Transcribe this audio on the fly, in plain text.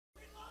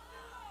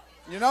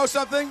You know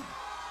something?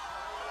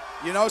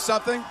 You know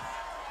something?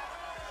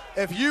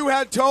 If you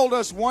had told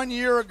us 1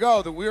 year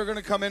ago that we were going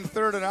to come in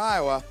third in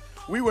Iowa,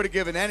 we would have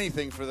given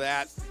anything for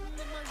that.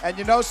 And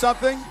you know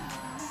something?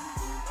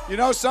 You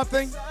know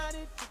something?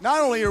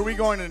 Not only are we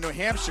going to New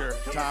Hampshire,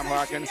 Tom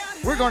Harkin,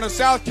 we're going to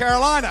South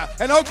Carolina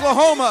and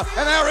Oklahoma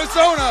and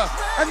Arizona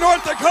and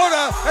North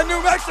Dakota and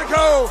New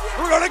Mexico.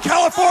 We're going to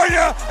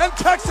California and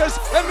Texas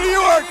and New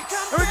York.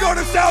 And we're going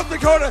to South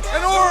Dakota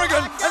and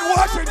Oregon and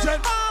Washington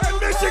and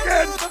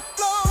Michigan.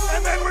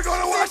 And then we're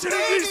going to Washington,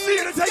 D.C.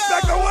 to take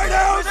back the White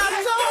House.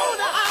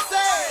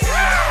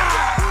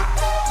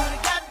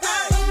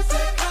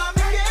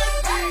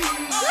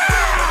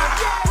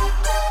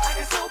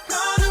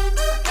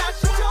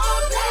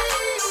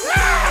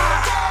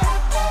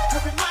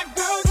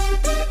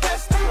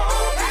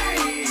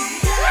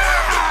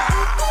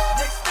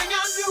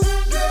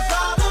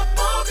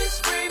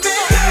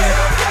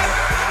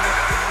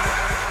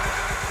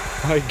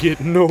 I get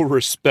no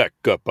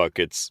respect, gut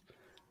buckets.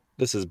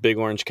 This is Big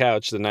Orange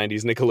Couch, the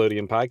 90s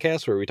Nickelodeon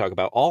podcast, where we talk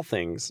about all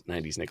things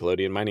 90s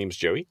Nickelodeon. My name's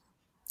Joey.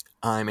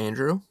 I'm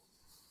Andrew.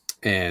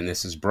 And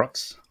this is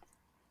Brooks.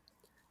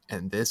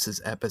 And this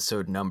is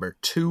episode number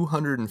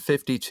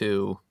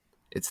 252.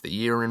 It's the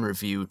year in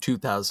review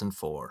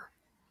 2004.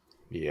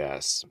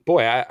 Yes.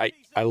 Boy,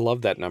 I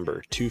love that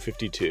number,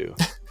 252.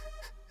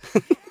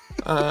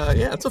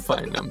 Yeah, it's a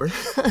fine number.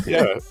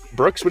 Yeah.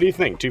 Brooks, what do you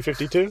think?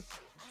 252?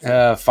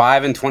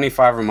 5 and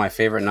 25 are my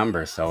favorite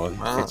numbers, so it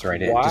fits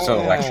right in. Wow. Just a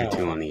little extra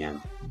 2 on the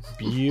end.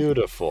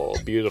 Beautiful,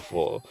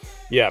 beautiful.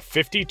 Yeah,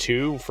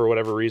 52, for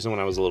whatever reason, when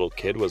I was a little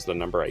kid, was the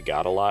number I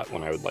got a lot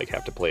when I would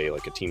have to play a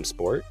team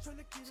sport.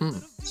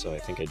 So I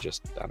think I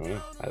don't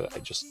know. I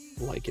just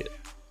like it.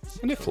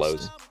 And it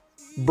flows.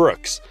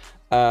 Brooks,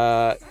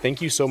 thank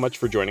you so much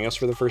for joining us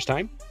for the first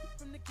time.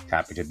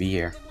 Happy to be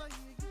here.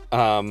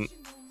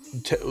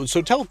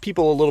 So tell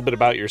people a little bit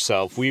about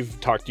yourself. We've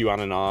talked to you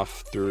on and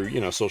off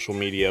through, social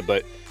media,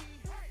 but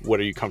what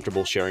are you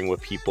comfortable sharing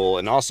with people?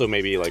 And also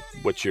maybe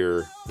what's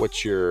your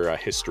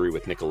history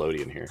with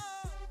Nickelodeon here?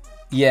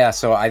 Yeah,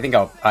 so I think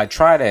I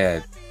try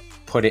to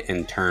put it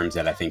in terms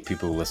that I think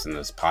people who listen to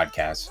this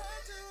podcast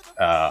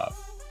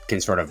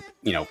can sort of,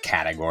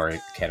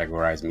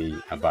 categorize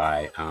me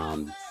by.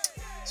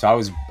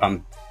 So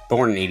I'm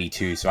born in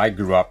 82, so I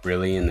grew up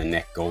really in the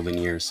Nick Golden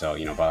years. So,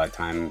 by the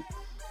time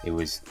it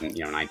was,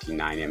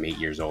 1990, I'm 8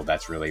 years old.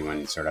 That's really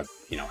when sort of,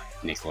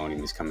 Nickelodeon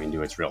was coming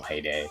to its real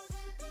heyday.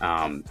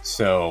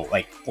 So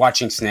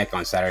watching Snick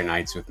on Saturday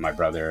nights with my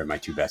brother and my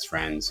two best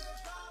friends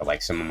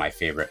are some of my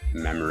favorite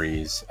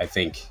memories. I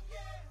think,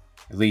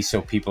 at least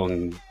so people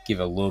can give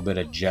a little bit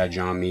of judge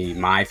on me,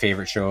 my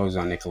favorite shows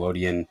on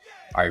Nickelodeon,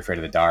 Are You Afraid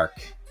of the Dark?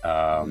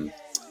 And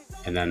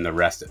then the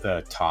rest of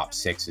the top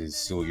 6 is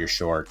Salute Your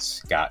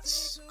Shorts,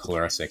 Guts,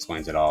 Clarissa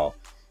Explains It All,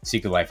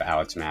 Secret Life of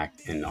Alex Mack,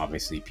 and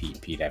obviously Pete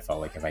and Pete. I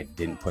felt like if I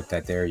didn't put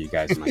that there, you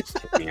guys might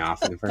kick me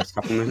off in the first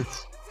couple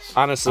minutes.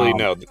 Honestly,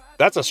 no.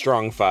 That's a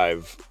strong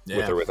 5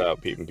 with or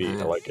without Pete and Pete.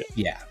 I like it.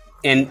 Yeah.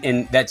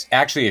 And that's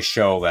actually a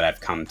show that I've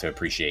come to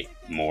appreciate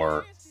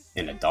more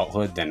in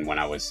adulthood than when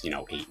I was,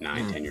 8,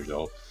 9, 10 years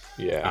old.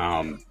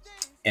 Yeah.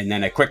 And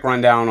then a quick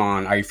rundown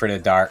on Are You Afraid of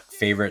the Dark?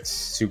 Favorites,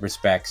 Super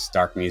Specs,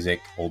 Dark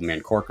Music, Old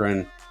Man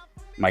Corcoran.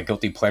 My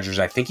guilty pleasures,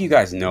 I think you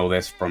guys know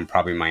this from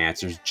probably my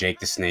answers, Jake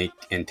the Snake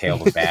and Tail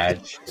the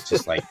Badge. It's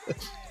just I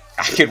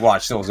could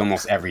watch those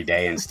almost every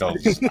day and still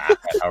just laugh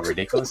at how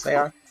ridiculous they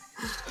are.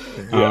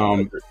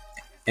 Yeah,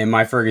 and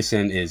my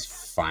Ferguson is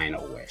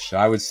Final Wish. So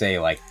I would say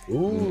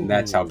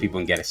that's how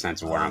people can get a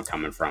sense of where I'm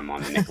coming from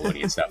on the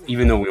Nickelodeon stuff,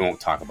 even though we won't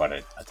talk about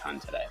it a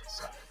ton today.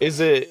 So. Is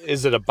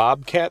it a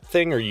Bobcat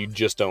thing, or you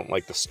just don't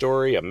like the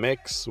story? A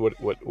mix?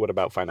 What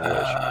about Final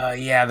Wish?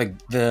 Yeah,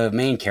 the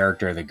main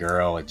character, the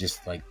girl, it just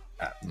a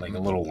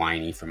little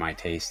whiny for my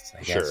taste,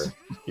 I guess. Sure.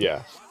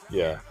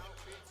 Yeah.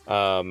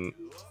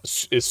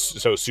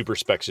 So Super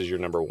Specs is your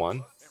number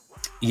 1?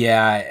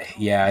 Yeah,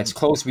 it's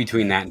close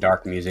between that and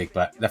Dark Music,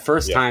 but the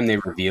first time they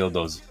revealed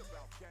those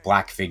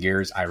black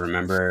figures, I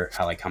remember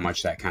how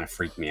much that kind of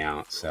freaked me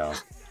out. So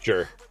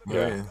sure,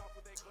 yeah.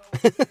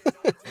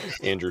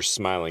 Andrew's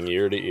smiling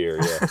ear to ear.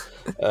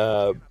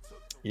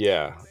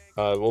 Yeah,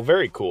 well,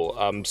 very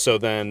cool. So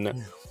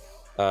then,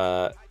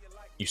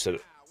 you said,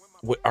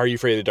 Are You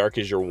Afraid of the Dark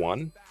is your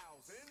 1?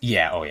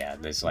 Yeah. Oh yeah.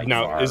 There's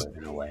now far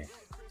in a way.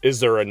 Is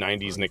there a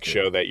 90s Nick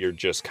show that you're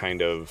just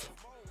kind of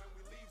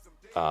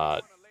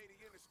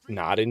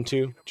not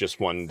into? Just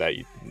one that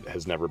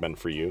has never been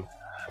for you,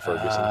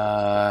 Ferguson?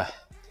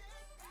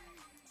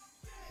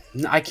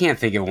 I can't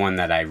think of one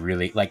that I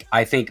really like.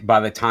 I think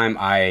by the time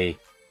I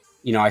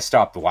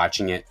stopped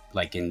watching it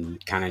in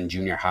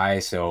junior high.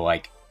 So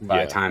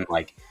by the time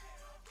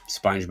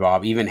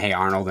SpongeBob, even Hey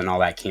Arnold and all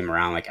that came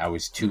around, I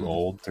was too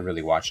old to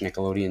really watch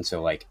Nickelodeon.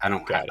 So I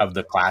don't of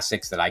the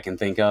classics that I can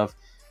think of,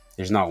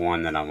 there's not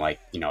one that I'm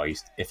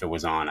if it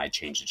was on, I'd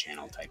change the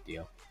channel type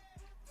deal.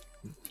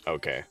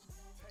 Okay.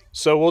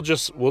 So we'll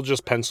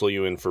just pencil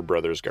you in for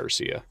Brothers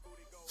Garcia.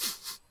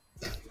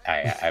 I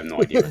have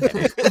no idea what that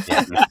is.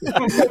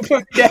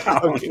 Yeah.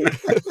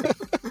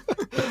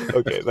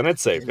 Okay, then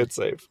it's safe. It's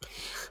safe.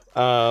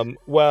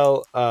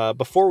 Well,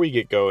 before we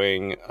get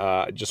going,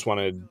 I just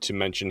wanted to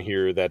mention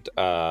here that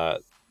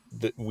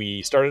that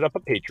we started up a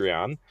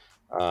Patreon.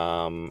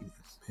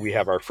 We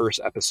have our first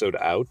episode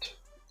out.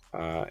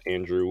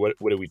 Andrew, what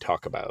did we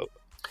talk about?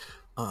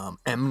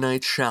 M.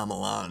 Night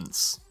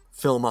Shyamalan's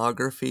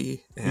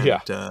filmography and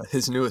Yeah.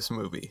 his newest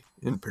movie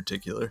in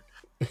particular.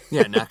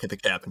 Yeah, Knock at the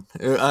Cabin.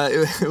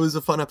 It was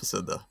a fun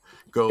episode, though.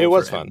 It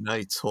was over fun. M.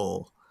 Night's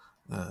whole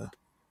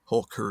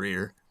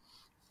career.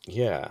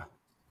 Yeah,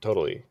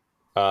 totally.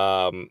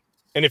 And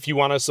if you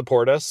want to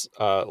support us,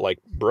 like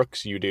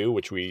Brooks, you do,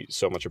 which we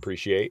so much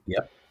appreciate.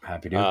 Yep,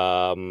 happy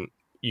to.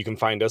 You can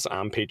find us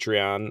on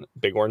Patreon,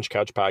 Big Orange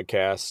Couch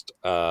Podcast.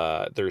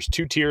 There's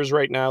 2 tiers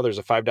right now. There's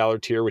a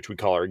 $5 tier, which we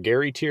call our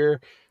Gary tier,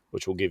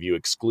 which will give you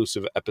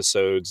exclusive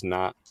episodes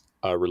not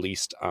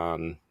released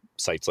on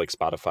sites like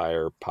Spotify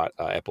or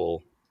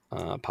Apple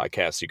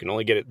Podcasts. You can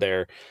only get it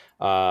there.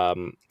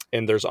 And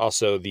there's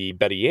also the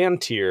Betty Ann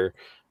tier,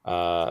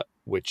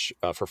 which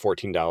for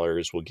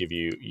 $14 will give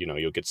you,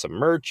 you'll get some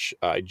merch.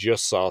 I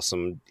just saw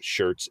some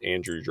shirts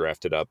Andrew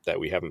drafted up that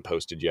we haven't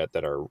posted yet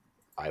that are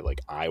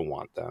I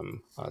want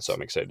them. So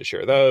I'm excited to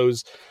share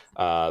those.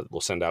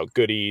 We'll send out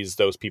goodies.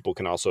 Those people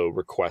can also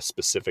request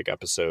specific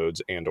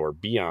episodes and or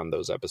be on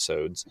those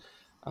episodes.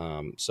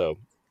 So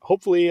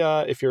hopefully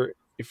if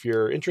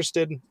you're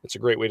interested, it's a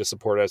great way to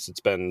support us.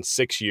 It's been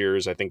 6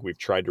 years. I think we've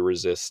tried to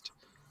resist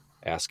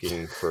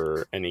asking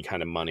for any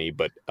kind of money,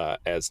 but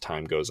as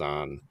time goes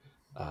on,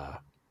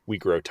 we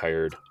grow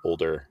tired,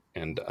 older,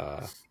 and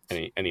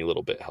any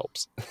little bit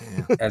helps.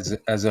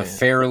 As a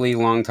fairly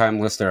long time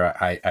listener,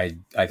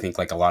 I think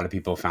like a lot of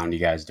people found you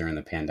guys during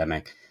the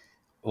pandemic.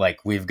 Like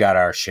we've got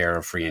our share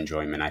of free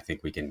enjoyment. I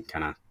think we can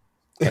kind of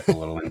get a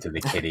little into the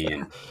kitty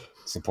and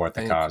support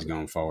the cause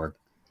going forward.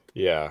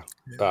 Yeah,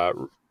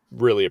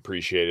 really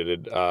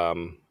appreciated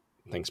it.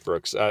 Thanks,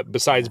 Brooks.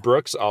 Besides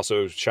Brooks,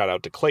 also shout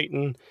out to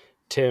Clayton,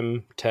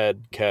 Tim,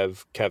 Ted,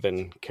 Kev,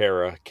 Kevin,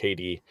 Kara,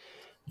 Katie,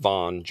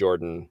 Vaughn,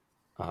 Jordan,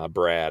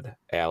 Brad,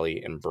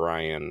 Allie, and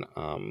Brian.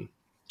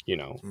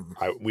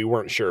 We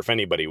weren't sure if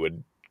anybody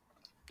would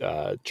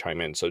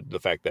chime in, so the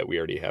fact that we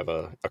already have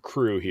a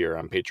crew here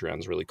on Patreon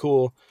is really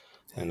cool.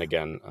 And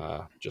again,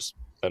 just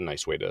a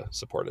nice way to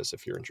support us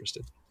if you're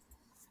interested.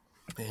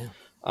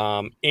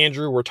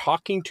 Andrew, we're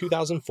talking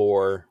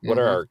 2004. What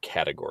are our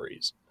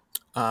categories?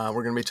 We're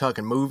going to be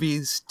talking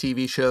movies,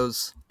 TV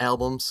shows,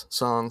 albums,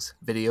 songs,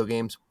 video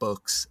games,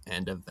 books,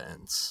 and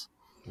events.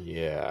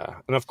 Yeah.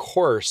 And of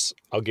course,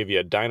 I'll give you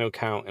a dino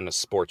count and a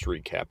sports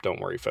recap.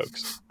 Don't worry,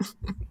 folks.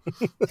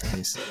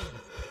 Nice.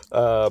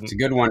 It's a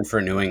good one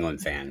for New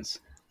England fans.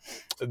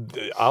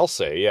 I'll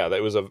say, yeah,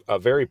 that was a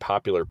very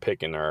popular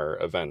pick in our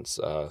events.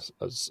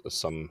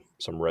 Some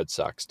Red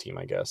Sox team,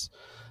 I guess.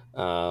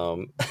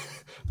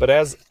 But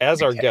as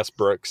our guest,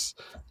 Brooks,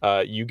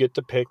 you get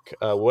to pick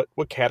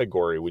what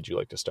category would you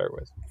like to start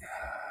with?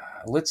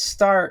 Let's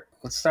start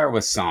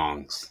with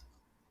songs.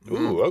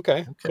 Ooh,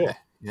 okay. Cool.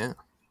 Yeah.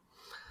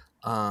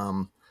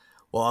 Well,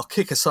 I'll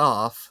kick us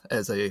off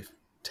as I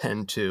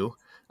tend to.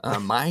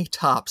 My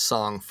top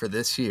song for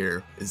this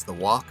year is The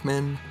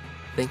Walkmen,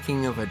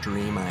 Thinking of a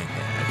Dream I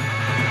Had.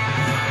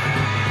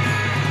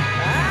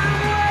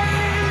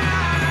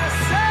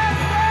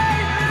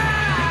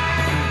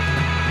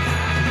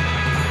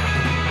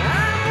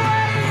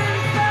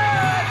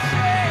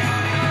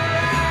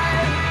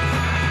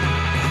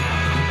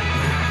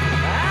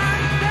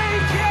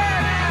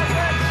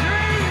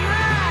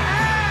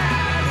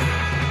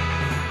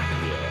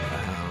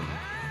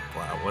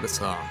 What a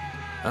song.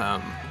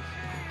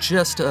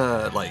 Just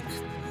like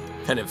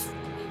kind of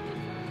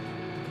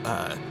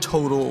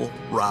total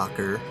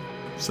rocker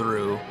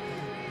through.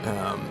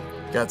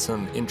 Got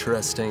some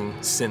interesting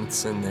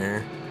synths in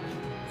there.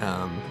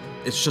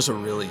 It's just a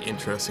really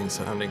interesting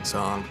sounding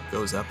song.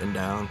 Goes up and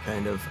down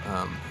kind of.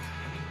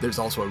 There's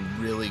also a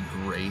really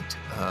great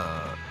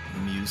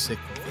music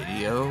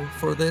video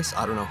for this.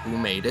 I don't know who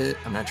made it.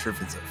 I'm not sure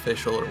if it's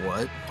official or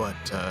what, but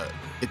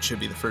it should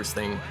be the first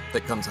thing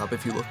that comes up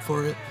if you look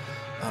for it.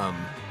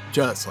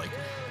 Just like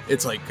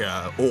it's like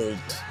old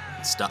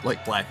stock,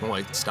 like black and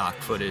white stock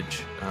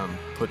footage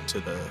put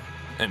to the,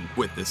 and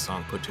with this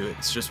song put to it.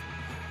 It's just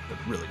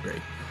really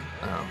great.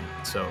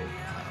 So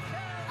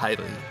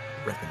highly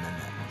recommend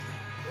that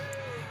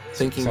one.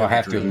 Thinking. So I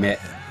have to admit,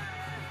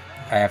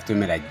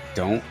 I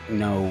don't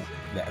know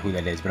who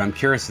that is, but I'm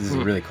curious. This is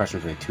really a question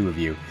for the two of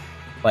you.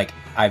 Like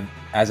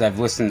as I've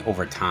listened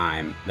over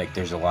time, like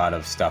there's a lot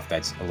of stuff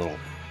that's a little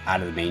out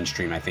of the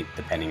mainstream. I think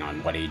depending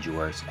on what age you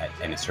were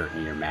in a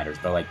certain year matters.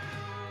 But like,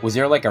 was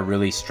there like a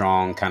really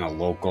strong kind of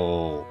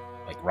local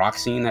like rock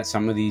scene that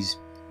some of these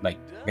like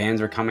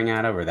bands are coming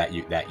out of, or that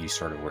you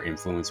sort of were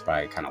influenced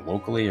by kind of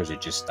locally, or is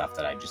it just stuff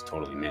that I just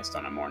totally missed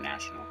on a more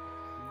national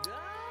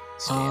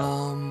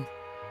scale?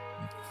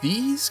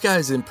 These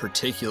guys in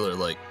particular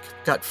like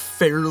got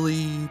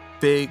fairly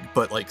big,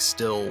 but like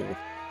still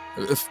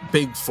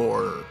big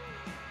for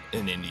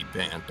an indie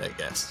band, I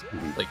guess.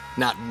 Like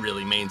not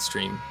really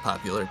mainstream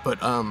popular, but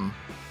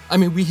I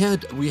mean we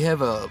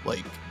have a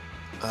like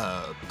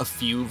a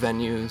few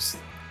venues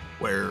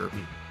where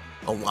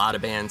a lot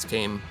of bands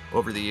came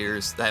over the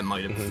years. That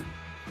might have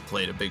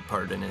played a big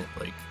part in it.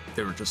 Like,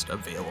 they were just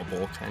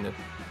available, kind of.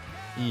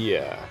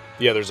 Yeah.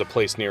 There's a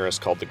place near us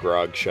called the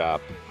Grog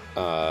Shop,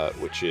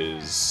 which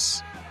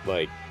is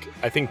like,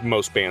 I think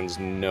most bands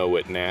know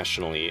it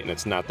nationally, and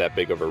it's not that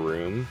big of a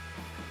room.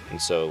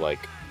 And so, like,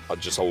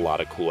 just a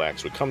lot of cool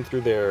acts would come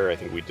through there. I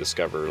think we'd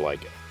discover,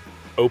 like,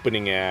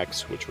 opening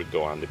acts, which would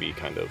go on to be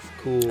kind of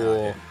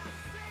cool.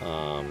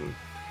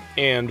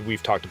 And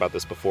we've talked about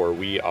this before.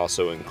 We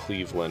also in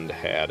Cleveland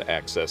had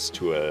access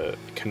to a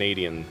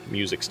Canadian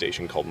music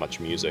station called Much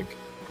Music,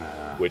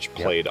 which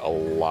played a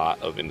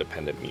lot of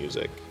independent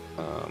music.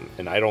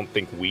 And I don't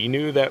think we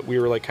knew that we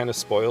were like kind of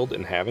spoiled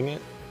in having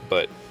it,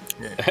 but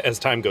as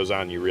time goes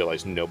on, you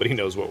realize nobody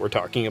knows what we're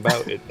talking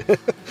about.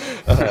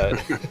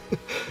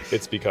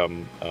 It's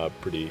become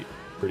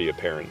pretty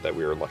apparent that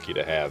we were lucky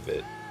to have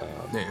it,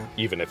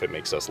 even if it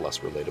makes us less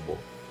relatable.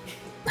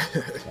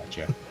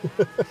 Gotcha.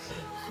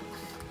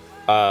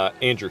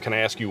 Andrew, can I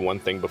ask you one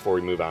thing before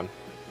we move on?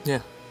 Yeah.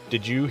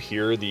 Did you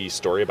hear the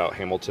story about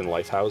Hamilton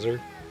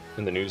Leifhauser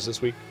in the news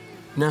this week?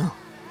 No.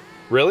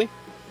 Really?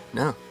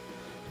 No.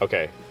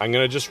 Okay, I'm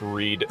going to just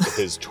read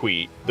his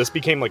tweet. This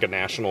became like a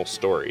national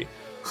story.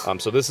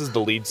 So this is the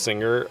lead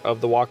singer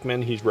of the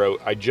Walkmen. He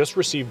wrote, I just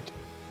received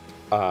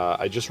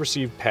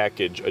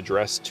package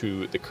addressed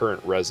to the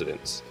current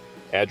residents.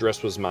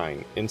 Address was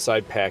mine.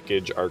 Inside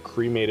package are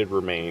cremated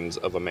remains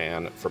of a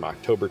man from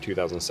October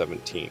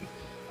 2017.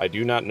 I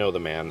do not know the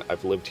man.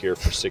 I've lived here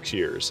for 6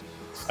 years.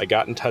 I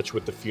got in touch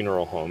with the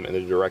funeral home, and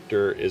the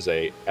director is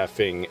a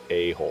effing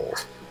a-hole.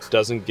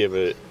 Doesn't give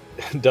a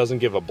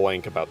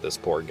blank about this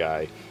poor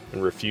guy,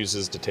 and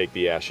refuses to take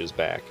the ashes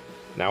back.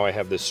 Now I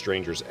have this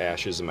stranger's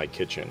ashes in my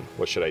kitchen.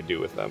 What should I do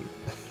with them?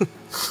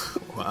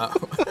 Wow.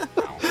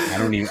 I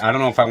don't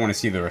know if I want to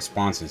see the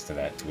responses to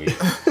that tweet.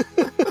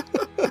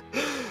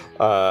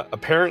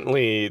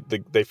 Apparently,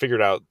 they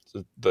figured out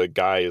the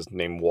guy is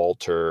named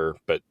Walter,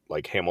 but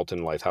like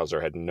Hamilton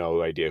Leifhauser had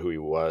no idea who he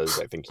was.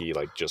 I think he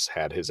like just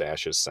had his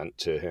ashes sent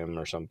to him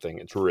or something.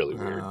 It's really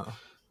weird.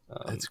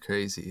 That's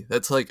crazy.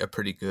 That's like a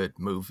pretty good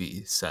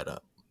movie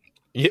setup.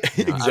 Yeah,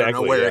 exactly. I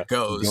don't know where it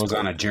goes. He goes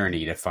on a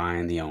journey to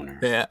find the owner.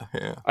 Yeah.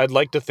 I'd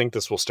like to think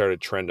this will start a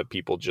trend of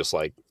people just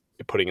like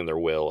putting in their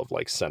will of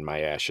like send my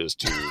ashes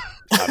to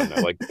I don't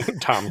know, like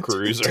Tom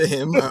Cruise or to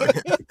him.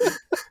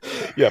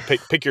 Yeah,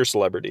 pick your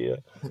celebrity.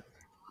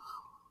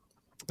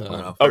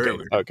 Yeah.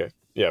 Okay.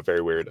 Yeah,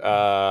 very weird.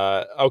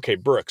 Okay,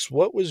 Brooks,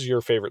 what was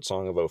your favorite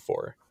song of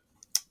 2004?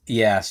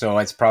 Yeah, so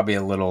it's probably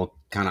a little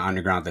kind of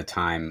underground at the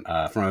time,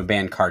 from a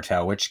band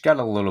Cartel, which got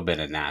a little bit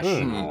of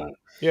national.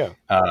 Yeah.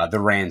 The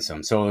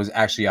Ransom. So it was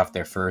actually off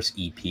their first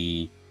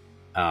EP.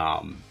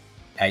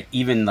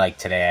 Even like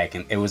today,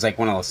 it was like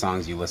one of those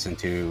songs you listen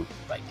to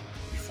like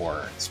before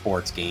a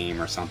sports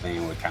game or something.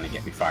 It would kind of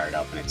get me fired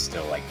up, and it's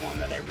still like one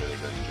that I really,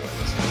 really enjoy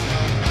listening to.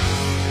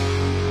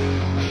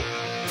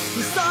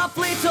 He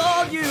softly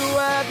told you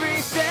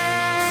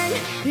everything.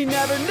 He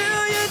never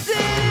knew you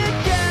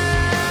didn't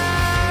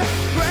care.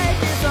 Break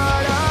his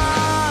heart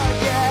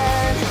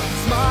again.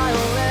 Smile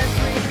and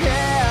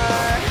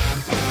prepare.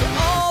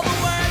 All the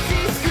words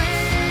he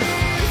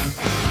screams.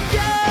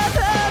 Give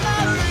him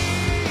a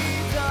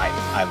reason.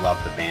 I love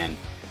the band.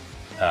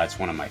 It's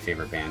one of my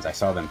favorite bands. I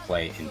saw them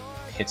play in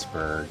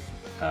Pittsburgh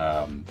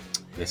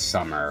this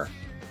summer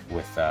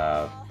with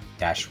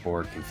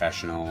Dashboard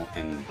Confessional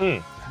and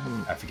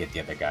I forget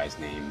the other guy's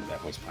name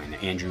that was playing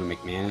it. Andrew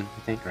McMahon, I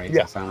think, right?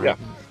 Yeah. Does that sound right?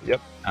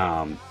 Yep.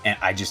 And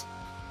I just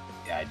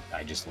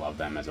love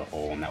them as a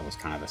whole, and that was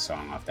kind of the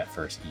song off that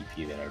first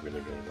EP that I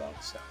really, really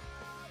loved. So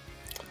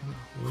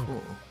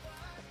Cool.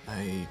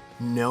 I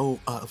know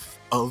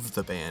of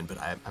the band, but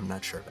I'm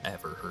not sure I've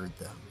ever heard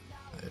them.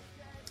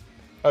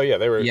 Oh yeah,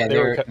 they were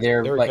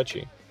like,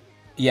 catchy.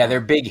 Yeah,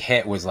 their big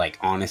hit was like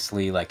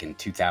honestly like in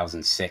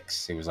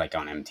 2006. It was like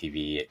on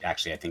MTV. It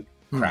actually I think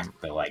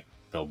cracked the like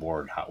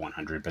Billboard Hot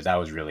 100, but that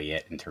was really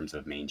it in terms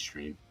of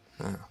mainstream.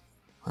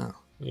 Wow.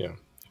 Yeah.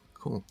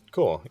 Cool.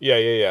 Yeah.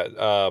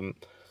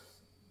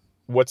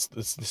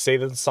 Say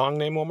the song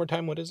name one more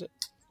time. What is it?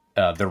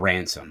 The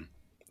Ransom.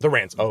 The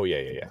Ransom. Oh yeah.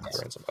 Yes. The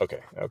Ransom. Okay.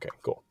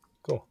 Cool.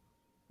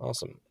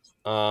 Awesome.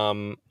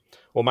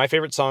 Well, my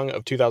favorite song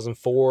of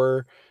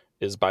 2004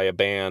 is by a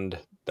band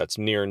that's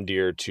near and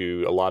dear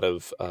to a lot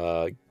of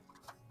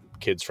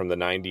kids from the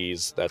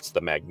 90s. That's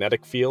the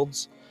Magnetic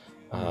Fields,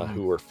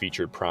 who were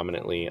featured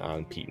prominently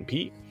on Pete and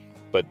Pete.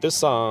 But this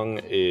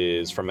song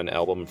is from an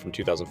album from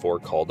 2004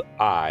 called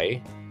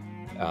I.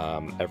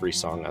 Every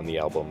song on the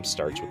album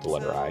starts with the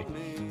letter I.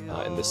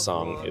 And this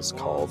song is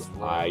called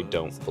I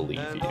Don't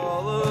Believe You.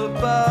 All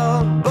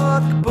about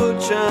Buck,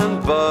 Butch,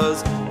 and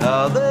Buzz,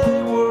 how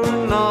they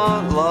were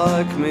not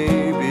like me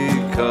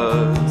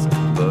because,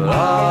 but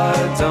I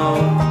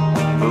don't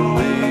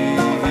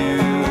believe you.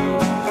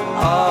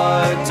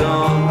 I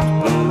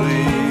don't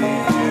believe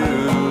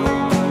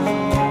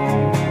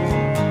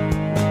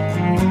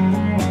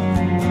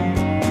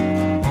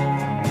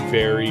you.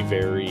 Very,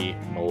 very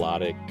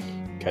melodic,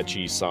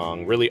 catchy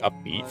song, really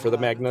upbeat for the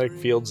Magnetic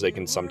Fields. They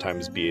can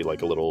sometimes be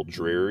like a little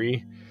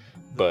dreary,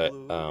 but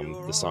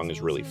the song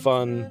is really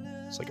fun.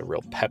 It's like a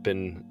real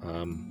peppin'.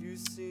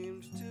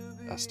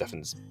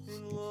 Stefan's,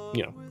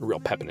 a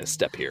real pep in his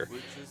step here.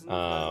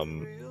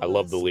 I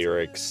love the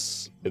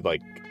lyrics.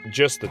 Like,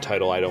 just the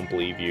title, I Don't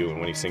Believe You, and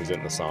when he sings it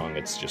in the song,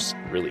 it's just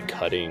really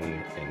cutting,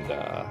 and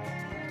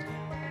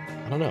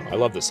I don't know. I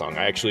love this song.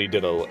 I actually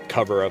did a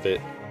cover of it,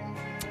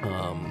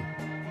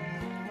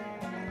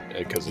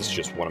 because it's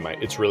just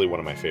it's really one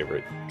of my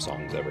favorite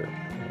songs ever.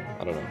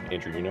 I don't know.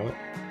 Andrew, you know it?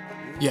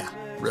 Yeah,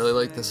 really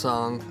like the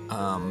song.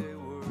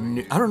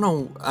 I don't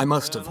know. I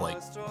must have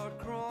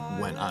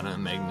went on a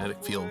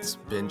Magnetic Fields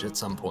binge at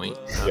some point.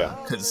 Yeah.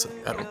 Because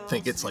I don't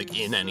think it's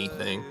in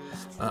anything.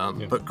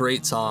 But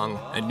great song.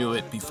 I knew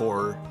it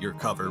before your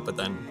cover, but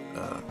then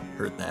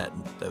heard that,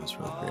 and that was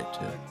really great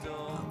too.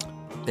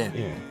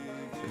 Yeah.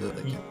 Really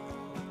like it.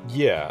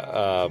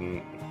 Yeah.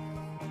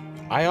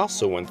 I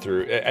also went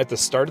through, at the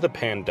start of the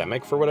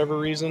pandemic, for whatever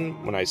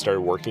reason, when I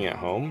started working at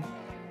home,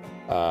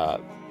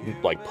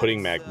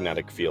 putting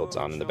Magnetic Fields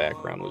on in the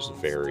background was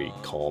very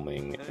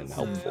calming and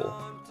helpful.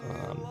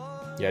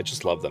 I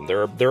just love them.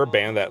 They're a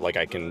band that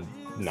I can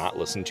not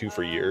listen to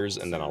for years,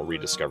 and then I'll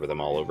rediscover them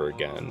all over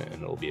again,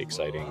 and it'll be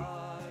exciting.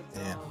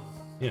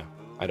 Yeah.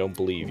 I Don't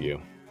Believe You.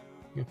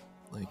 Yeah.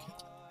 Like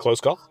it. Close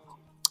call?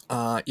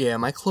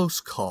 My close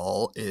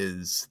call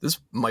is, this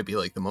might be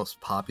the most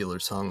popular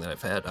song that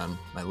I've had on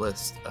my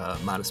list.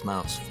 Modest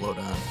Mouse, Float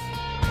On.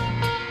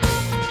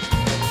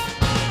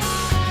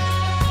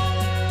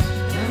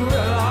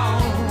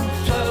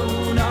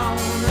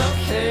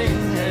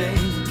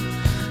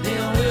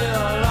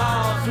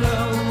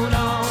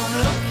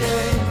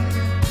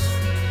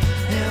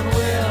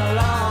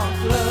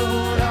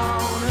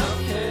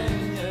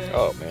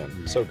 Oh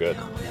man, so good.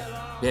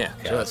 Yeah,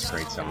 that's a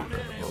great song.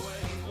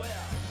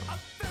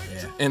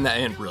 Yeah,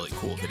 and really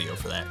cool video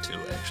for that too,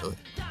 actually.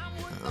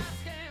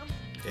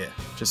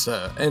 Just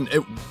and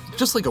it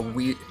just a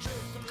weird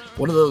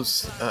one of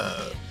those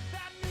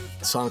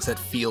songs that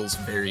feels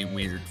very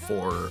weird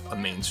for a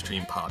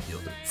mainstream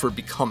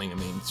becoming a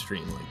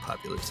mainstream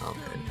popular song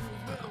kind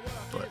of.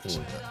 But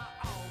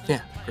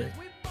great.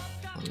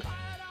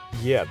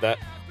 Yeah, that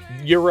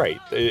you're right.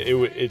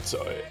 It's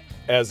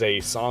as a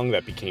song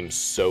that became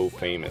so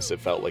famous, it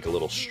felt a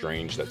little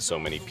strange that so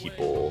many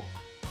people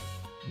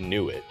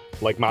knew it.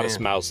 Modest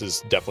Mouse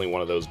is definitely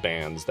one of those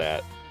bands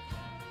that,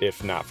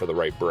 if not for the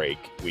right break,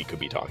 we could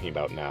be talking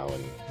about now,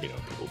 and people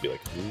would be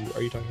like, "Who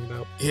are you talking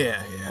about?"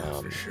 Yeah,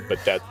 for sure.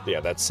 But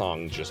that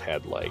song just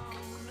had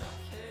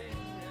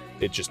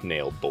it just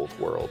nailed both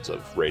worlds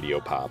of radio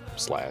pop /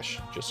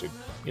 just a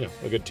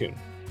good tune.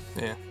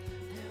 Yeah.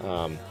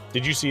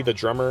 Did you see the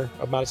drummer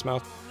of Modest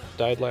Mouse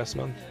died last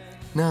month?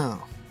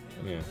 No.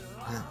 Yeah.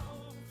 Wow.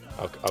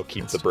 I'll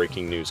keep the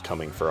breaking news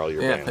coming for all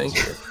your bands. Thank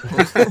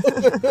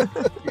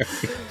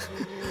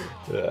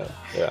you.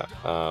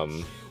 Yeah.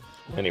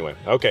 Anyway,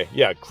 okay,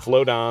 yeah,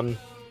 Float On,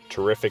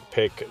 terrific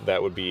pick.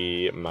 That would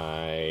be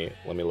my,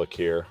 let me look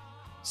here,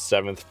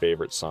 7th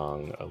favorite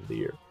song of the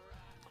year.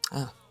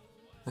 Ah,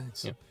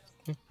 nice.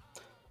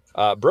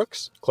 Yeah.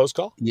 Brooks, close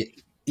call?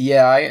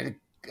 Yeah, I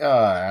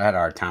had a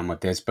hard time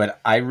with this,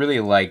 but I really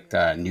liked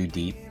New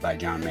Deep by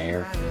John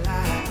Mayer.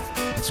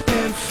 It's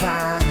been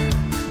fine,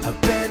 I've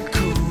been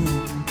cool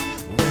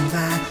with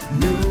my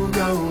new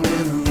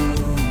golden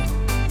rule.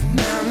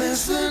 Now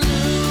miss the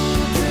new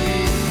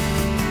day,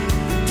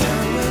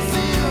 done with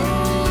the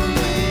old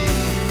me.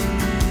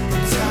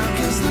 Talk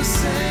is the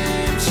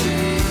same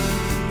shit.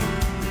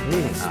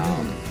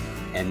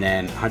 And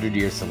then 100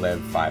 Years to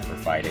Live, 5 for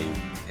Fighting.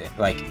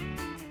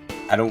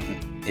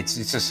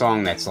 It's a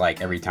song that's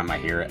every time I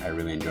hear it, I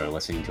really enjoy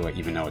listening to it,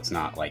 even though it's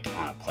not on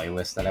a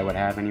playlist that I would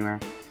have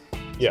anywhere.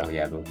 Yeah. So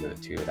yeah, those are the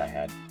two that I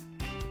had.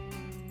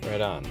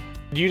 Right on.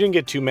 You didn't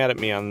get too mad at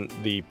me on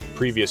the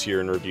previous year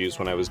in reviews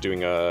when I was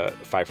doing a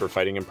 5 for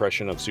Fighting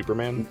impression of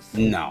Superman?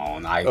 No,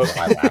 I laugh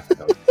at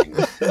those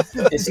things.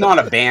 It's not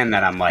a band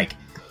that I'm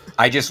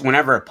I just,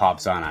 whenever it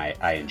pops on,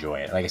 I enjoy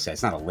it. Like I said,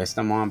 it's not a list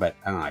I'm on, but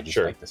I don't know, I just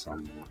like the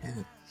song more.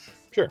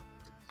 Sure.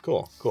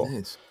 Cool.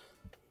 Nice.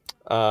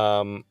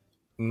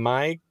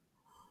 My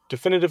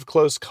definitive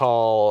close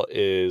call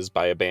is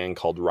by a band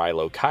called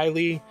Rilo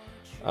Kiley,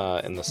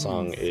 and the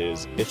song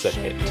is It's a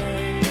Hit.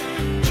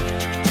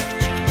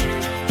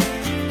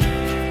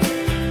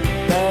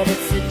 But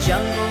it's a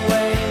jungle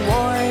where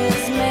war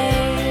is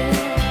made,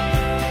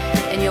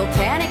 and you'll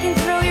panic and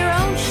throw your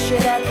own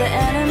shit at the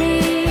enemy.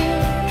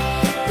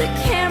 The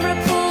camera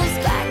pulls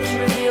back to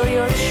reveal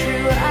your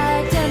true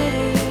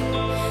identity.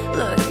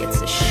 Look,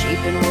 it's a sheep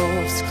in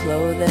wolf's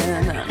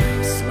clothing,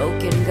 a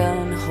smoking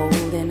gun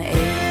holding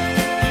aim.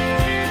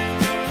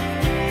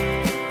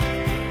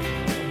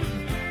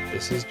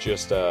 This is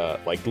just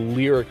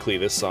lyrically,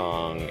 this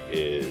song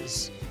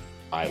is,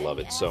 I love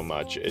it so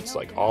much. It's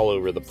all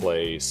over the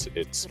place.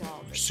 It's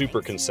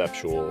super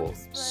conceptual,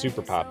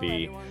 super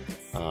poppy.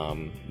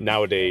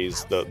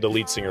 Nowadays, the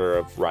lead singer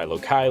of Rilo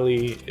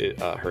Kiley,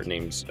 her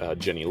name's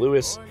Jenny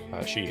Lewis.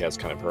 She has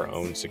kind of her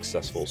own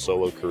successful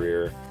solo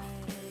career.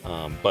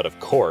 But of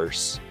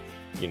course,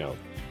 you know,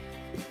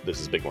 this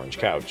is Big Orange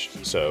Couch.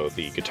 So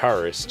the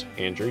guitarist,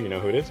 Andrew, you know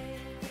who it is?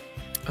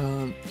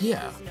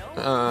 Yeah.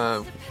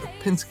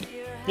 Pinsky.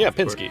 Yeah,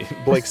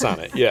 Pinsky. Blake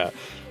Sonnet. Yeah.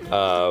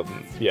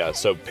 Yeah,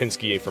 so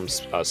Pinsky from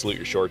Salute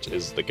Your Shorts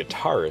is the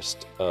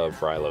guitarist of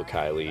Rilo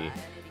Kiley.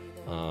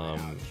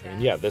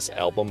 And yeah, this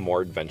album,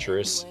 More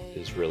Adventurous,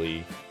 is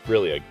really,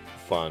 really a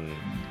fun,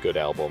 good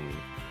album.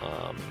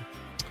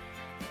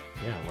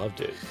 Yeah, I loved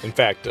it. In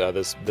fact,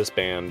 this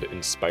band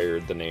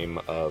inspired the name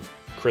of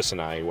Chris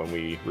and I when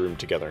we roomed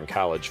together in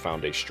college.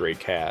 Found a stray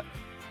cat,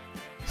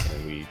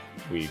 and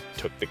we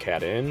took the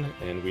cat in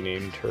and we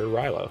named her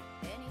Rilo.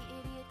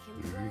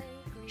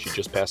 She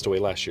just passed away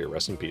last year.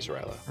 Rest in peace,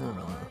 Rilo.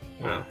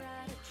 Oh.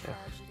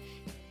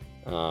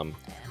 Yeah.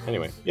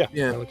 Anyway, yeah.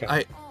 Yeah. Rilo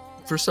Kiley.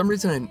 For some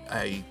reason,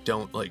 I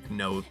don't like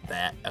know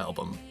that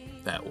album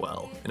that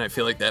well, and I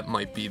feel like that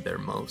might be their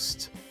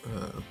most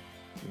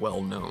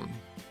well known.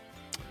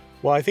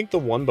 Well, I think the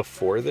one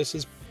before this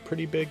is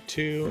pretty big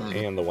too,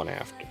 and the one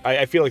after.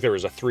 I feel like there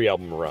was a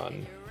 3-album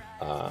run,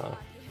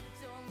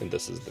 and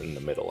this is in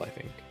the middle, I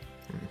think.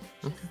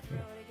 Okay. Yeah.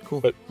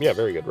 Cool. But yeah,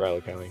 very good,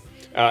 Rilo Kiley.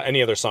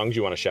 Any other songs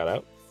you want to shout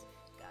out?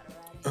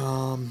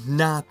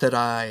 Not that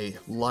I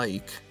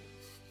like.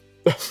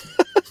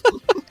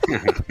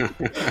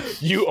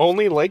 You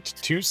only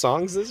liked 2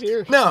 songs this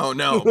year?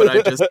 No,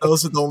 but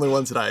those are the only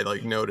ones that I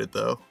like noted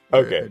though.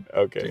 Okay.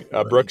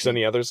 Brooks, Like,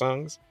 any other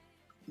songs?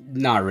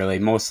 Not really.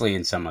 Mostly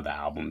in some of the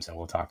albums that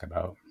we'll talk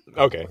about.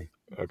 Okay,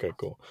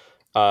 cool.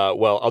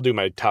 Well, I'll do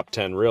my top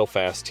 10 real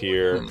fast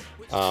here.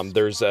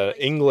 There's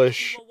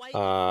English,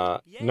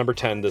 number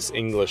 10, this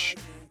English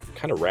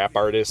kind of rap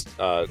artist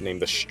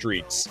named The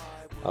Streets.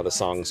 The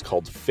song's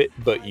called Fit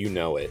But You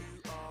Know It.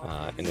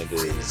 And it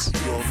is...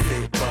 You're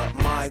fit, but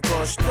my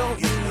gosh, don't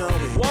you know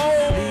it?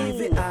 Whoa!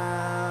 Leave it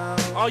out.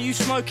 Are you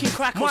smoking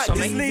crack or Mike,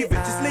 something? just leave it,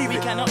 just leave We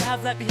it. cannot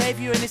have that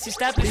behaviour in this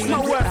establishment. It's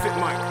not worth it,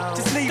 Mike.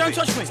 Just leave Don't it.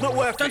 touch me. It's not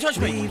worth Don't it. touch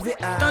me. Leave it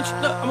Don't.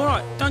 out. Look, I'm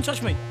alright. Don't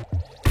touch me.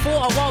 For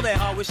a while there,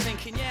 I was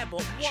thinking, yeah,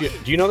 but what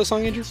Do you know the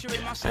song, Andrew?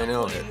 I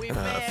know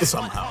it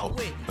somehow.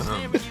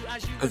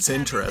 It's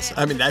interesting.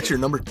 I mean, that's your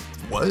number.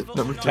 What?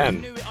 Number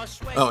 10.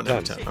 Oh,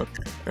 number 10. 10.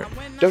 Okay. All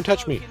right. Don't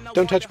touch me.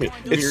 Don't touch me.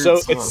 Weird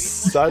song. It's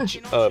such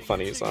a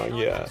funny song,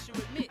 yeah.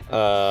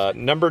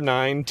 Number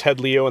 9, Ted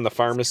Leo and the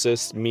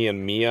Pharmacist, Mia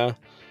Mia.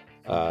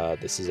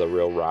 This is a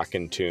real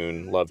rockin'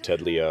 tune. Love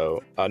Ted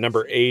Leo.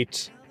 Number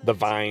 8, The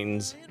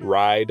Vines,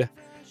 Ride.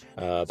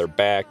 They're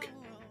back.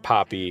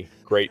 Poppy,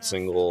 great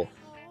single.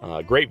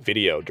 Great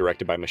video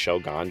directed by Michelle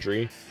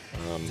Gondry.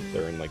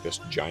 They're in like this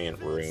giant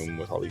room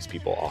with all these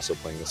people also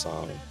playing the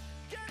song.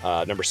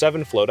 Number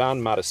 7, Float On,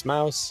 Modest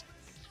Mouse.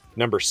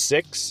 Number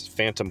 6,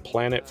 Phantom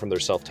Planet from their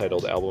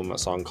self-titled album, a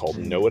song called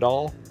Know It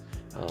All.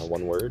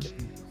 One word.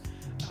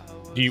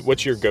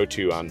 What's your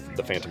go-to on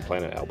the Phantom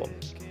Planet album?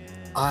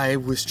 I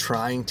was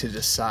trying to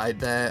decide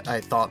that. I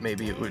thought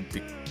maybe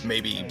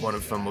one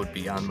of them would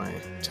be on my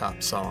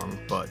top song,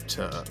 but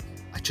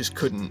I just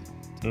couldn't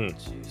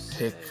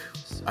pick.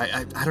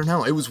 I don't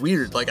know. It was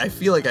weird. Like, I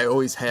feel like I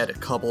always had a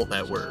couple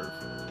that were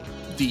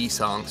the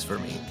songs for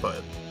me,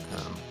 but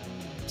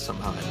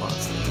somehow I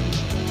lost them.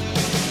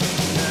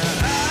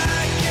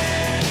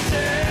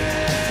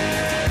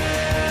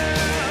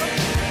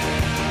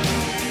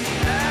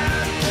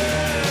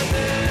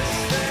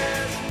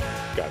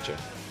 Gotcha.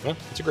 Well,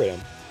 it's a great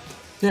album.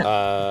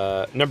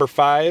 Yeah. Number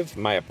 5,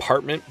 My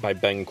Apartment by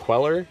Ben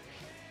Queller.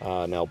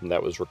 An album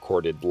that was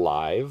recorded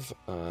live,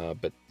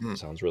 but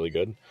sounds really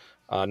good.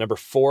 Number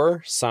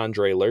 4,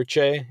 Sandre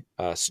Lerche,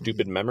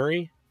 Stupid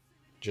Memory.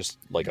 Just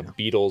like a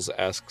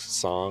Beatles-esque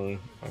song,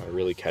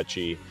 really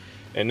catchy.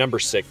 And number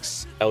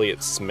 6,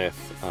 Elliott Smith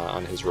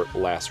on his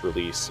last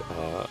release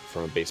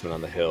from A Basement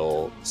on the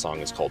Hill. The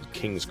song is called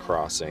King's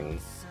Crossing,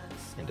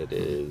 and it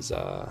is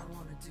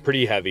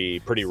pretty heavy,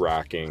 pretty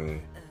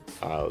rocking.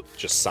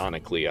 Just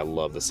sonically, I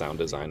love the sound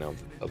design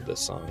of this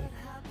song.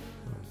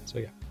 So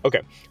yeah.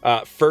 Okay.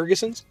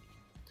 Ferguson's?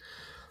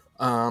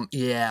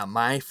 Yeah,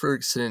 my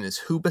Ferguson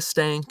is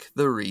Hoobastank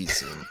the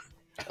Reason.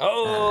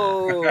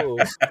 Oh!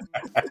 Is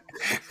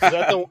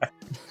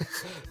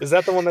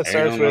that the one that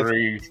starts with...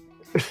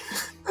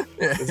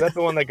 Is that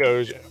the one that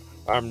goes,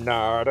 I'm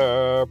not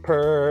a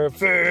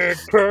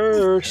perfect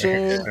person?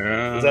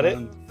 Is that it?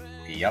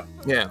 Yep.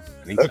 Yeah.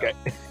 I think so. Okay.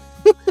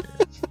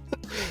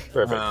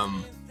 Perfect.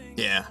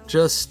 Yeah,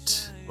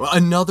 just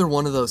another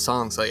one of those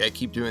songs. Like, I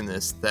keep doing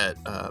this that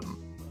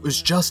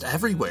was just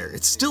everywhere.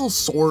 It's still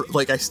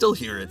I still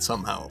hear it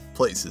somehow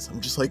places. I'm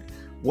just like,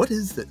 what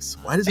is this?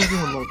 Why does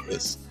everyone like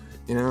this?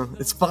 You know,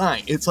 it's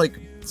fine. It's like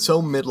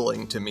so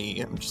middling to me.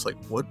 I'm just like,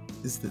 what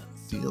is the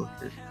deal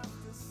here?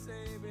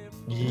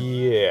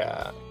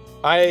 Yeah.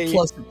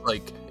 Plus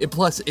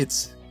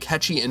it's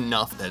catchy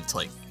enough that it's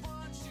like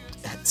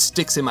it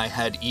sticks in my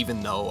head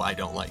even though I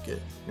don't like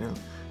it, you know,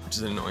 which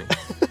is annoying.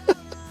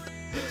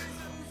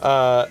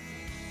 I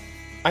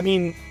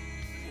mean,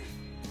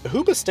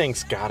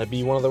 Hoobastank's gotta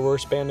be one of the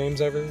worst band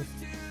names ever.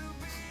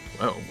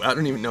 Oh, I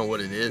don't even know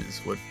what it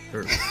is. I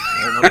don't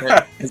know what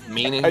that is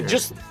meaning.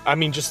 Just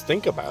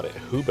think about it.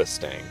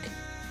 Hoobastank.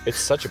 It's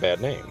such a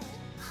bad name.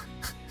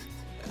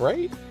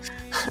 Right?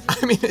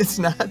 I mean, it's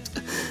not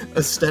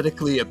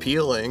aesthetically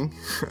appealing.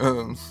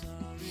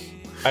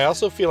 I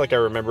also feel like I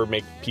remember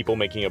people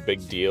making a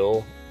big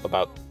deal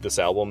about this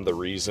album, The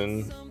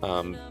Reason,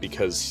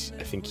 because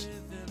I think...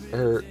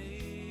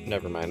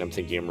 never mind, I'm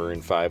thinking of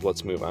Maroon 5.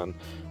 Let's move on.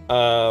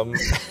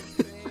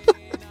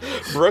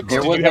 Brooks, There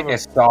did was you like have a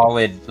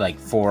solid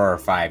 4 or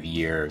 5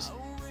 years,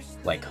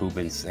 like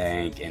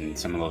Hoobastank and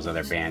some of those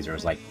other bands. There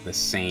was like the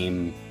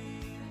same,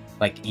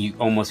 like you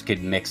almost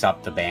could mix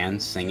up the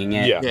bands singing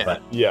it. Yeah.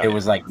 But Yeah. it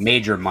was like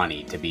major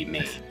money to be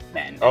made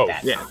then. Oh, at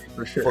that Yeah, time.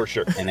 for sure. For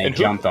sure. And they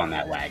jumped on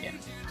that wagon.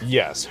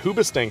 Yes,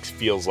 Hoobastank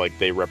feels like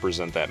they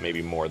represent that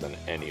maybe more than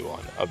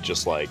anyone, of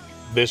just like,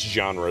 this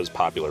genre is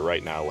popular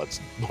right now,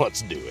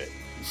 let's do it.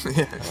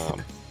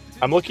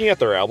 I'm looking at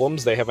their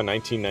albums. They have a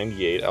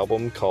 1998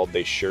 album called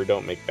They Sure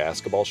Don't Make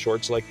Basketball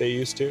Shorts Like They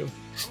Used to.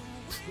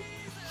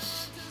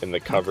 And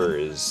the cover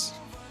is...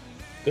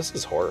 This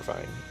is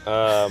horrifying.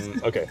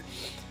 Okay.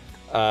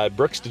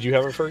 Brooks, did you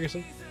have a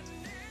Ferguson?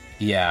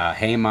 Yeah,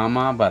 Hey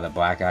Mama by the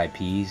Black Eyed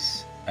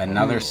Peas.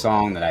 Another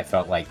song that I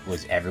felt like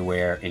was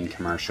everywhere in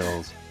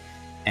commercials.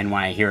 And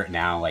when I hear it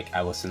now, like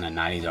I listen to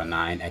 90s on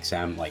 9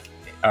 XM,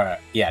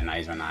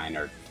 90s on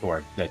 9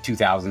 or the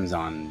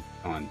 2000s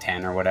on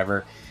 10 or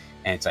whatever.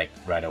 And it's like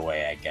right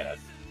away I get a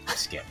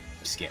skip,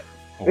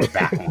 or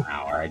back 1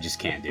 hour. I just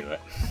can't do it.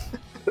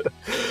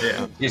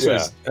 Yeah. This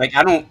was like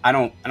I don't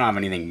have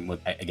anything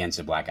against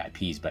the Black Eyed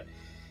Peas, but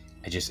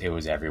it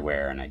was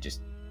everywhere, and I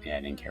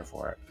didn't care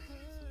for it.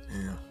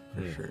 Yeah,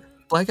 for sure.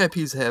 Black Eyed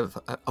Peas have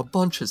a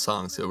bunch of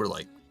songs that were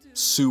like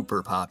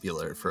super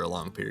popular for a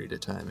long period of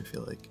time. I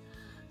feel like,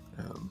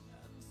 I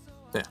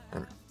don't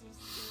know.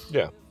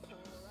 Yeah.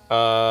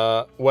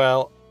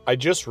 Well, I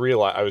just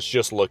realized, I was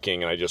just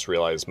looking and I just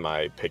realized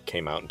my pick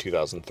came out in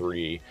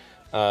 2003.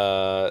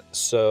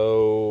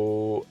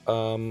 So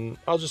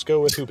I'll just go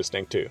with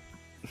Hoobastank too.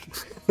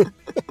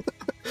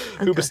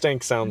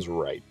 Hoobastank sounds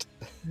right.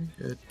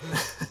 Good.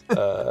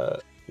 Yeah.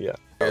 You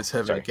guys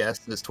have sorry. a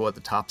guess as to what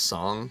the top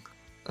song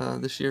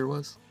this year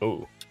was?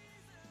 Ooh.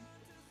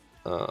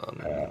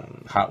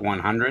 Hot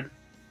 100?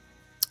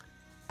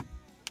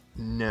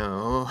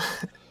 No.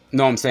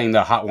 No, I'm saying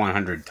the Hot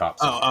 100 top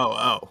song.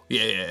 Oh.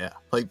 Yeah.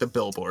 Like the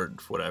Billboard,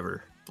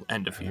 whatever,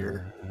 end of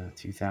year.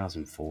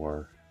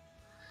 2004.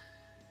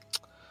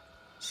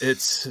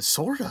 It's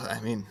sort of, I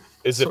mean.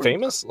 Is it sort of-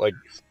 famous? Like,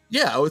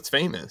 Yeah, it's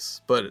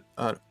famous, but,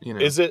 you know.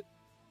 is it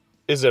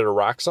a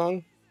rock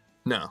song?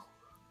 No.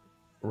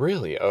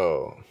 Really?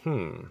 Oh,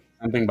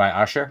 Something by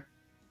Usher?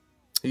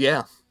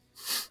 Yeah.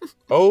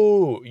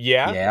 Oh,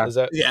 yeah. Yeah. Is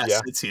that? Yes, Yeah.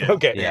 it's yeah.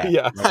 Okay.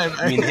 Yeah.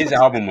 I mean, his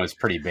album was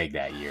pretty big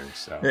that year,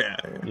 so. Yeah.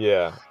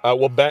 Yeah.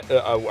 Well, Ben,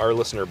 our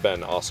listener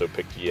Ben also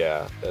picked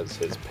 "Yeah" as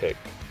his pick.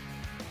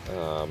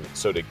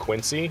 So did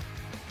Quincy.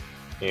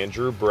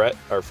 Andrew, Brett,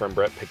 our friend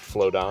Brett picked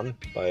 "Float On"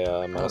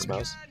 by Mouse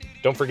Mouse.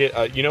 Don't forget,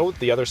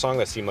 the other song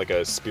that seemed like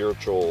a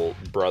spiritual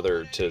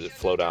brother to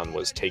 "Float On"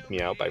 was "Take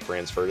Me Out" by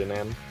Franz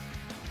Ferdinand.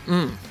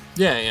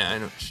 Yeah, I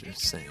know what you're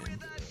saying.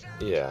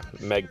 Yeah,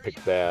 Meg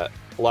picked that.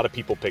 A lot of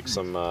people picked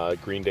some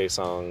Green Day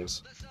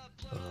songs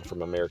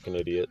from American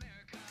Idiot.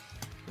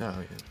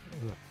 Oh,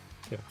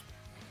 yeah.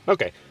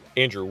 Okay,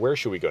 Andrew, where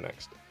should we go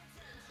next?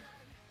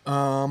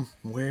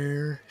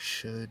 Where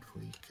should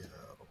we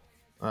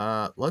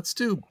go? Let's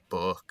do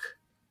book.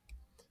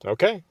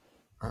 Okay.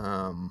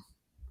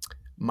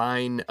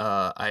 Mine,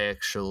 I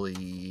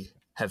actually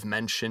have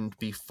mentioned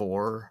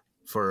before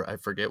for I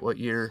forget what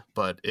year,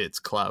 but it's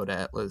Cloud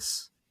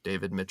Atlas,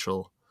 David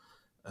Mitchell.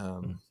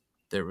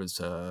 There was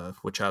a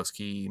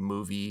Wachowski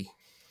movie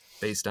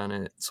based on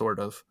it, sort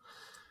of.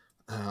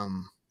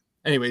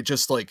 Anyway,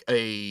 just like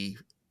a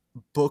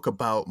book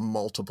about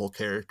multiple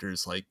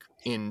characters, like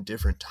in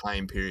different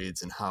time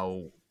periods and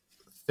how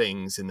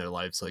things in their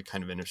lives like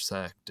kind of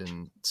intersect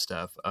and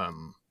stuff.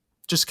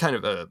 Just kind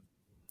of a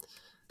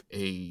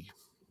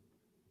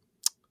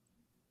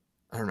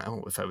I don't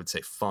know if I would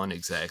say fun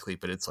exactly,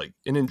 but it's like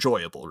an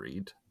enjoyable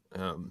read,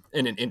 and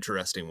an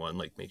interesting one,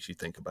 like makes you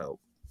think about,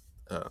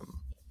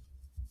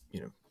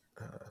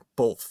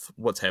 both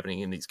what's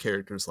happening in these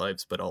characters'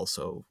 lives, but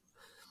also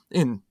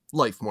in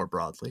life more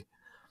broadly.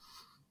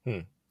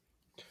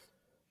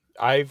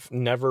 I've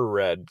never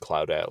read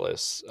Cloud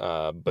Atlas,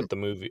 but the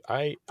movie,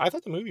 I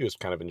thought the movie was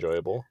kind of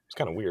enjoyable. It's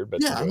kind of weird,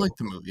 but Yeah, I enjoyable. like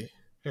the movie.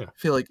 Yeah. I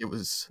feel like it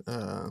was,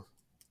 one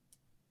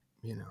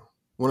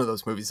of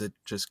those movies that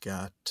just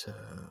got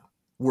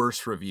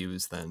worse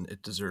reviews than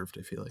it deserved,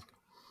 I feel like.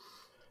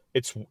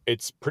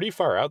 It's pretty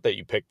far out that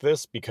you picked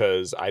this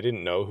because I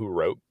didn't know who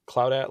wrote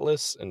Cloud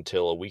Atlas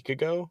until a week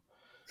ago.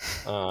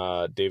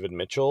 David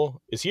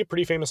Mitchell. Is he a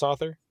pretty famous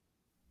author?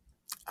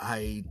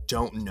 I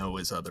don't know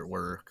his other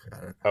work.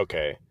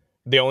 Okay.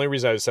 The only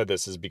reason I said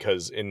this is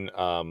because in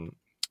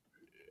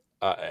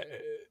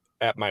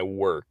at my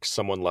work,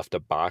 someone left a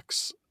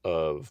box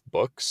of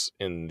books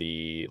in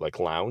the like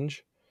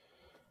lounge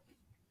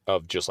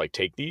of just like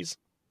take these,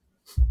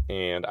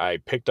 and I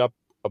picked up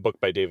a book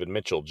by David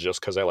Mitchell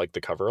just because I like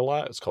the cover a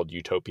lot. It's called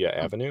Utopia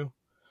Avenue,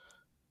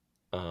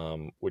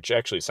 which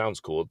actually sounds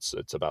cool.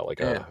 It's about like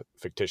Yeah. a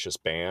fictitious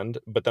band.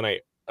 But then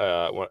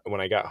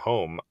when I got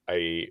home,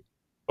 I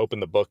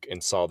opened the book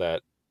and saw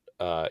that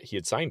he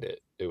had signed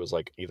it. It was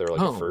like either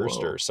like a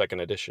first whoa. or second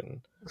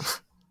edition.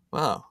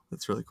 Wow,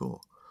 that's really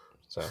cool.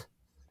 So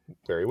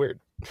very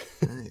weird.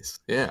 Nice.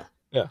 Yeah.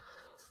 Yeah.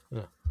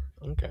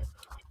 Okay.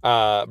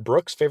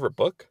 Brooks' favorite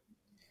book?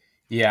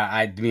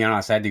 Yeah, to be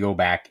honest, I had to go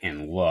back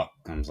and look.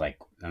 I was like,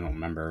 I don't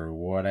remember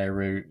what I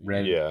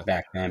read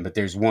back then, but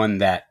there's one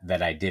that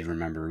I did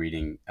remember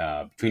reading,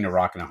 Between a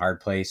Rock and a Hard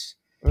Place,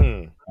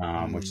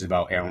 which is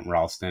about Aaron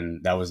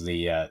Ralston. That was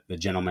the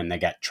gentleman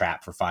that got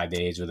trapped for 5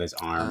 days with his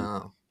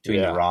arm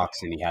between the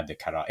rocks, and he had to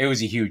cut off. It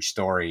was a huge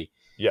story.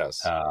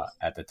 Yes.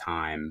 At the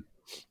time.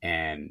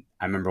 And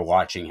I remember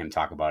watching him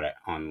talk about it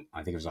on,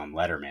 I think it was on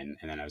Letterman.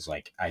 And then I was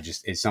like,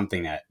 it's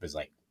something that was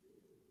like,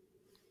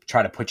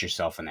 try to put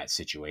yourself in that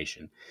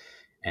situation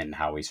and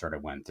how we sort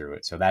of went through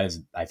it. So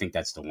I think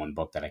that's the one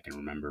book that I can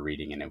remember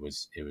reading. And it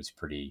was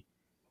pretty,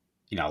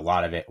 a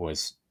lot of it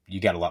was, you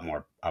got a lot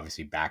more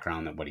obviously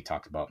background than what he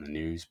talked about in the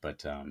news,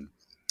 but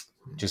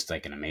just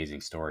like an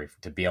amazing story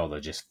to be able to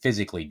just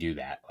physically do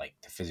that, like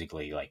to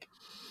physically like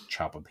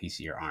chop a piece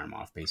of your arm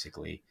off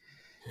basically.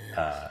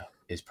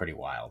 Is pretty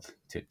wild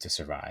to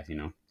survive,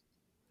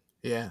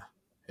 Yeah.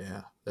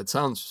 That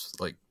sounds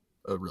like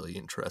a really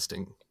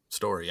interesting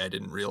story. I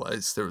didn't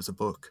realize there was a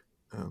book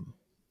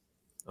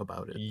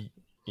about it.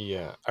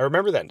 Yeah, I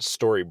remember that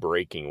story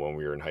breaking when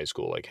we were in high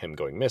school, like him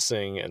going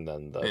missing, and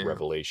then the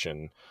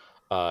revelation,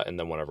 and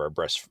then one of our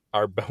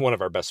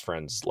best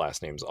friends'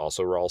 last name's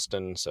also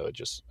Ralston, so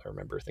I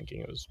remember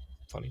thinking it was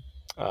funny.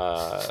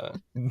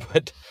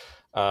 But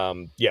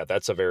yeah,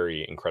 that's a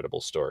very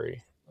incredible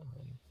story.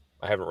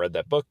 I haven't read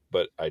that book,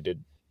 but I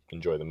did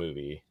enjoy the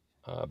movie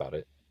about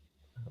it.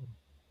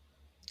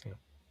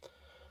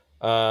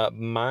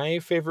 My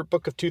favorite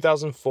book of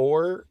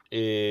 2004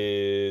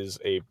 is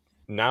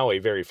now a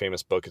very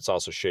famous book. It's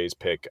also Shay's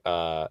pick.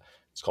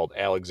 It's called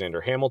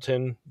Alexander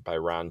Hamilton by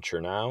Ron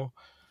Chernow.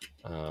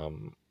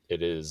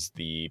 It is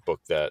the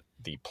book that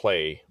the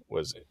play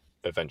was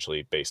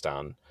eventually based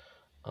on.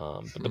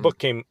 But the book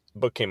came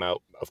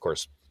out, of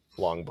course,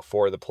 long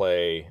before the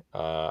play.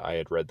 I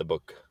had read the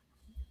book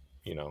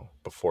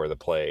before the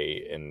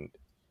play, and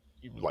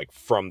like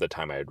from the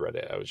time I had read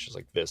it, I was just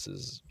like, this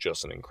is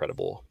just an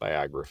incredible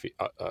biography.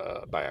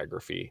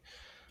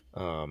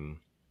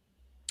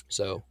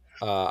 So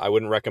I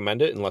wouldn't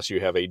recommend it unless you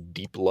have a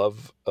deep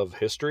love of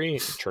history.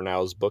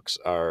 Chernow's books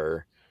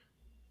are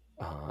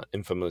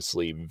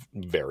infamously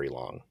very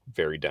long,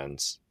 very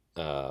dense,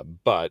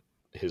 but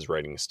his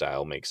writing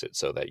style makes it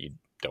so that you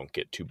don't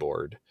get too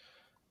bored.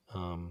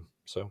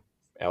 So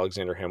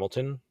Alexander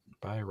Hamilton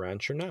by Ron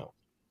Chernow.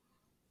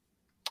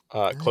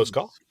 Close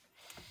call.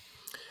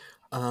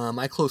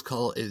 My close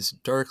call is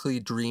Darkly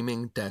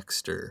Dreaming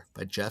Dexter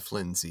by Jeff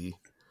Lindsay.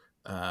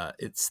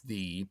 It's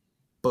the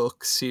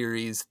book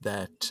series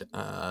that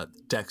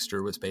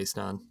Dexter was based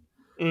on.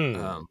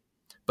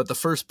 But the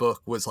first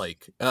book was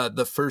like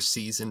the first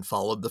season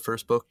followed the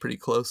first book pretty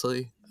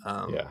closely.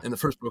 And the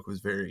first book was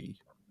very,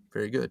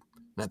 very good.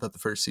 And I thought the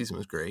first season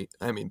was great.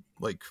 I mean,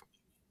 like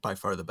by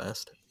far the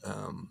best.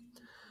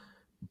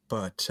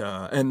 But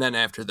and then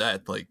after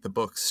that, like the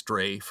books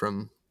stray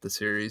from the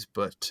series,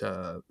 but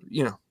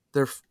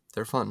they're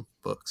fun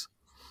books.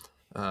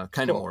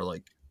 Kind of more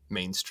like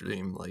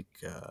mainstream, like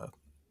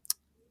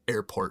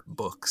airport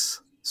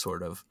books,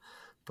 sort of,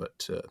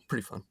 but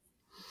pretty fun.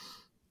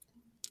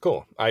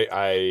 Cool.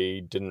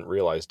 I didn't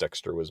realize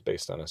Dexter was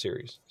based on a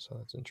series, so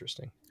that's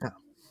interesting.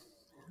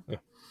 Yeah.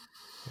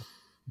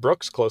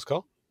 Brooks, close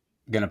call.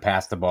 Gonna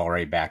pass the ball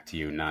right back to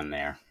you. None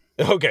there.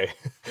 Okay.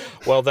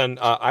 Well, then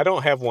I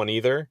don't have one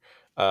either.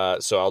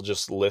 So I'll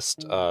just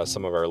list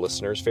some of our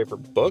listeners'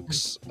 favorite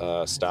books.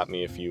 Stop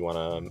me if you want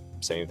to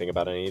say anything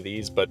about any of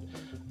these. But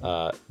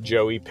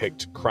Joey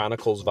picked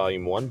Chronicles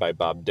Volume 1 by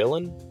Bob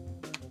Dylan.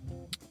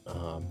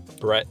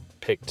 Brett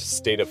picked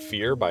State of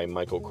Fear by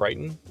Michael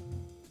Crichton.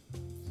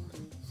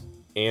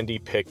 Andy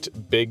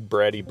picked Big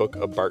Bratty Book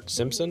of Bart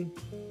Simpson.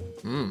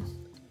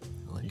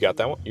 You got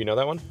that one? You know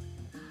that one?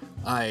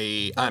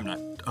 I'm not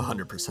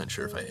 100%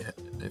 sure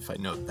if I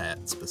know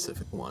that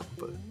specific one,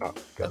 but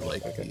I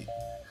like the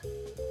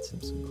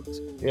Simpson books.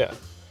 Yeah.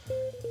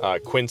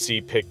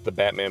 Quincy picked the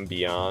Batman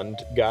Beyond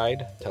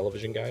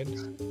television guide.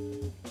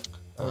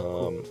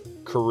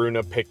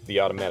 Karuna picked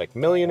The Automatic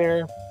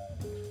Millionaire.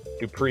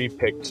 Dupree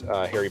picked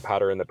Harry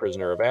Potter and the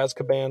Prisoner of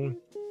Azkaban.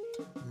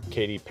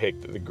 Katie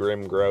picked The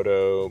Grim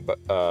Grotto,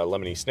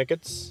 Lemony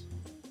Snicket's.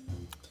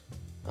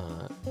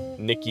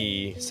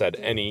 Nikki said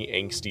any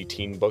angsty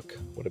teen book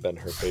would have been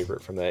her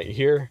favorite from that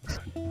year.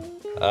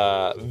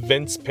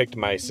 Vince picked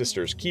My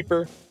Sister's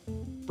Keeper.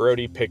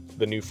 Brody picked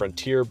The New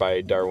Frontier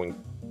by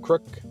Darwin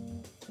Crook.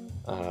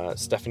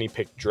 Stephanie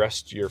picked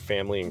Dressed Your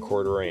Family in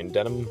Corduroy and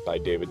Denim by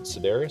David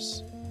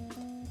Sedaris.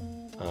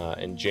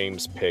 And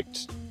James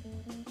picked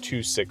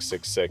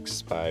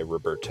 2666 by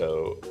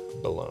Roberto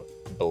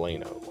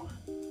Bellano.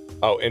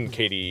 Oh, and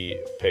Kate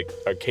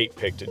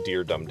picked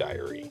Dear Dumb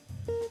Diary.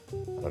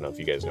 I don't know if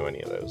you guys know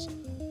any of those.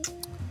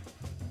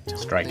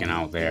 striking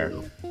out there.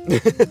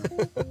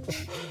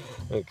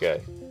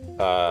 Okay.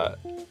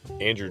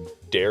 Andrew,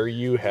 dare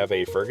you have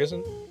a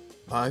Ferguson?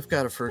 I've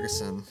got a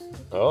Ferguson.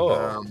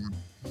 Oh.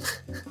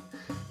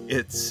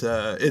 It's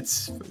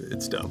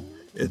dumb.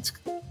 It's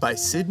by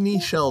Sidney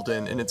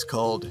Sheldon, and it's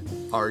called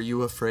 "Are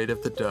You Afraid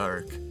of the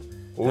Dark?"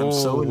 And I'm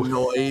so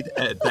annoyed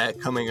at that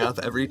coming up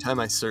every time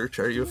I search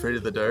 "Are You Afraid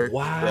of the Dark?"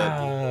 Wow.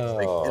 that it's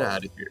like, get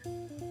out of here.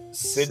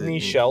 Sidney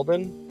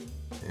Sheldon?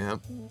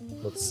 Yep.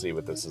 Let's see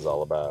what this is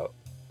all about.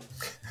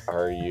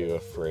 Are you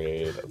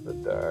afraid of the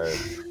dark?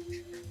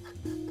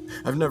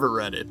 I've never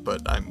read it,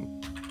 but I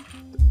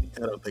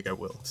don't think I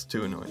will. It's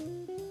too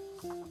annoying.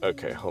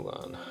 Okay, hold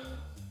on.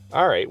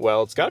 All right,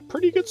 well, it's got a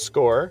pretty good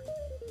score.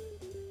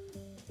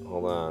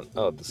 Hold on.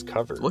 Oh, this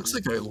cover. It looks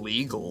like a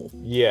legal.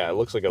 Yeah, it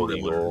looks like a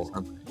thriller or legal.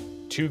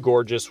 something. Two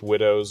gorgeous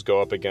widows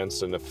go up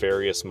against a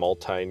nefarious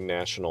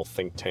multinational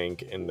think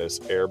tank in this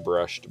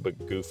airbrushed but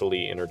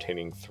goofily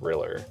entertaining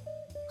thriller.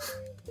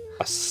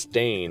 A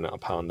stain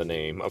upon the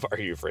name of Are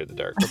You Afraid of the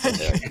Dark? What the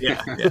heck?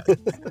 Yeah.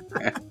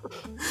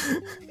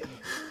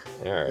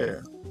 All right.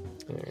 Yeah.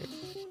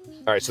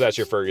 All right, so that's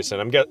your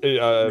Ferguson.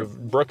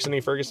 Brooks,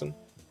 any Ferguson?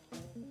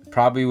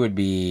 Probably would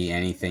be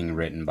anything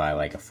written by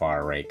like a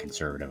far right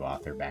conservative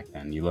author back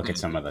then. You look at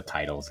some of the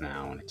titles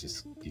now, and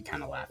you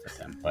kind of laugh at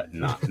them, but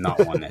not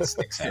one that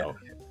sticks out.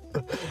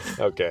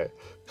 Okay.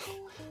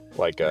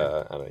 Like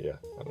I don't know.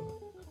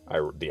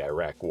 The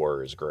Iraq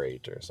War is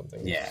great or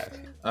something. Yeah.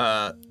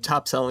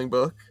 Top selling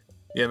book.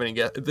 You have any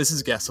guess? This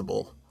is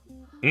guessable.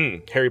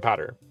 Harry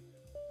Potter.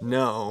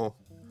 No,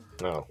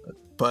 Oh.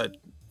 but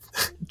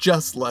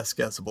just less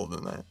guessable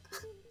than that.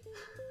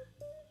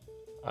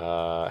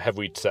 Have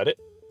we said it?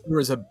 There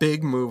was a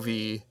big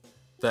movie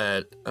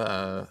that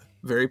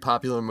very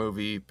popular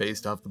movie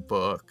based off the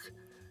book,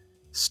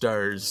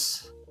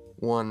 stars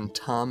one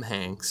Tom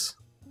Hanks.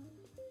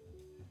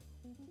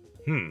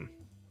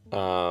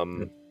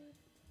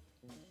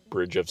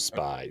 Bridge of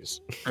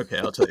Spies. Okay,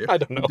 I'll tell you. I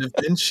don't know. Da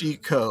Vinci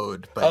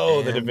Code. By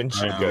The Dan Da Vinci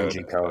Brown. Code. Da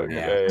Vinci Code,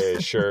 yeah. Okay,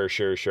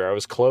 sure. I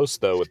was close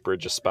though with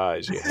Bridge of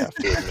Spies. You have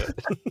to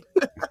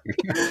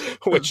admit.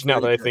 Which now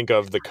that I think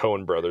of, the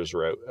Coen brothers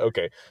wrote.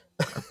 Okay.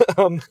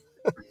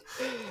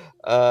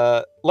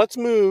 Let's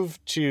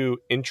move to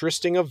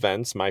interesting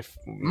events. My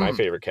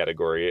favorite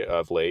category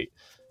of late.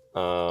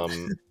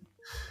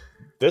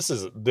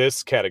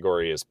 This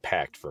category is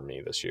packed for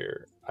me this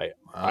year.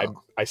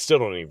 I still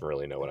don't even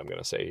really know what I'm going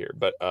to say here,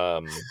 but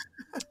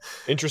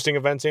interesting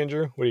events,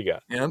 Andrew. What do you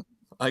got? Yep.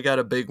 I got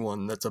a big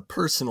one that's a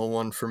personal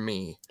one for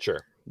me. Sure.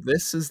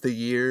 This is the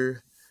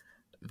year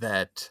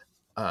that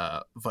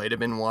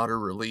Vitamin Water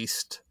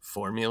released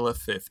Formula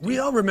 50. We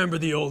all remember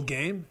the old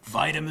game.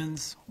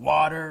 Vitamins,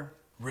 water,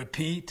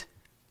 repeat.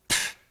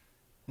 Pfft,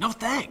 no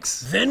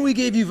thanks. Then we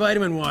gave you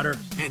Vitamin Water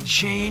and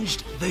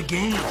changed the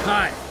game.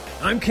 Hi,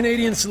 I'm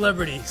Canadian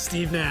celebrity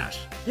Steve Nash.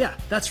 Yeah,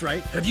 that's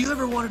right. Have you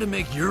ever wanted to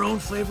make your own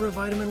flavor of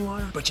Vitamin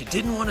Water, but you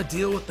didn't want to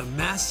deal with the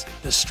mess,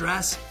 the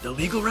stress, the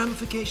legal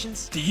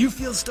ramifications? Do you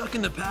feel stuck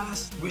in the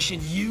past, wishing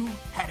you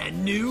had a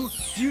new,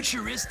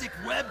 futuristic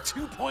Web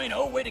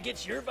 2.0 way to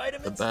get your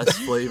vitamins? The best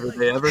flavor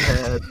they ever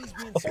had.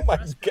 Oh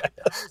my god!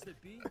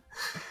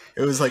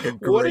 It was like a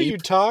great What are you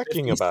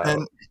talking about?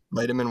 50-cent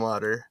Vitamin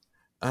Water.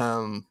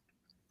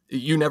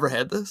 You never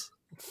had this?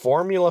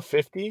 Formula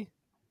 50?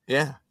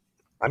 Yeah.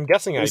 I'm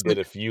guessing I was did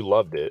like- if you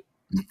loved it.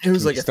 It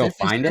was Can like you a still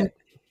 50 find cent-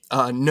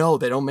 it? No,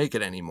 they don't make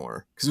it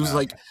anymore. Because it was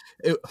like,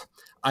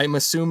 I'm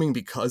assuming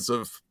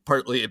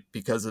partly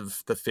because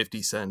of the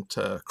 50 cent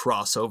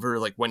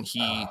crossover, like when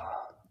he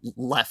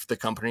left the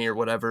company or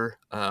whatever,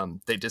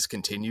 they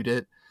discontinued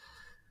it.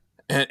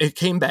 And it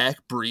came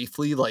back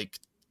briefly, like,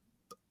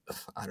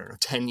 I don't know,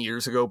 10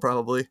 years ago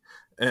probably.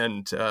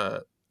 And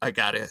I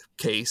got a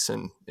case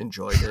and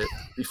enjoyed it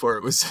before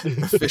it was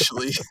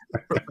officially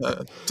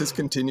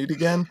discontinued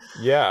again.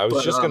 Yeah, I was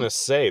But, just gonna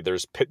say,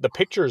 the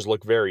pictures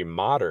look very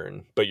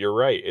modern, but you're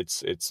right.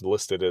 It's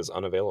listed as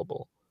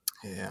unavailable.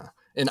 Yeah.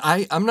 And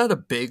I'm not a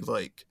big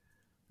like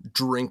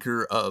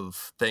drinker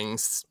of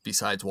things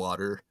besides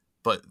water,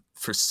 but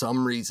for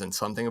some reason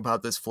something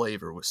about this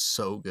flavor was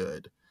so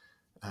good.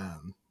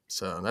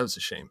 So that was a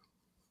shame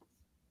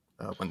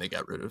when they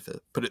got rid of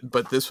it.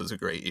 But this was a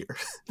great year.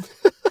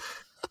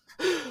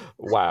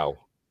 Wow,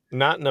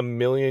 not in a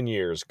million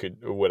years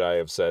would I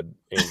have said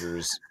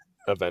Andrew's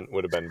event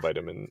would have been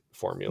Vitamin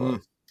Formula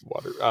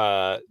Water.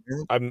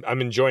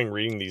 I'm enjoying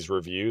reading these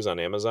reviews on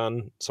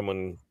Amazon.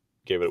 Someone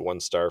gave it 1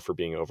 star for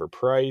being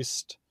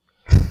overpriced.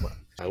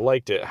 I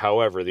liked it.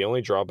 However, the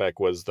only drawback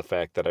was the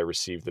fact that I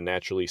received the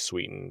naturally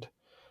sweetened.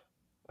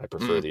 I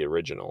prefer the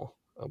original.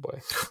 Oh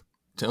boy.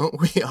 Don't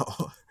we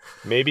all?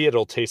 Maybe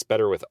it'll taste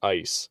better with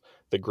ice.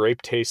 The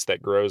grape taste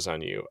that grows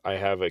on you. I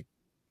have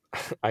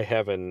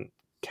an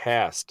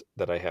cast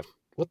that I have.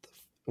 What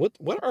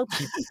are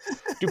people?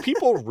 Do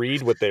people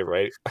read what they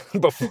write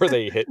before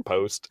they hit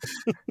post?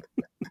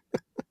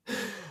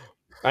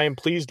 I am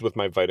pleased with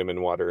my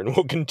Vitamin Water and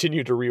will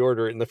continue to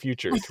reorder it in the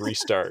future. 3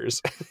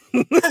 stars.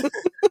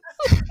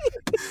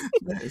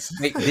 Nice.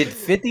 Wait, did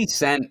 50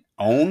 Cent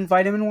own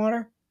Vitamin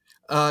Water?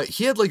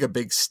 He had like a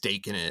big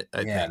stake in it.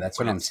 I think, that's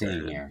when what it I'm seeing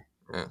started. here.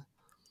 Yeah.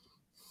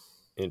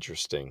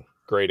 Interesting.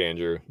 Great,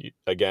 Andrew.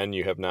 Again,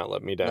 you have not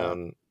let me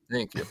down.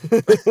 Thank you.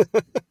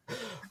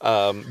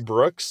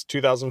 Brooks,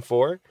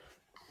 2004.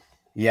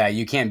 Yeah,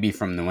 you can't be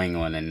from New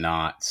England and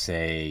not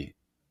say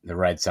the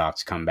Red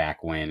Sox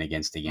comeback win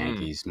against the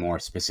Yankees. More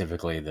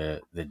specifically,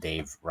 the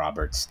Dave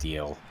Roberts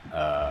steal.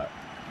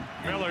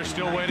 Miller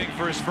still waiting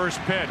for his first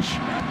pitch.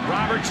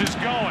 Roberts is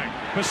going.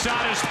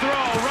 Posada's throw.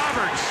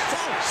 Roberts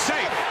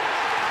safe.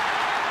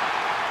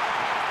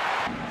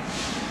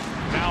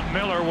 Now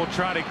Miller will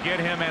try to get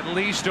him at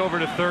least over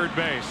to third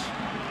base.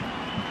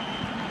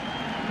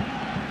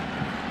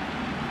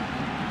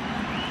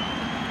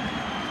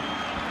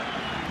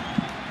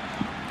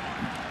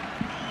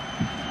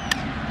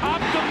 Up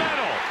the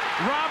middle.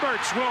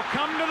 Roberts will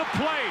come to the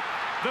plate.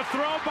 The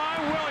throw by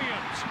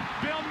Williams.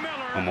 Bill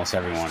Miller. Almost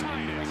everyone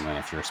in New England,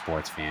 if you're a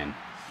sports fan,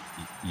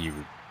 you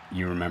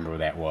remember what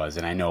that was.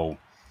 And I know,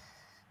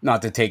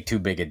 not to take too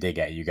big a dig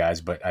at you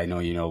guys, but I know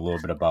you know a little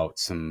bit about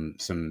some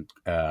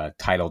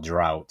title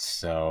droughts.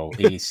 So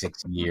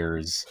 86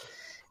 years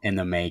in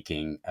the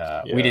making.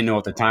 We didn't know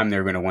at the time they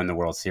were going to win the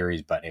World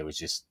Series, but it was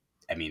just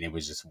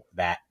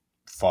that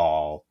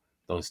fall,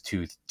 those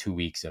two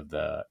weeks of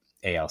the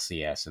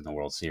ALCS and the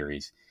World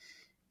Series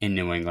in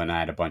New England. I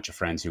had a bunch of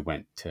friends who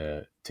went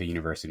to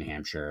University of New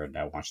Hampshire, and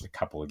I watched a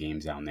couple of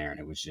games down there, and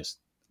it was just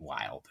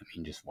wild. I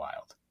mean, just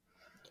wild.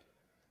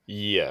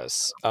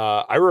 Yes.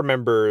 I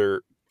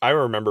remember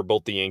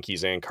both the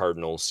Yankees and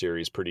Cardinals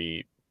series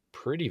pretty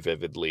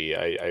vividly.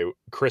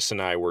 Chris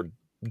and I were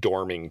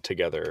dorming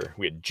together.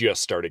 We had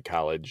just started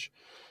college,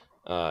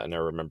 and I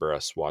remember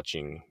us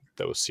watching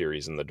those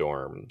series in the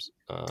dorms.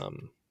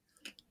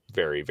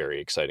 Very, very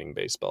exciting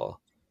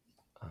baseball.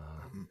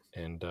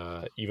 And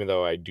even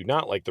though I do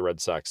not like the Red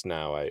Sox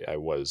now, I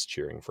was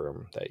cheering for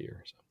them that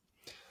year.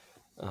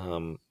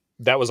 So.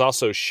 That was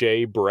also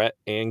Shay, Brett,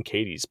 and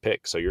Katie's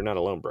pick. So you're not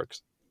alone,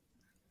 Brooks.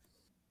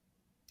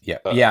 Yeah.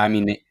 I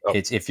mean,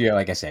 it's, if you're,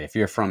 like I said, if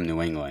you're from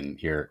New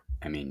England, you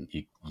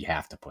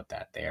have to put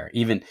that there.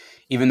 Even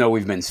though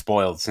we've been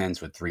spoiled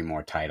since with 3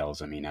 more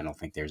titles. I mean, I don't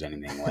think there's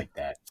anything like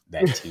that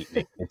team,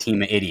 the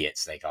team of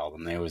idiots, they call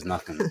them. There was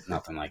nothing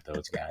like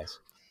those guys.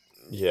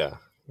 Yeah.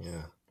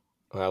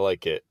 I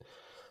like it.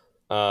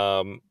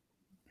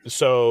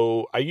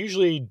 So I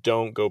usually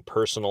don't go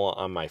personal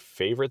on my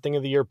favorite thing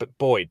of the year, but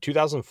boy,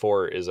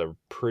 2004 is a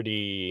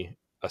pretty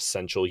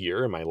essential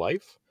year in my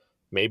life.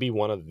 Maybe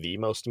one of the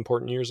most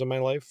important years of my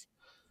life.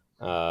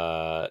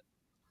 So,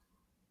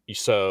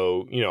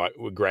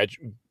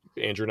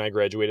 Andrew and I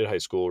graduated high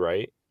school,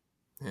 right?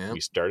 Yeah. We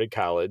started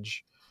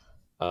college.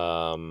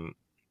 But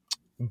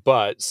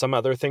some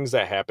other things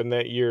that happened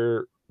that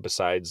year,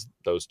 besides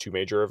those 2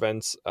 major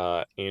events,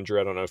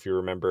 Andrew, I don't know if you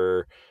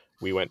remember,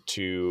 we went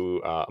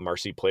to a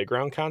Marcy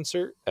Playground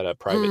concert at a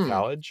private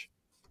college.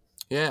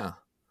 Yeah.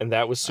 And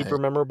that was super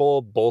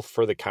memorable, both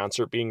for the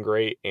concert being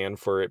great and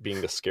for it being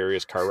the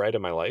scariest car ride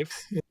of my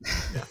life.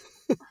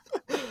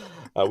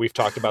 We've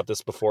talked about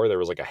this before. There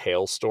was like a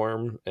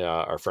hailstorm.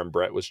 Our friend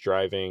Brett was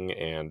driving,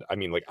 and I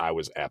mean, like, I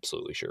was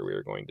absolutely sure we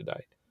were going to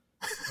die.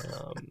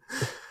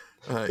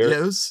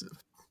 It was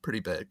pretty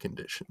bad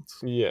conditions.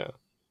 Yeah.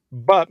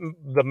 But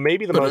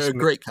maybe the most... a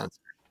great concert.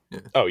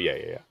 Yeah. Oh,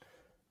 yeah.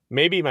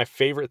 Maybe my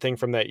favorite thing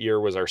from that year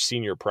was our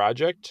senior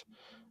project.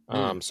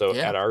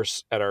 At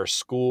our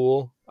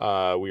school,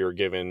 we were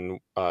given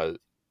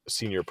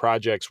senior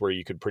projects where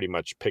you could pretty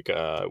much pick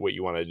what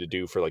you wanted to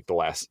do for like the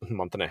last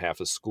month and a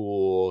half of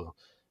school,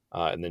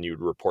 and then you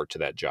would report to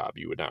that job.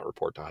 You would not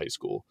report to high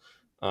school.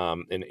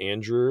 And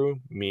Andrew,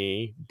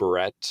 me,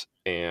 Brett,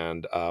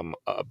 and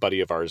a buddy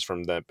of ours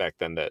from back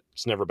then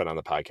that's never been on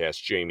the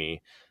podcast,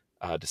 Jamie,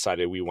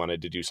 decided we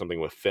wanted to do something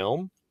with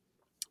film.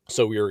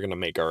 So we were going to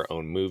make our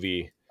own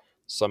movie.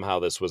 Somehow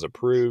this was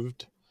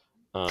approved.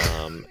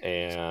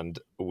 And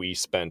we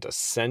spent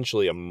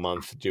essentially a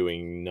month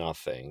doing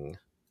nothing.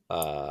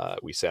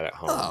 We sat at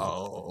home.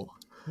 Oh,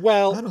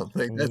 well, I don't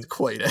think that's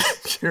quite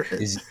accurate.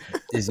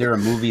 Is there a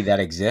movie that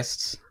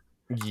exists?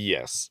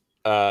 Yes.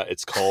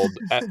 It's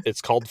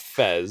called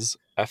Fez,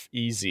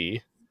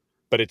 F-E-Z,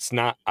 but it's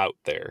not out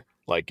there.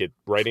 Like it,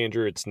 right,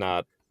 Andrew? It's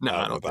not. No,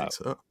 I don't think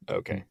so.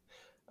 Okay.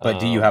 But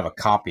do you have a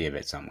copy of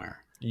it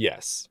somewhere?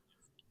 Yes.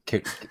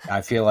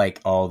 I feel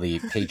like all the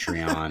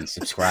Patreon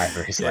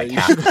subscribers have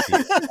to see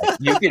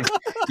it.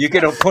 You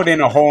could put in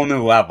a whole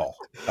new level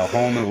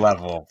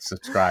of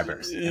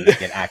subscribers and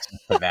get access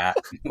to that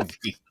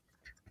movie.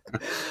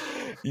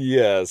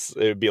 Yes,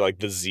 it would be like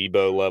the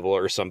Zebo level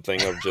or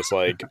something of just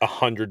like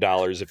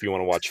 $100 if you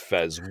want to watch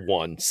Fez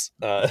once,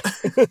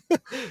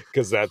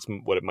 because that's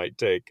what it might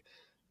take.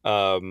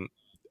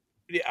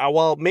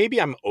 Well, maybe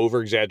I'm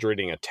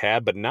over-exaggerating a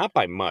tad, but not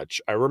by much.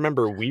 I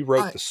remember we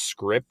wrote the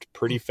script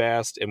pretty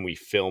fast, and we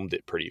filmed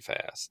it pretty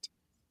fast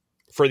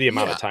for the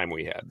amount of time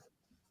we had.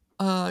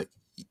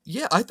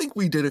 Yeah, I think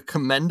we did a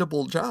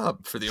commendable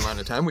job for the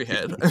amount of time we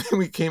had. I mean,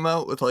 we came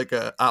out with like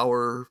an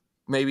hour,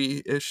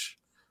 maybe-ish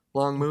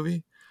long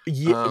movie.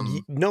 Yeah,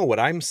 no, what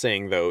I'm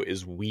saying, though,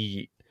 is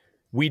we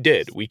We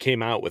did. We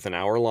came out with an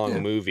hour-long Yeah.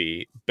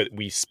 movie, but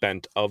we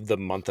spent, of the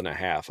month and a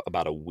half,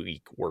 about a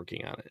week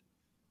working on it.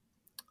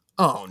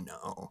 Oh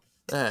no,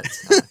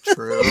 that's not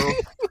true.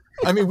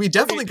 I mean, we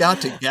definitely got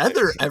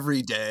together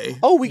every day.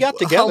 Oh, we got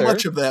together. How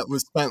much of that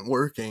was spent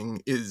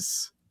working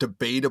is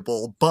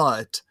debatable,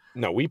 but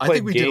No, we I played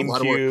think we did a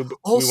lot of work. GameCube. We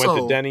Also,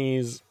 went to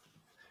Denny's.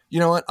 You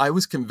know what? I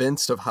was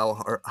convinced of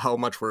how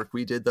much work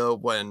we did though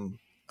when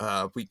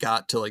we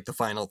got to like the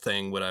final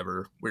thing,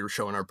 whatever we were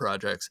showing our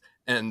projects,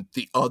 and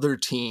the other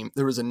team,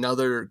 there was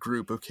another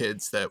group of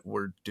kids that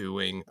were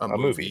doing a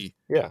movie,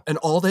 Yeah. and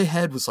all they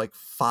had was like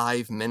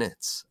 5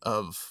 minutes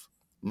of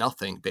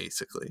nothing,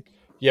 basically.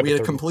 Yeah, we but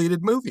had a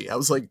completed movie. I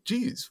was like,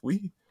 geez,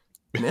 we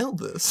nailed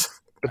this.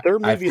 But their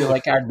I movie feel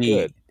like looked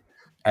good.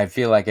 I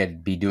feel like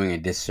I'd be doing a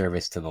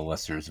disservice to the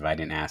listeners if I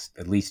didn't ask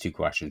at least 2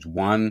 questions.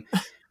 One,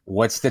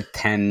 what's the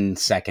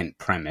 10-second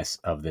premise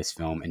of this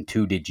film? And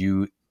 2, did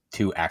you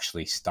 2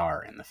 actually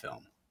star in the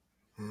film?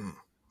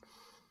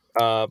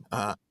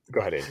 Go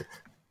ahead, Andrew.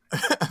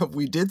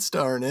 We did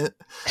star in it.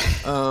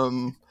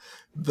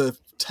 The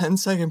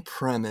 10-second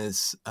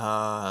premise,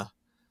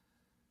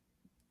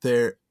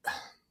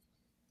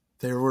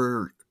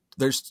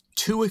 there's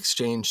 2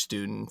 exchange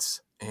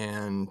students,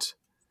 and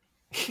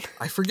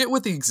I forget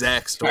what the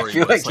exact story I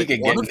feel was. like you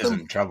could one get of into them,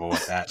 some trouble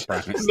with that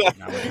premise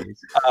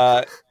nowadays.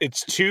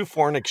 It's 2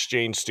 foreign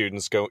exchange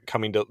students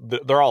coming to.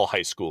 They're all high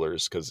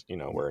schoolers because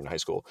we're in high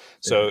school.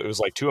 So it was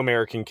like 2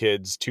 American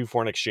kids, 2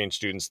 foreign exchange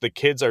students. The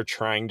kids are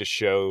trying to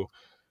show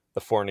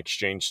the foreign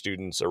exchange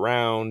students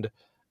around,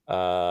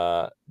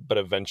 but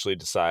eventually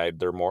decide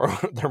they're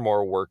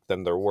more work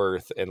than they're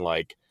worth, and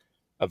like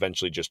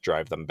eventually just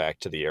drive them back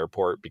to the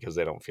airport because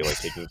they don't feel like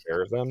taking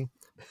care of them.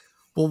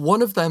 well,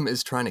 one of them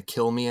is trying to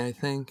kill me, I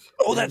think.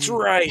 Oh, that's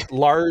right.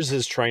 Lars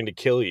is trying to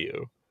kill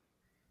you.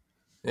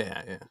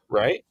 Yeah.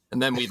 Right?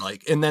 And then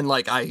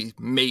I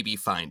maybe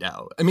find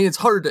out. I mean, it's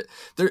hard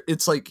to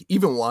it's like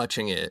even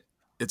watching it,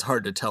 it's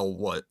hard to tell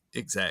what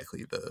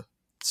exactly the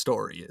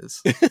story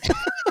is.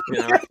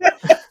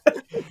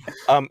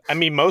 I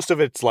mean, most of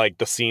it's like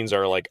the scenes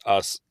are like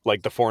us,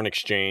 like the foreign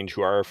exchange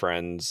who are our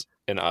friends,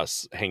 and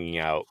us hanging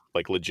out,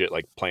 like legit,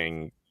 like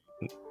playing,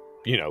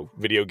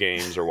 video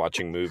games or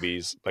watching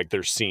movies. Like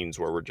there's scenes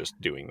where we're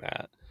just doing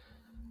that.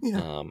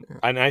 Yeah.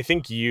 And I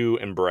think you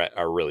and Brett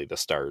are really the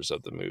stars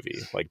of the movie.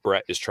 Like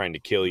Brett is trying to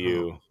kill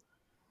you.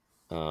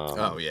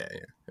 Oh yeah,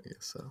 I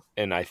guess so.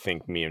 And I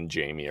think me and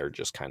Jamie are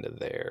just kind of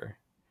there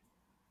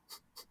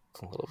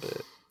a little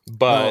bit.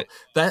 But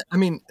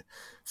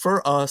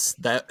for us,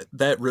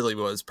 that really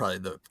was probably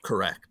the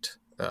correct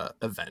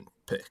event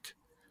pick.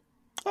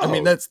 I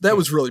mean, that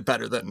was really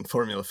better than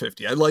Formula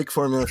 50. I like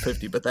Formula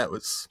 50, but that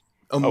was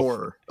a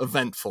more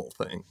eventful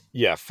thing.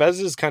 Yeah, Fez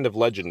is kind of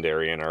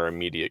legendary in our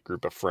immediate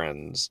group of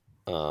friends.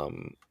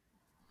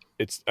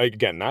 It's,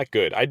 again, not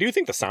good. I do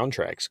think the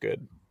soundtrack's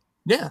good.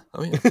 Yeah.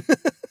 Oh, yeah.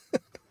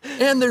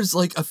 And there's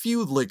like a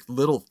few like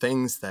little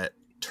things that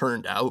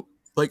turned out,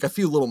 like a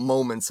few little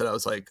moments that I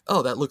was like,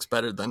 oh, that looks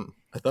better than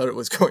I thought it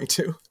was going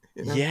to.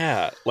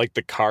 Yeah, like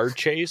the car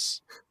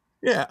chase.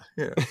 Yeah.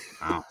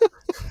 Wow.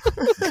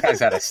 You guys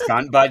had a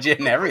stunt budget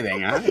and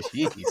everything, huh?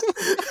 Jeez.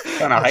 What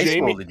kind of high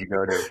school did you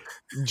go to?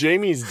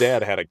 Jamie's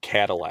dad had a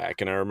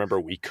Cadillac, and I remember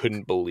we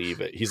couldn't believe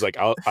it. He's like,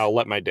 I'll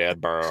let my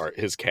dad borrow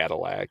his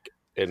Cadillac.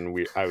 And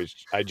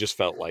I just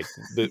felt like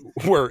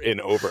we're in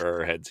over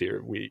our heads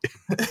here. We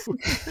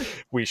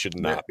should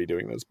not be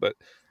doing this, but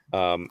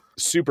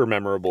super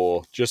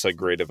memorable, just a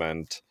great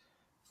event.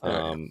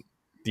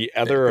 The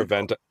other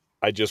event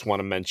I just want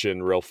to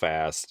mention real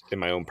fast in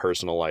my own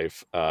personal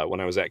life,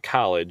 when I was at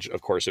college,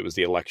 of course, it was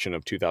the election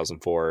of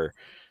 2004,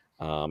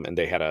 and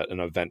they had an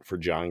event for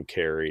John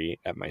Kerry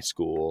at my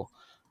school.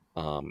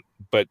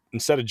 But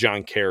instead of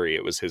John Kerry,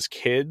 it was his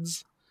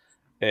kids.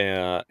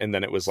 And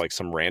then it was like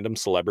some random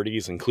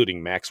celebrities,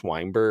 including Max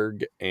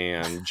Weinberg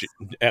and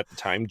at the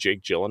time,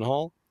 Jake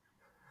Gyllenhaal.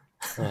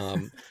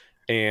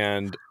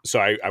 And so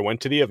I went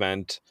to the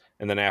event,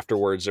 and then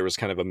afterwards there was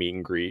kind of a meet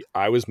and greet.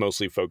 I was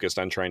mostly focused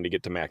on trying to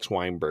get to Max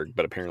Weinberg,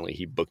 but apparently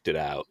he booked it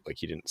out. Like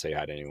he didn't say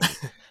hi to anyone.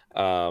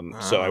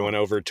 So I went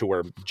over to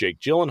where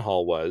Jake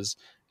Gyllenhaal was,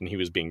 and he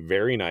was being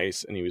very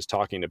nice, and he was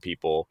talking to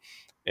people.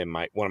 And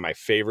one of my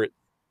favorite,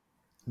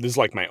 this is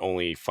like my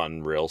only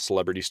fun real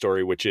celebrity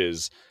story, which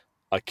is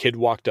a kid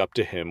walked up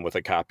to him with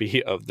a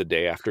copy of The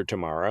Day After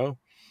Tomorrow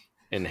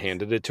and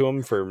handed it to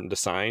him for him to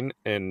sign.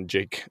 And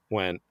Jake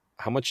went,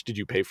 "How much did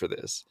you pay for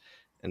this?"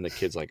 And the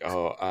kid's like,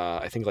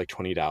 I think like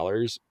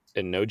 $20.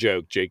 And no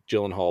joke, Jake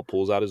Gyllenhaal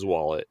pulls out his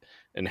wallet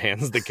and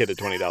hands the kid a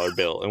 $20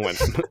 bill and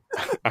went,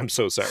 "I'm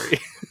so sorry."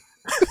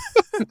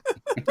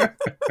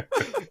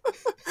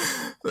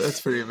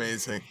 That's pretty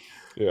amazing.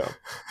 Yeah.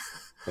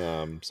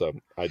 So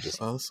I just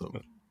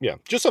awesome. Yeah,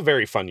 just a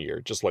very fun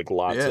year. Just like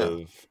lots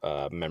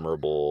of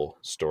memorable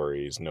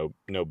stories. No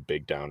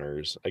big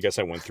downers. I guess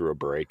I went through a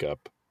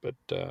breakup, but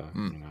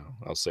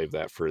I'll save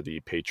that for the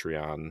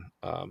Patreon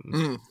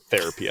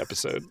therapy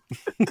episode.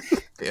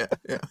 Yeah.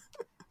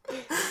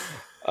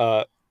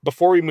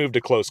 Before we move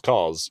to close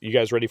calls, you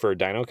guys ready for a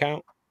dino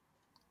count?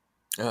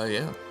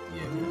 Yeah.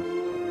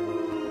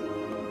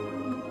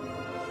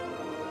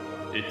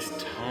 it's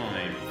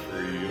time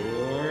for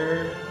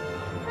your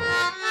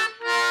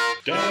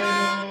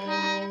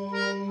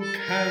Dino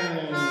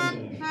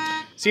Count.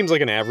 Seems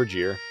like an average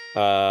year.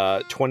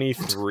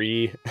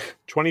 23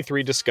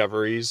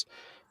 discoveries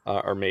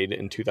are made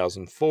in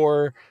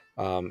 2004,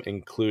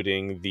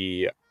 including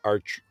the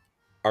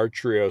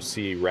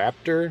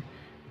Archaeociraptor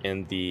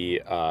and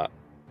the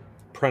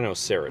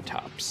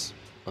Prenoceratops.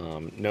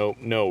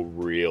 No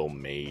real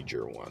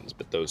major ones,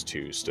 but those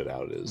two stood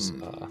out as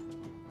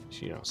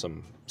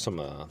some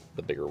of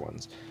the bigger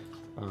ones.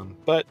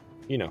 But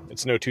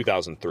it's no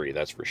 2003,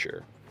 that's for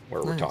sure.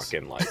 Where we're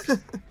talking like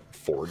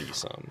 40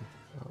 some.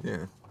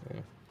 Yeah.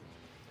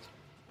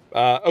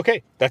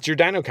 Okay, that's your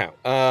dino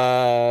count.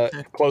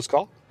 Close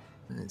call.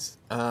 Nice.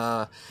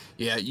 Yeah,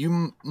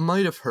 you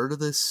might have heard of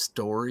this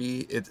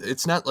story.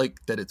 It's not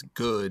like that it's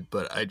good,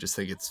 but I just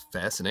think it's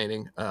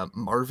fascinating.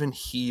 Marvin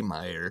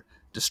Heemeyer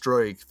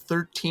destroyed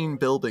 13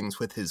 buildings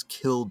with his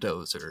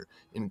killdozer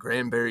in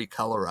Granbury,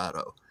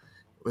 Colorado,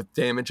 with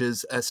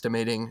damages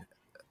estimated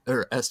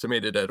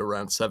at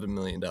around $7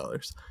 million.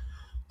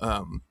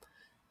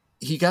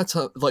 He got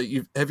some,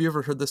 have you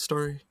ever heard this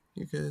story,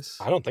 you guys?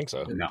 I don't think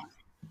so. No.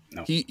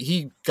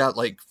 He got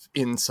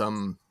in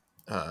some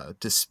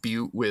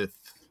dispute with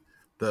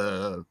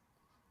the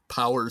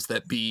powers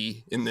that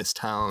be in this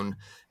town,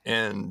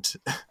 and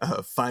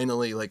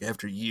finally,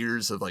 after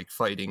years of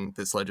fighting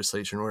this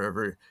legislation or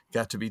whatever,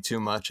 got to be too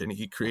much, and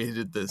he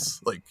created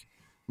this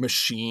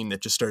machine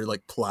that just started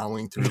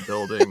plowing through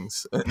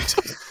buildings, and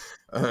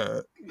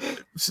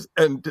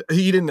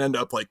he didn't end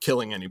up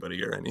killing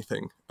anybody or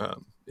anything.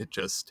 He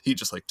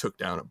just took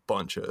down a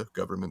bunch of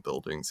government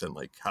buildings and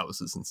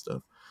houses and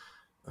stuff.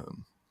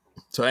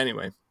 So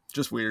anyway,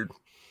 just weird.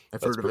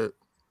 I've heard of it.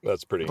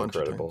 That's pretty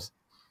incredible.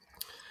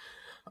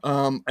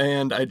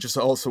 And I just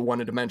also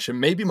wanted to mention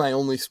maybe my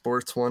only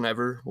sports one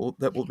ever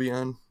that will be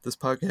on this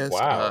podcast.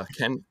 Wow.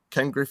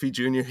 Ken Griffey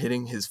Jr.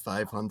 hitting his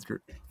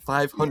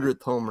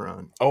 500th home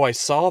run. Oh, I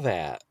saw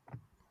that.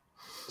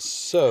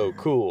 So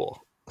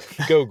cool.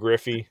 Go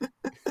Griffey.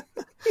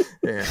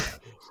 Yeah.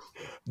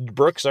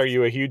 Brooks, are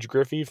you a huge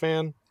Griffey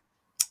fan?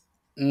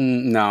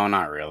 No,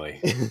 not really.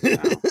 No.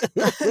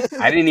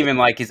 I didn't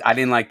like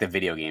the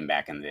video game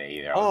back in the day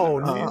either.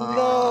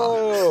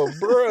 No,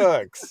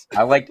 Brooks.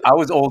 I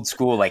was old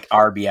school,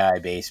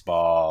 RBI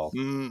baseball,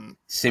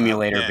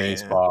 simulator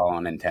baseball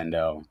on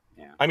Nintendo.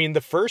 Yeah. I mean,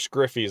 the first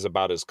Griffey is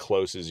about as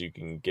close as you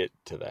can get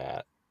to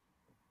that.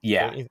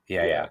 Yeah.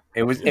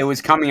 It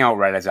was coming out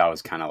right as I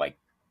was kind of I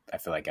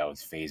feel like I was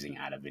phasing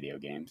out of video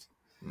games.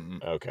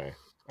 Okay.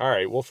 All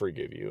right, we'll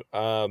forgive you.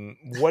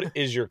 What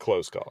is your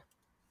close call?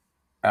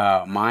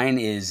 Mine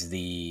is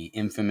the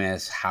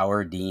infamous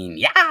Howard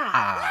Dean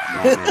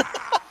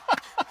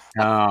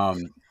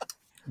moment.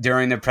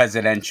 During the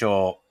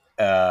presidential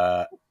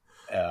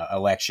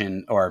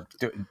election, or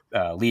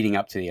leading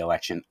up to the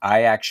election,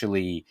 I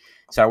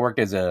worked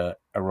as a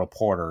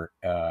reporter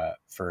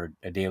for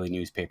a daily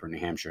newspaper in New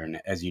Hampshire,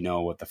 and as you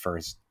know, with the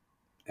first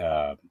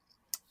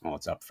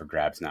it's up for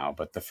grabs now,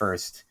 but the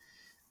first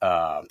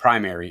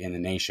primary in the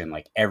nation,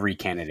 every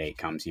candidate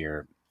comes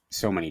here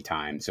so many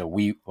times. So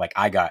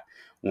I got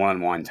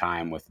one-on-one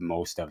time with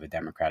most of the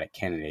Democratic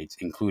candidates,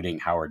 including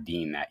Howard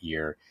Dean that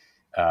year,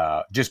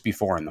 just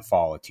before in the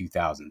fall of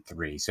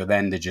 2003. So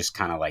then to just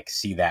kind of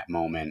see that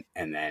moment,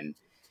 and then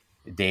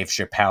Dave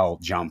Chappelle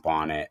jump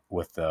on it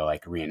with the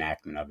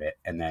reenactment of it.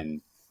 And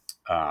then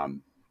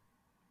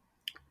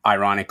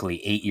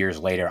ironically, 8 years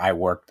later, I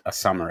worked a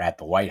summer at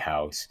the White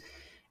House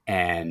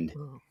and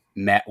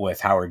met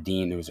with Howard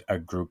Dean. There was a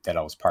group that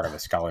I was part of, a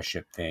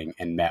scholarship thing,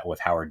 and met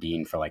with Howard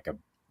Dean for a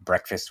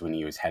breakfast when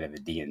he was head of the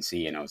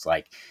DNC. And it was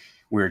we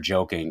were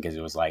joking because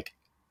it was 8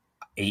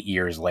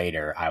 years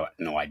later, I had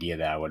no idea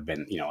that I would have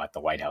been, at the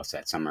White House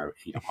that summer.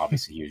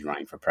 Obviously he was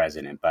running for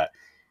president, but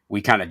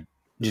we kind of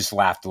just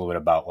laughed a little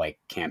bit about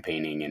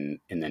campaigning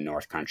in the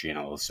North Country and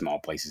all those small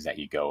places that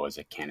you go as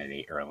a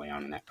candidate early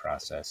on in that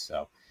process.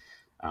 So,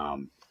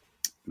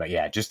 but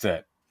yeah, just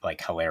a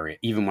hilarious.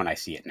 Even when I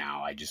see it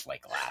now, I just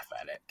laugh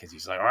at it because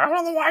he's I'm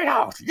in the White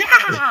House. Yeah.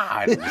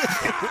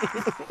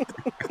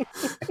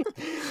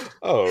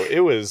 Oh,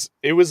 it was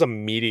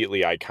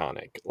immediately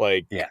iconic.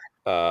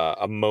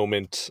 A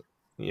moment,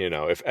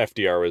 if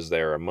FDR was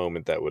there, a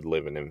moment that would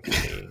live in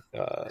infamy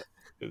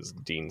is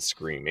Dean's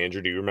scream.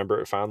 Andrew, do you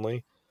remember it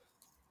fondly?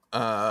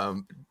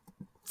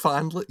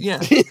 Fondly,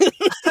 yeah.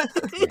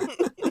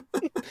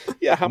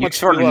 Yeah, how much you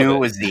sort of knew it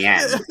was the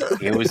end.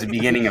 It was the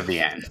beginning of the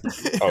end.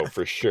 Oh,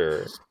 for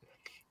sure.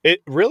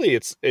 It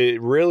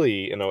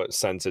really, in a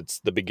sense, it's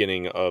the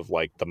beginning of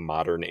the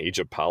modern age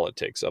of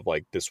politics, of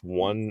this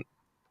one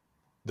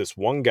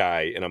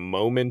guy in a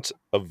moment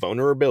of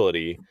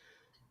vulnerability,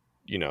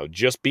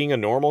 just being a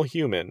normal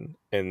human,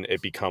 and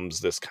it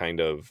becomes this kind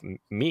of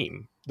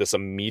meme, this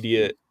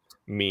immediate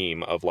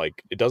meme of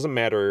it doesn't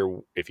matter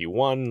if he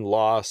won,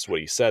 lost,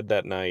 what he said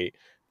that night.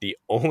 The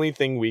only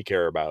thing we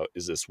care about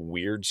is this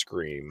weird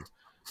scream,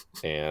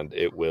 and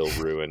it will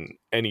ruin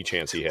any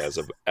chance he has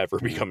of ever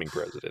becoming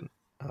president.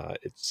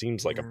 It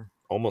seems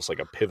almost like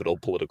a pivotal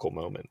political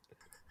moment.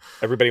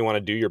 Everybody want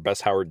to do your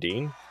best Howard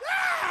Dean?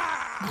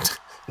 I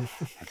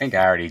think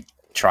I already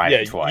tried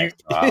it twice.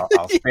 So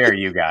I'll spare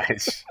you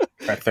guys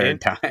for a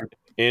third time.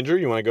 Andrew,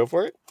 you want to go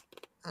for it?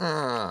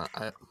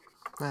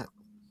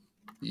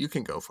 You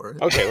can go for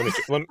it. Okay, let me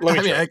I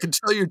mean, try. I can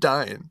tell you're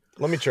dying.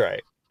 Let me try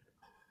it.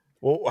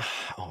 Well,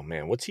 oh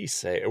man, what's he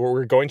say?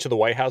 We're going to the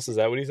White House. Is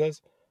that what he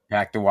says?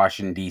 Back to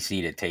Washington,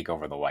 D.C. to take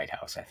over the White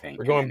House, I think.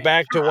 We're going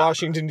back to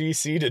Washington,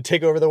 D.C. to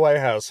take over the White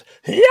House.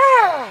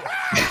 Yeah!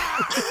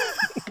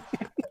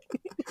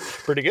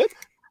 Pretty good.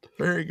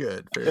 Very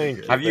good. Very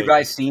good. Have you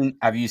guys seen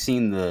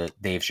the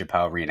Dave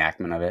Chappelle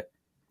reenactment of it?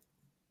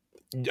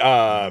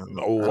 A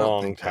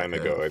long time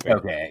ago, I think.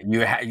 Okay,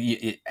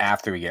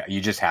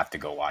 you just have to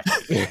go watch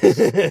it.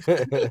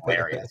 It's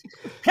hilarious.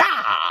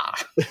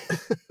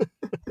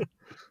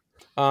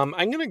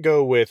 I'm gonna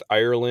go with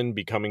Ireland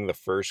becoming the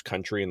first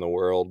country in the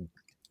world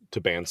to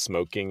ban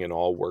smoking in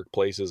all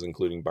workplaces,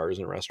 including bars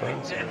and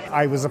restaurants.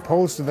 I was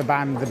opposed to the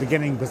ban at the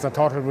beginning because I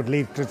thought it would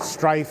lead to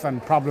strife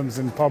and problems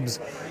in pubs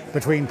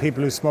between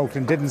people who smoked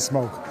and didn't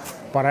smoke.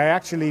 But I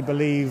actually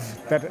believe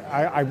that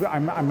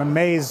I'm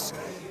amazed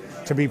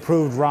to be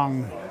proved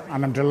wrong,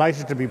 and I'm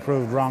delighted to be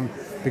proved wrong,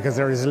 because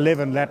there is a live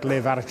and let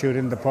live attitude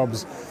in the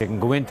pubs. You can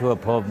go into a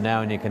pub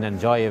now and you can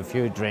enjoy a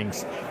few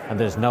drinks and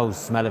there's no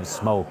smell of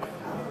smoke,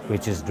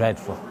 which is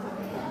dreadful.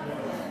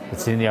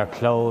 It's in your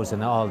clothes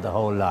and the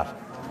whole lot.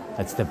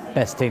 That's the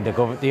best thing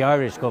the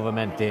Irish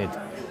government did,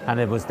 and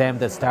it was them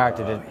that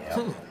started it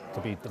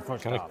to be the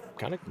first. Kind of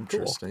cool.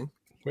 Interesting.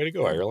 Way to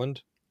go,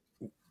 Ireland.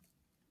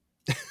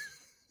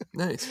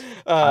 Nice.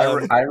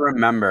 I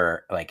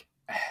remember, like,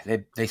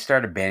 they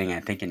started banning it, I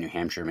think, in New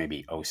Hampshire,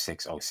 maybe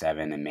 06,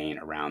 07, and Maine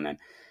around then.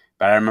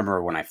 But I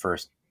remember when I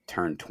first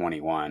turned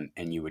 21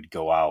 and you would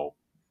go out.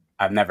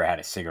 I've never had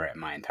a cigarette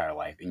in my entire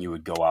life. And you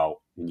would go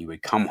out and you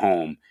would come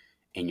home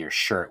and your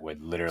shirt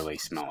would literally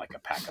smell like a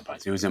pack of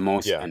butts. It was the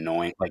most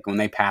annoying. Like, when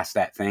they passed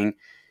that thing,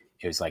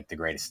 it was like the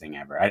greatest thing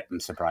ever.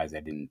 I'm surprised I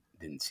didn't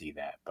see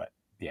that. But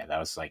yeah, that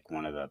was like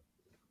one of the,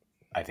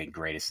 I think,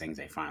 greatest things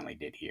they finally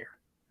did here.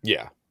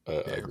 Yeah.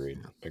 Agreed.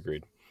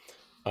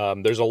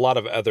 There's a lot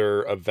of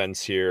other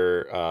events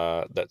here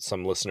that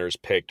some listeners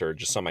picked, or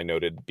just some I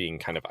noted being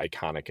kind of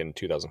iconic in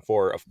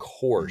 2004. Of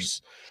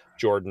course,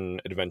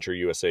 Jordan, Adventure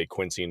USA,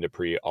 Quincy, and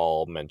Dupree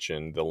all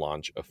mentioned the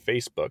launch of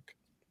Facebook.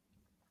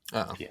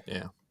 Oh,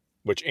 yeah.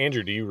 Which,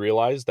 Andrew, do you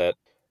realize that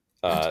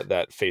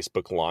that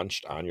Facebook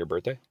launched on your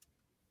birthday?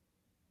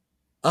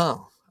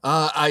 Oh,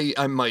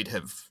 I might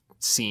have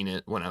seen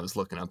it when I was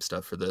looking up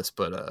stuff for this,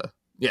 but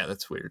yeah,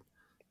 that's weird.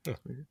 Yeah.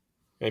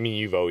 I mean,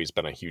 you've always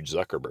been a huge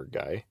Zuckerberg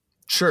guy.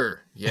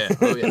 Sure. Yeah.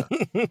 Oh, yeah.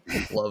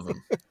 Love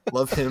him.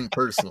 Love him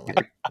personally.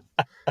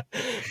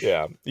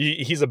 Yeah.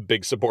 He's a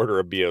big supporter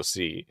of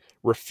BOC.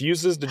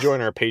 Refuses to join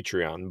our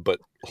Patreon,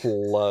 but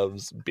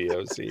loves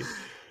BOC.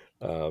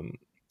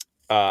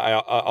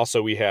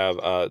 Also, we have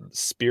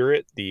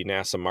Spirit, the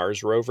NASA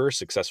Mars rover,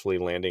 successfully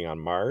landing on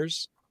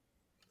Mars.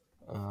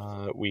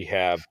 We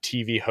have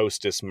TV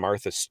hostess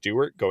Martha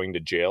Stewart going to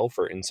jail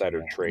for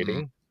insider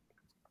trading.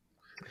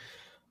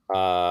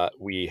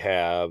 We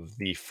have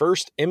the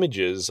first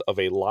images of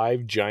a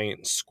live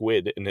giant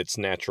squid in its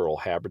natural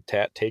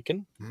habitat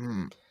taken.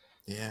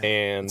 Yeah,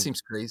 and it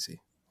seems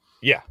crazy.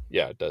 Yeah,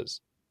 it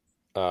does.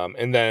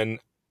 And then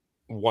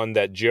one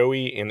that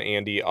Joey and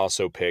Andy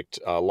also picked,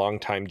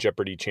 longtime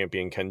Jeopardy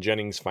champion Ken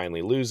Jennings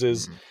finally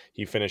loses.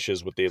 He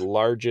finishes with the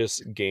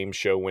largest game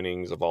show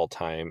winnings of all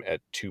time at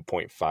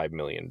 $2.5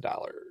 million.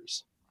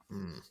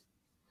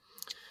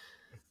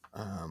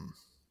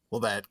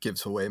 Well, that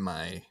gives away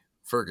my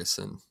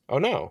Ferguson. Oh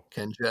no,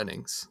 Ken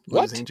Jennings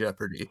What? losing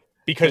Jeopardy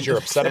because you're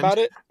upset about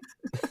it?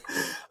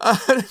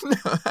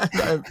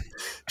 No,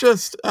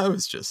 I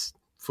was just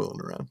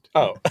fooling around.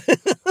 Oh,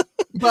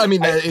 but I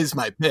mean, that is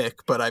my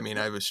pick. But I mean,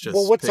 I was just.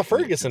 Well, what's the picking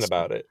it Ferguson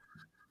about it?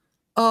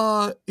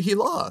 He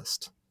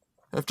lost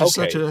after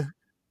such a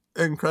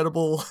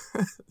incredible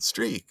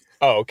streak.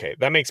 Oh, okay,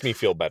 that makes me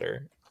feel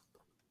better.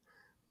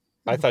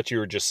 I thought you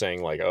were just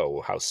saying like,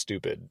 "Oh, how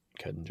stupid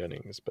Ken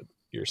Jennings," but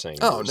you're saying,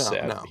 "Oh,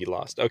 no, he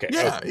lost." Okay,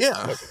 yeah.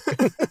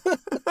 Okay.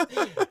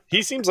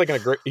 He seems like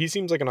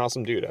an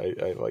awesome dude.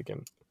 I like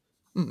him.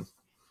 Yeah,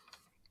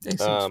 he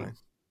seems fine.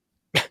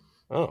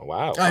 Oh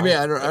wow! I mean,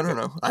 I don't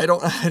know.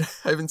 I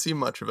haven't seen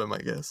much of him, I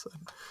guess.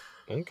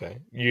 Okay,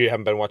 you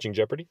haven't been watching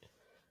Jeopardy?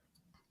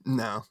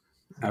 No.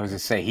 I was gonna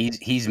say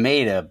he's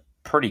made a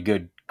pretty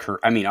good.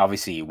 I mean,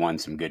 obviously he won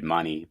some good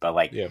money, but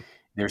like,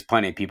 there's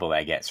plenty of people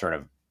that get sort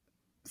of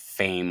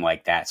fame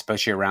like that,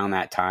 especially around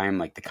that time,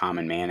 like the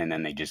common man, and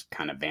then they just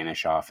kind of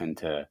vanish off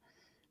into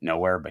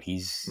nowhere. But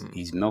he's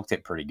milked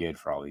it pretty good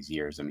for all these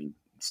years. I mean,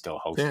 still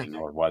hosting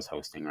or was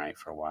hosting right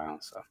for a while.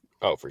 So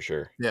for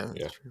sure. Yeah,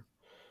 that's true.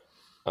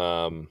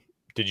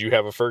 Did you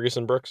have a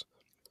Ferguson, Brooks?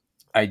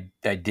 I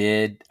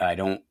did. I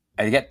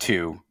got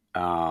two.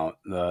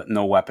 The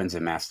no weapons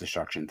and mass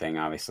destruction thing,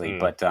 obviously,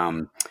 but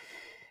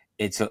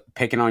it's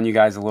picking on you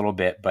guys a little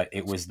bit. But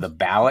it was the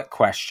ballot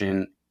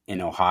question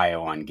in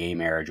Ohio on gay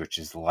marriage, which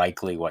is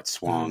likely what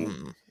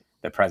swung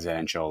the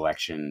presidential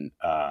election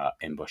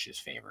in Bush's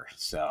favor.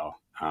 So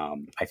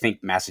I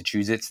think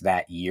Massachusetts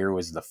that year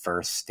was the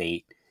first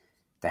state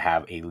to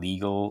have a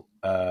legal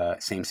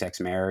same-sex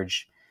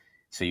marriage.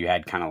 So you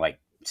had kind of like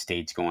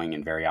states going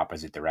in very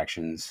opposite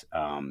directions.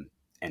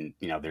 And,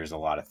 there's a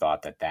lot of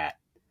thought that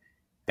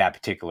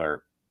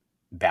particular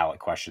ballot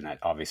question that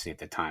obviously at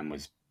the time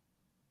was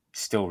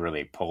still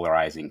really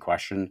polarizing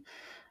question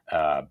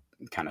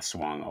kind of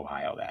swung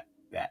Ohio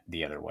that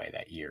the other way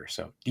that year.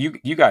 So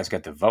you guys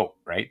got to vote,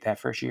 right? That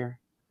first year?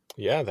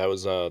 Yeah, that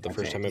was the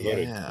first time I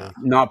voted. Yeah.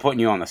 Not putting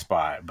you on the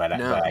spot, but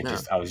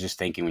I was just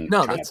thinking when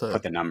you're trying to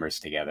put the numbers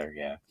together.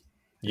 Yeah.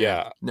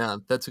 Yeah.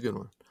 No, that's a good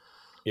one.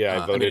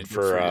 Yeah, I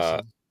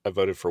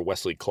voted for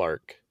Wesley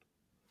Clark.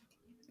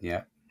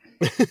 Yeah.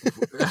 I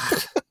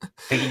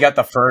think he got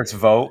the first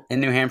vote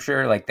in New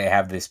Hampshire. Like they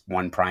have this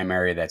one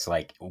primary that's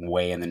like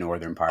way in the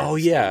northern part. Oh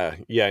yeah,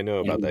 yeah, I know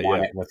about that. Won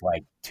Yeah, it with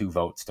like 2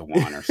 votes to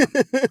 1 or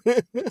something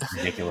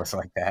ridiculous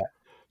like that.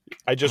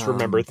 I just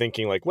remember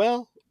thinking like,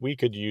 well, we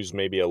could use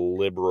maybe a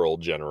liberal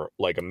general,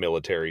 like a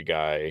military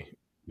guy,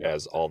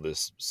 as all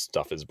this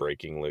stuff is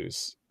breaking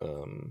loose.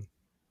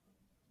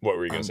 What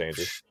were you going to say,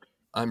 Andrew?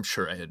 I'm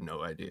sure I had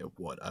no idea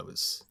what I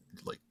was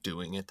like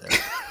doing at that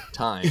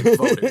time,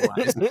 voting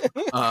wise.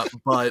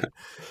 But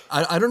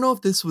I don't know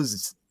if this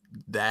was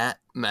that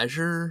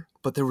measure,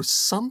 but there was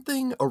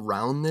something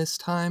around this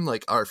time,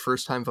 like our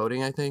first time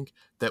voting, I think,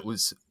 that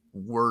was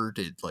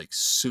worded like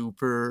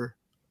super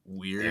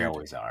weird. They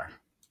always are.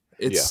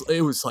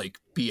 It was like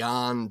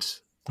beyond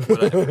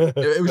whatever.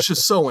 It was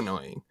just so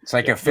annoying. It's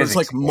like a physics. It was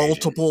like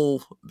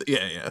multiple.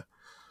 Yeah.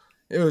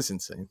 It was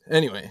insane.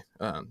 Anyway,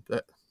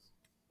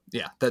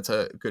 that's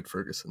a good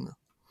Ferguson though.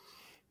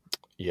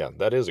 Yeah,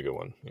 that is a good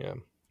one. Yeah.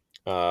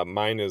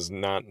 Mine is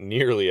not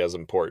nearly as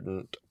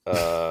important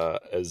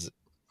as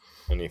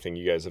anything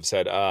you guys have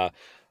said.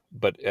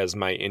 But as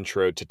my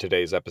intro to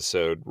today's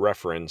episode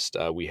referenced,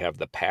 we have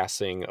the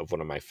passing of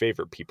one of my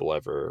favorite people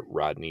ever,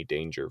 Rodney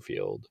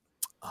Dangerfield.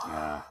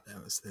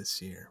 That was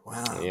this year.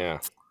 Wow. Yeah.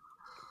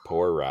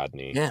 Poor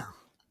Rodney. Yeah.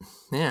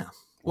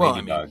 Well,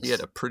 I mean, he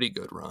had a pretty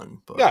good run.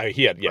 But yeah,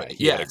 he had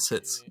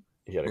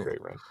a great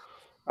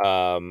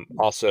run.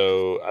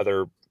 Also,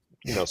 other,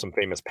 some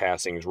famous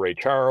passings: Ray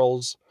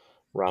Charles,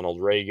 Ronald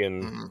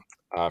Reagan,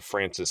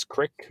 Francis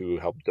Crick, who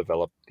helped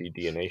develop the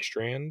DNA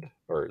strand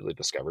or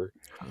discover.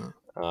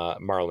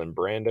 Marlon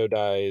Brando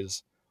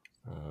dies,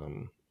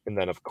 and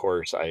then of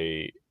course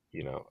I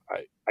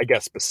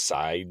guess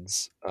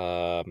besides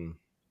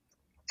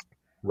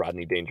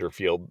Rodney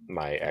Dangerfield,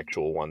 my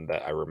actual one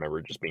that I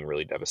remember just being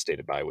really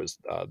devastated by was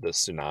the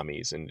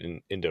tsunamis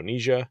in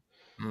Indonesia,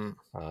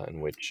 in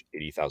which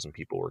 80,000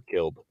 people were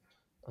killed.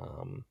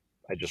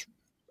 I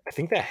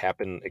think that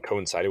happened. It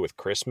coincided with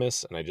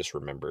Christmas, and I just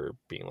remember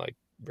being like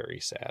very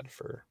sad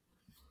for.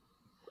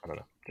 I don't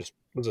know. Just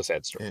it was a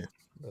sad story. Yeah.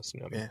 The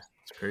tsunami. Yeah,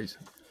 it's crazy.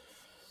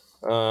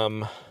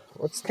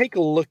 Let's take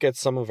a look at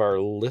some of our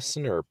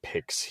listener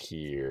picks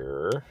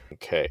here.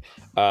 Okay.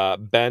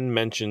 Ben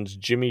mentions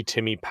Jimmy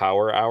Timmy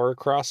Power Hour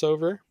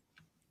crossover.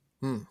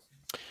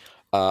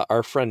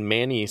 Our friend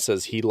Manny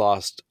says he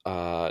lost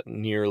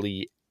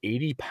nearly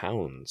 80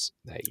 pounds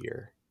that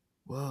year.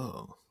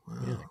 Whoa.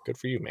 Yeah, good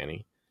for you,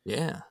 Manny.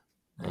 Yeah.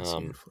 Nice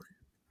year for you.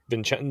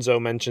 Vincenzo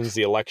mentions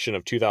the election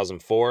of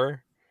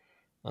 2004.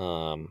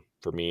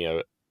 For me,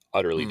 a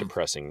utterly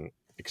depressing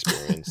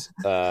experience.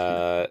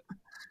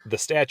 The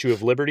Statue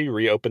of Liberty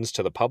reopens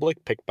to the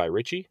public, picked by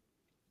Richie.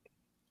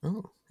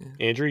 Oh, yeah.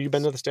 Andrew, you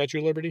been to the Statue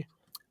of Liberty?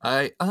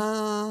 I've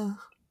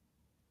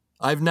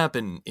not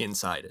been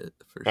inside it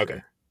for sure.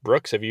 Okay.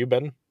 Brooks, have you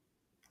been?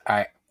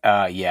 I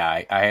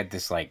had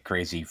this like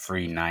crazy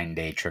free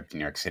 9-day trip to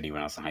New York City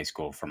when I was in high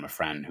school from a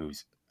friend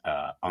whose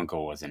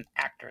uncle was an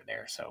actor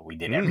there. So we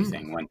did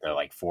everything. Went to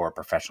like 4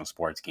 professional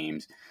sports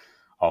games,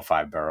 all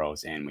 5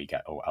 boroughs, and we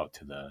got out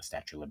to the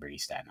Statue of Liberty,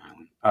 Staten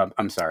Island.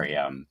 I'm sorry,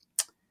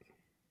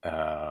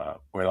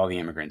 where all the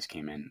immigrants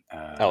came in.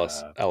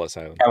 Ellis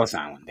Island. Ellis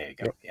Island. There you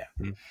go. Yep.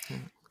 Yeah.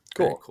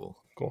 Cool.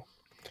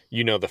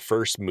 The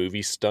first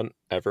movie stunt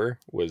ever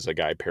was a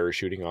guy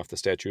parachuting off the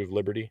Statue of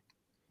Liberty.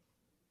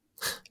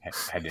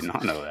 I did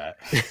not know that.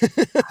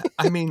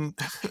 I mean,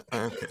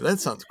 okay, that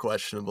sounds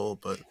questionable,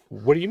 but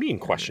what do you mean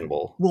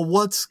questionable? Well,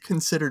 what's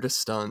considered a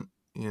stunt?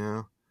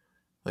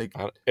 Like,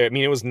 I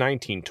mean, it was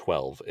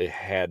 1912. It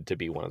had to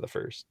be one of the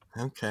first.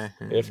 Okay.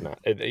 If not,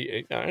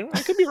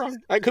 I could be wrong.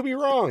 I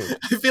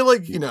I feel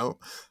like,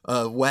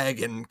 a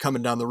wagon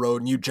coming down the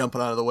road and you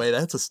jumping out of the way,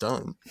 that's a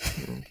stunt.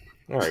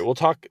 All right, we'll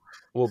talk.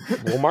 We'll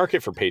mark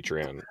it for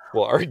Patreon.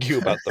 We'll argue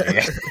about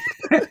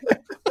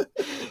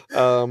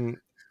the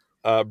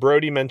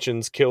Brody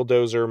mentions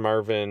Killdozer,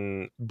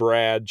 Marvin,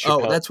 Brad,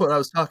 Chappelle. Oh, that's what I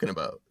was talking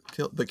about.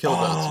 The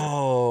Killdozer.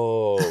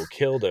 Oh,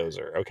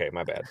 Killdozer. Okay,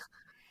 my bad.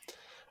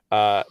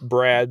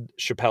 Brad,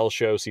 Chappelle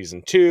Show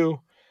Season 2.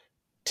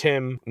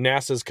 Tim,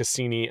 NASA's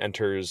Cassini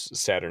enters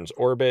Saturn's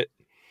orbit.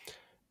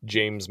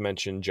 James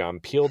mentioned John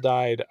Peel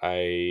died.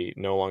 I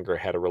no longer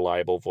had a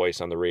reliable voice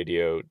on the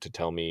radio to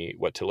tell me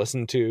what to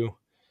listen to.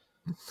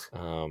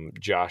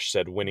 Josh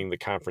said winning the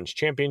conference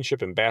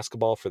championship in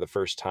basketball for the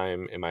first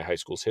time in my high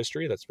school's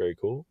history. That's very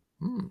cool.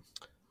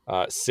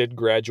 Sid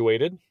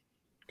graduated.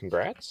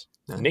 Congrats.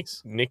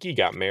 Nice. Nikki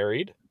got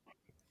married.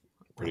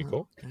 Pretty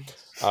cool.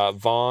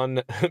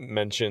 Vaughn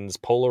mentions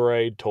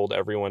Polaroid told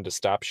everyone to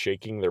stop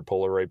shaking their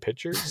Polaroid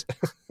pictures.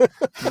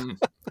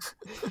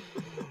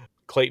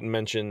 Clayton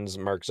mentions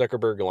Mark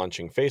Zuckerberg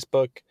launching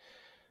Facebook.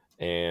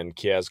 And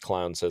Kiaz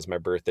Clown says my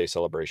birthday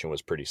celebration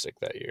was pretty sick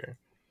that year.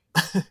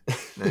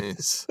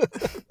 Nice.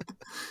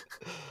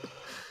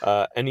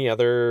 Any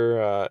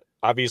other...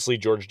 obviously,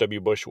 George W.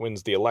 Bush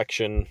wins the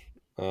election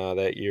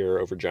that year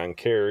over John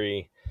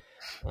Kerry.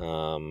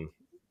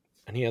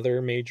 Any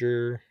other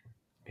major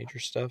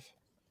stuff?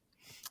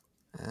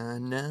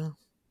 No.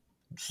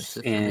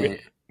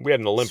 We had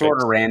an Olympics.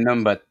 Sort of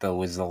random, but that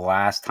was the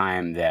last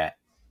time that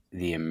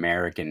the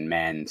American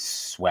men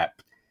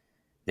swept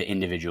the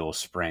individual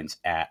sprints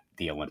at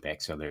the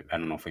Olympics. So I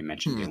don't know if we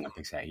mentioned the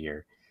Olympics that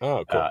year.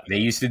 Oh, cool. They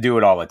used to do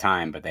it all the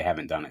time, but they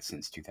haven't done it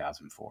since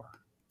 2004.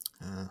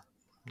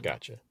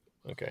 Gotcha.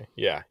 Okay.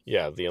 Yeah.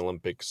 The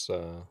Olympics,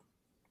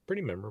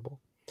 pretty memorable.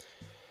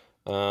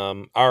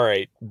 All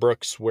right,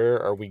 Brooks,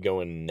 where are we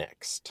going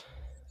next?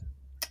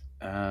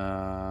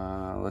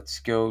 Let's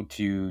go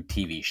to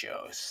TV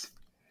shows.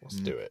 Let's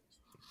do it.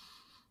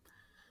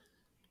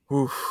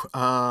 Oof.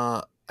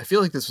 I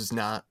feel like this was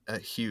not a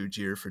huge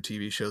year for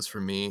TV shows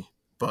for me,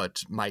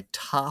 but my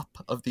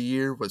top of the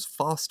year was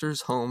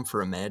Foster's Home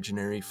for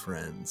Imaginary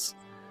Friends.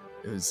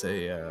 It was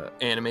a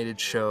animated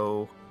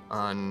show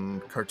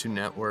on Cartoon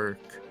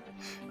Network.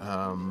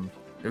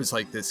 It was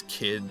like this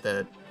kid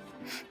that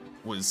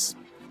was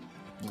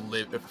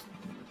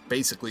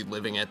basically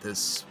living at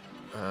this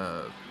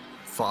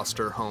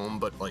foster home,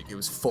 but like it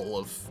was full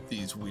of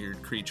these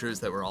weird creatures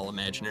that were all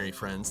imaginary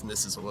friends, and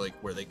this is like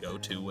where they go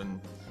to when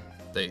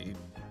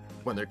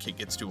their kid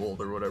gets too old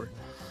or whatever.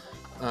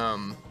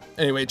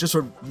 Anyway, just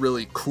a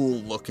really cool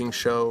looking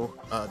show.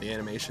 The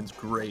animation's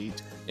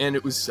great, and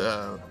it was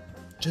it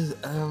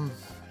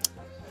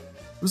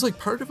was like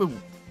part of a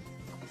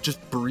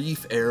just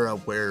brief era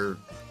where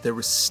there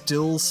was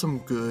still some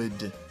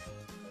good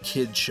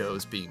kid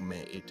shows being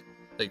made.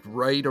 Like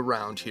right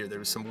around here, there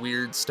was some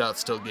weird stuff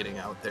still getting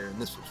out there,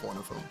 and this was one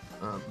of them.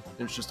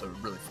 It was just a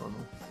really fun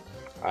one.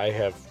 I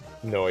have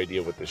no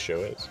idea what this show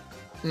is.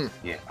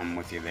 Yeah, I'm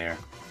with you there.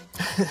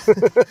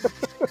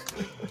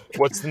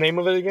 What's the name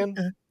of it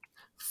again?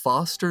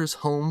 Foster's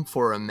Home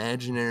for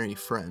Imaginary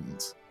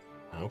Friends.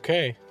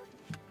 Okay.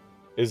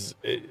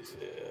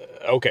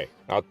 Okay.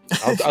 I'll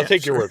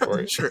take your word for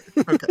it. Sure.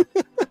 Okay.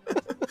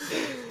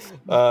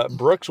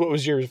 Brooks, what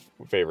was your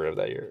favorite of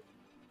that year?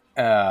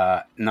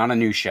 Not a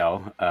new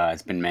show.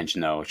 It's been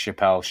mentioned though.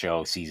 Chappelle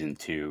Show season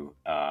 2.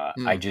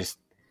 That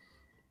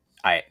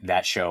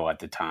show at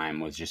the time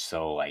was just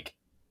so like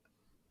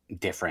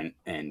different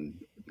and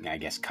I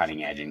guess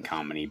cutting edge in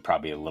comedy.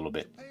 Probably a little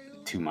bit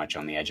too much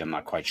on the edge. I'm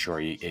not quite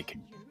sure it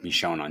could be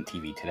shown on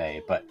TV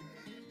today, but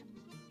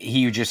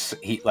he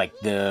like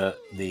the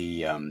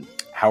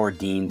Howard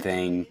Dean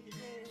thing.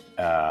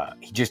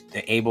 He just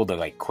able to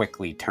like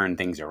quickly turn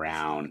things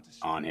around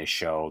on his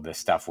show. The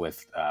stuff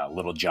with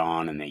Little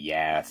John and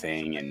the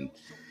thing, and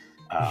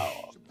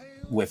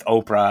with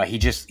Oprah, he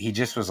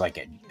just was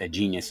like a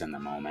genius in the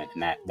moment.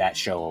 And that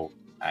show,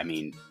 I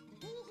mean,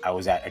 I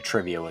was at a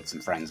trivia with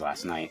some friends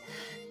last night,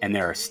 and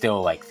there are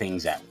still like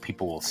things that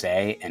people will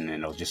say, and then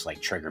it'll just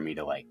like trigger me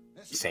to like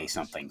say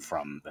something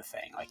from the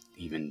thing, like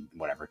even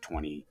whatever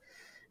 20,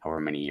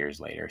 however many years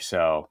later.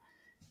 So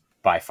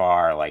by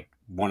far, like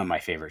one of my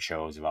favorite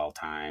shows of all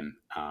time,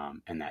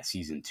 and that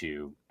season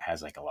 2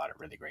 has like a lot of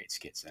really great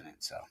skits in it.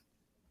 So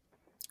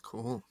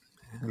cool.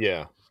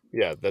 Yeah,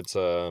 it's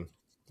a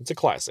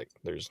classic.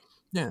 There's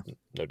no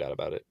doubt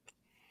about it.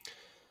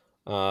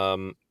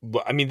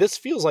 But I mean, this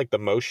feels like the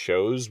most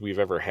shows we've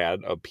ever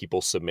had of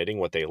people submitting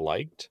what they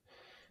liked.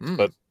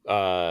 But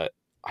I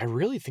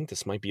really think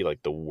this might be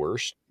like the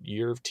worst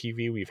year of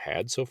TV we've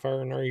had so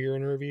far in our year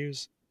in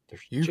reviews.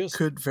 You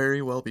could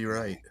very well be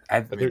right.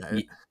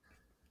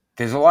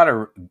 There's a lot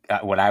of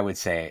what I would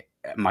say.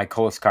 My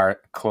close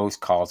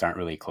calls aren't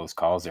really close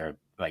calls. They're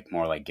like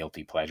more like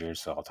guilty pleasures.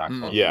 So I'll talk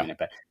about it in a minute.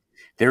 But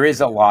there is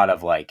a lot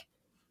of like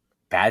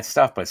bad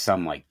stuff, but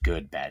some like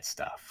good bad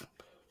stuff.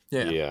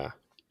 Yeah,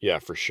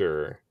 for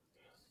sure.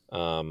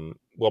 Well,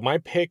 my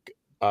pick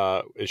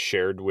is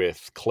shared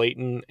with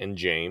Clayton and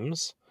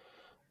James.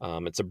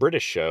 It's a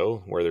British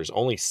show where there's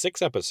only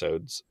 6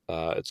 episodes.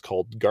 It's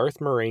called Garth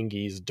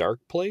Marenghi's Dark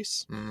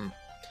Place.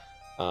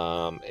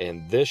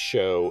 And this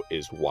show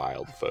is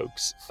wild,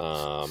 folks.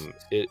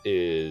 It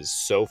is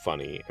so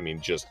funny. I mean,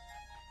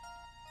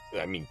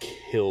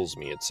 kills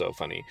me. It's so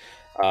funny.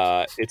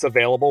 It's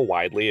available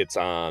widely. It's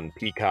on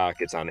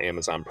Peacock. It's on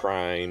Amazon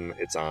Prime.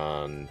 It's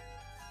on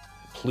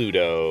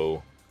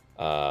Pluto.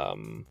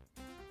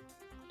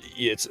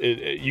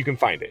 You can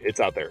find it. It's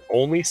out there.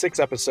 Only 6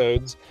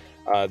 episodes.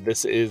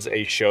 This is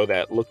a show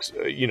that looks,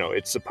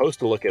 it's supposed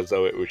to look as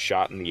though it was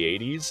shot in the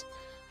 80s.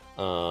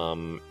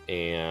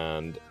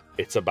 And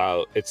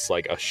it's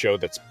like a show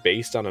that's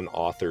based on an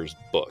author's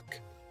book.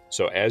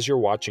 So as you're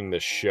watching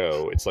this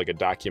show, it's like a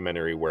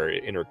documentary where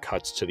it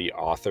intercuts to the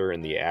author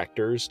and the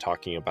actors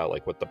talking about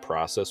like what the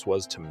process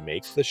was to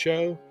make the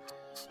show.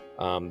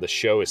 The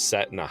show is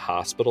set in a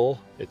hospital.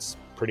 It's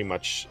pretty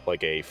much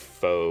like a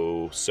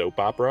faux soap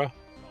opera.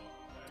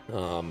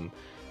 And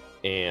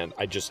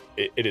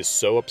it is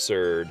so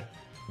absurd.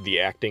 The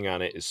acting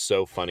on it is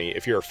so funny.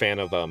 If you're a fan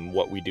of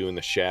What We Do in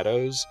the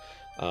Shadows,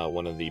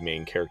 one of the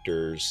main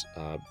characters,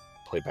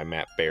 played by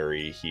Matt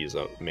Berry, he's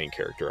a main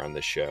character on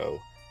the show.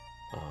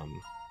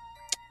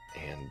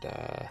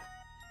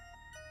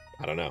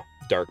 I don't know,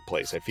 dark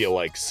place. I feel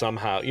like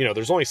somehow,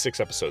 there's only 6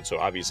 episodes, so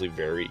obviously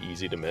very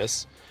easy to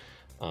miss.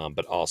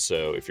 But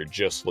also, if you're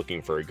just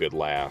looking for a good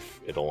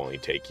laugh, it'll only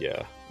take you,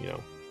 a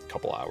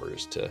couple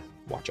hours to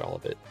watch all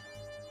of it.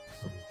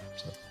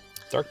 So,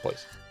 dark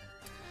place.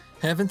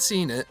 Haven't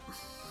seen it.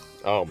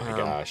 Oh my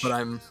gosh! But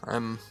I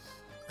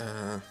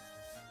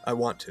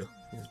want to.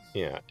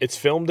 Yeah, it's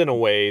filmed in a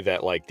way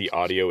that like the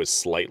audio is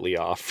slightly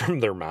off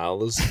from their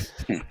mouths,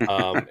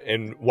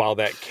 and while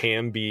that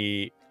can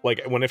be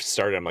like when it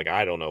started, I'm like,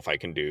 I don't know if I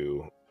can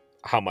do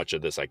how much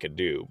of this I could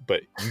do,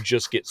 but you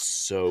just get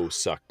so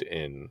sucked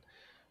in.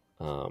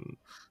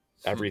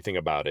 Everything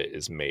about it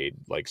is made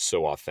like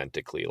so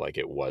authentically, like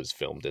it was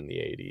filmed in the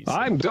 80s.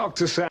 I'm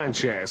Dr.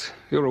 Sanchez.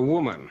 You're a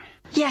woman.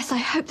 Yes, I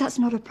hope that's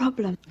not a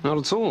problem. Not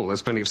at all.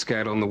 There's plenty of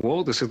scale on the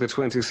wall. This is the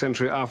 20th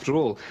century after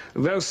all,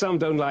 though some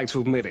don't like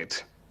to admit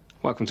it.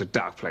 Welcome to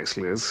Dark Place,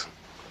 Liz.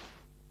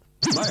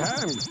 My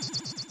hand.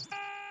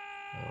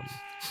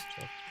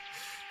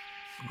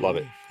 Love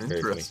it. Very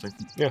Interesting.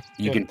 funny. Yeah.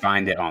 You can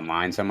find it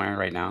online somewhere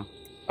right now?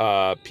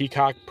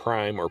 Peacock,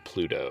 Prime, or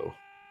Pluto.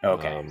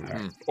 Okay.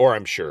 Or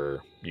I'm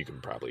sure you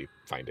can probably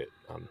find it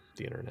on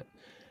the internet.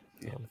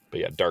 But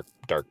yeah, dark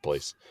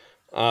place.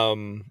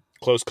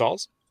 Close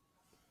calls?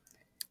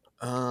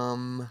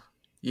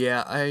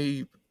 Yeah,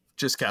 I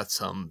just got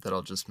some that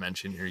I'll just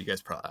mention here. You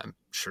guys probably, I'm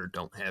sure,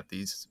 don't have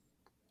these.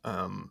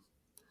 Full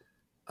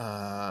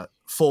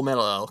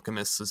Metal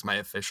Alchemist is my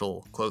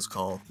official close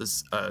call.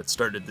 This it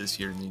started this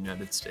year in the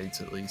United States,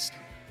 at least.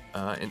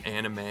 An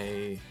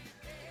anime.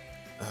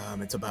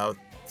 It's about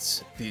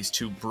these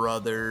two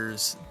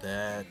brothers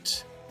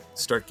that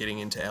start getting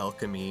into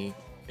alchemy,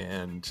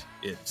 and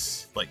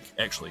it's like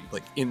actually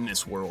like in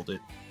this world it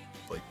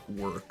like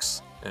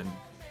works and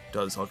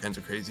does all kinds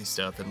of crazy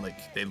stuff, and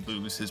like they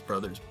lose his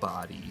brother's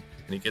body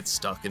and he gets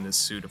stuck in this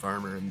suit of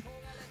armor, and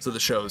so the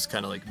show is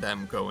kind of like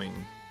them going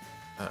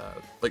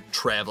like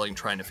traveling,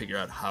 trying to figure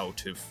out how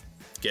to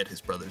get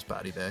his brother's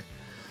body back.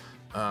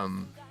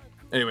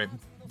 Anyway,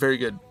 very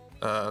good,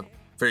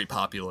 very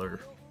popular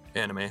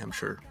anime. I'm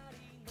sure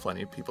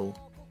plenty of people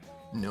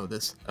know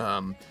this,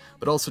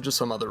 but also just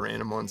some other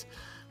random ones.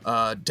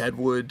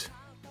 Deadwood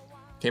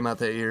came out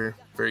that year,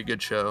 very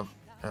good show.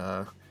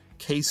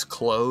 Case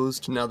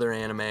Closed, another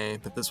anime,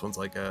 but this one's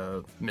like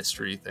a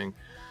mystery thing.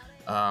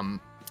 I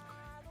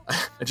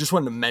just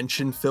wanted to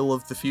mention Phil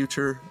of the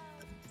Future.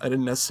 I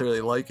didn't necessarily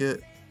like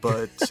it,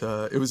 but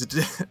it was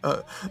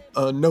a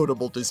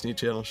notable Disney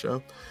Channel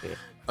show. Yeah.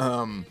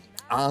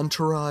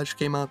 Entourage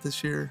came out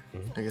this year.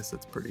 I guess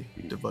that's pretty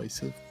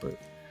divisive, but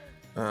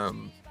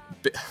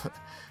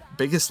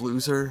Biggest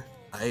Loser,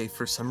 I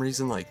for some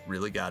reason like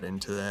really got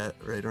into that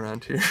right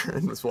around here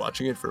and was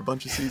watching it for a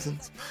bunch of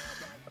seasons.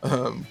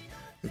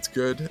 It's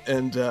good,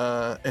 and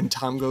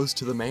Tom Goes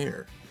to the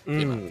Mayor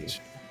came out this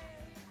year.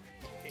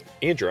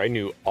 Andrew, I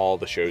knew all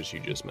the shows you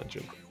just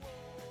mentioned.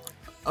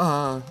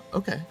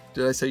 Okay.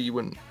 Did I say you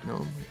wouldn't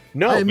know?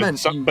 No,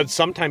 but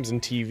sometimes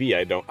in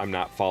TV, I'm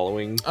not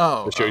following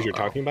the shows you're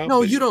talking about.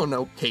 No, you don't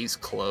know Case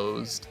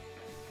Closed.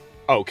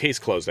 Oh, Case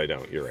Closed, I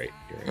don't. You're right.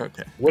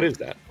 Okay. What is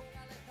that?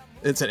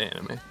 It's an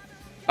anime.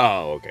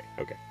 Oh, okay.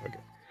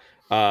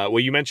 Well,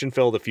 you mentioned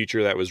Phil of the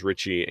Future. That was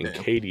Richie and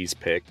Katie's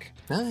pick.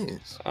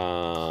 Nice.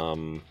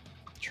 Trying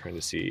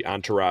to see.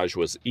 Entourage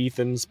was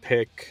Ethan's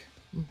pick.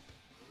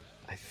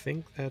 I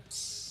think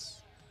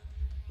that's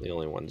the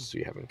only ones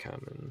we have in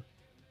common.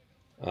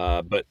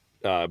 But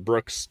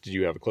Brooks, did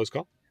you have a close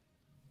call?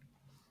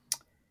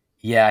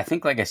 Yeah, I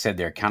think, like I said,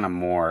 they're kind of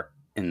more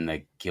in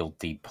the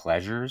guilty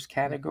pleasures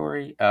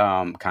category,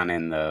 kind of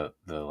in the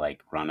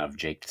like run of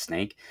Jake the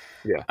Snake.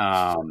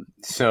 Yeah.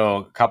 So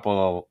a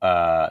couple,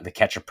 The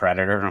Catch a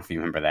Predator. I don't know if you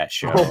remember that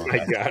show. Oh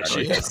my gosh,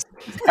 yes.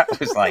 That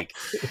was like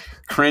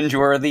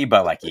cringeworthy,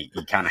 but like you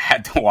kind of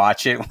had to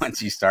watch it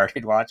once you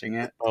started watching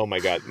it. Oh my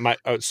god.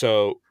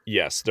 So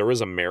yes, there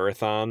was a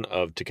marathon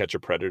of To Catch a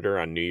Predator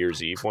on New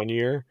Year's Eve one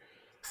year,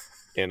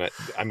 and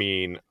I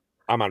mean,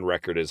 I'm on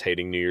record as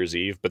hating New Year's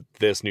Eve, but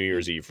this New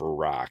Year's Eve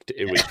rocked.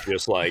 It was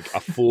just like a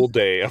full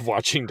day of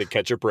watching To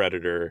Catch a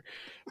Predator.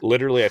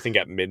 Literally, I think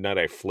at midnight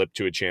I flipped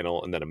to a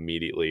channel, and then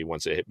immediately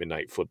once it hit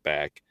midnight, flip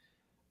back.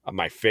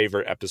 My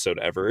favorite episode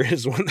ever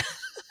is when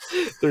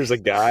there's a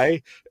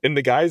guy, and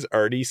the guy's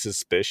already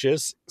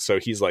suspicious, so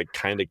he's like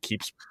kind of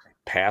keeps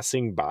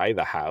passing by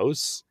the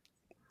house,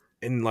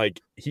 and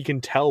like he can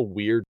tell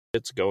weird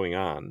shit's going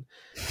on,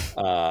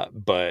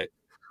 but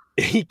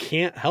he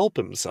can't help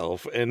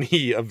himself, and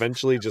he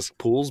eventually just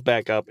pulls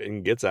back up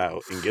and gets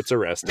out and gets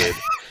arrested.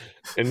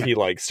 And he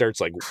like starts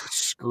like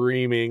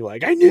screaming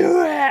like, I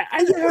knew it.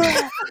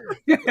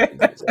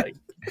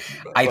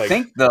 I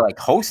think the like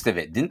host of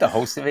it, didn't the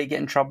host of it get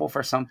in trouble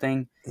for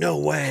something? No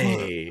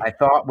way. I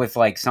thought with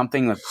like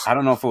something with, I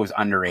don't know if it was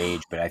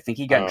underage, but I think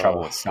he got in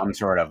trouble with some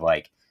sort of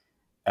like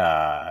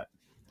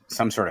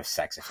some sort of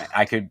sex offense.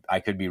 I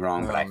could be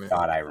wrong, but I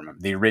thought I remember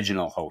the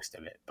original host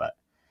of it. But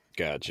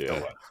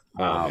gotcha.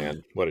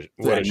 Man, what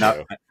a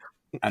show.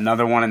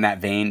 Another one in that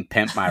vein,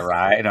 Pimp My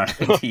Ride on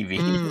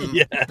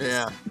TV.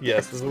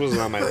 Yes, this wasn't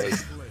on my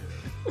list.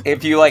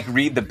 If you like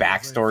read the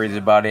backstories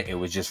about it, it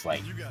was just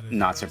like,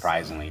 not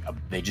surprisingly,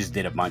 they just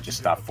did a bunch of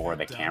stuff for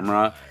the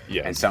camera,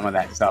 and some of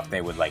that stuff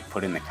they would like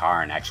put in the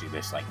car and actually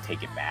just like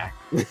take it back,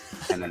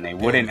 and then they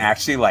wouldn't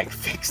actually like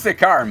fix the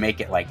car and make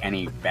it like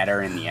any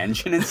better in the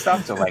engine and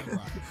stuff. So like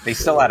they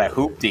still had a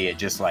hoopty, it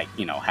just like,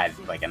 you know, had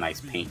like a nice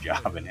paint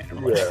job in it or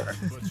whatever.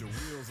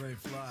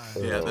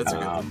 Yeah, that's a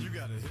good one.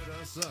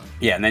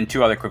 Yeah, and then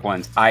two other quick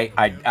ones. I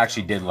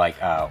actually did like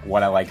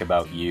What I Like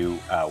About You.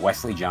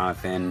 Wesley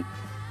Jonathan,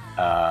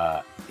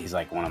 he's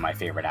like one of my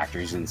favorite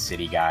actors in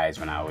City Guys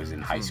when I was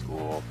in high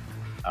school.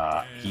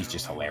 He's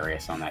just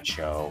hilarious on that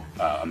show.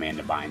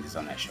 Amanda Bynes is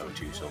on that show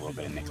too, so a little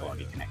bit of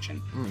Nickelodeon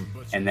connection.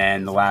 And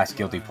then the last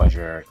guilty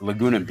pleasure,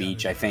 Laguna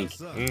Beach. I think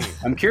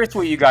I'm curious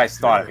what you guys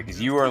thought of it,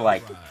 because you were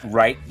like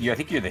I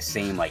think you're the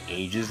same like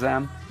age as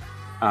them.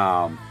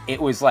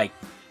 It was like,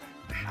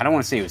 I don't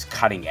want to say it was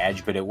cutting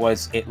edge, but it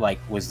was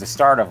the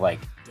start of like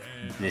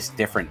this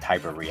different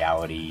type of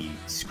reality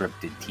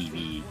scripted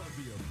TV.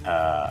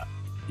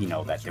 You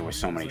know, that there were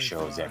so many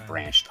shows that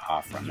branched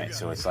off from it.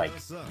 So it's like,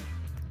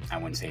 I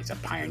wouldn't say it's a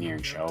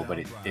pioneering show, but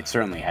it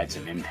certainly had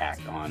some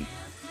impact on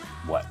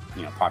what,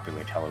 you know,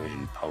 popular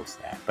television post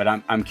that. But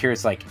I'm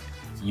curious, like,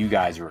 you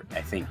guys were,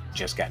 I think,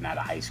 just gotten out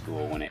of high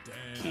school when it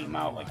came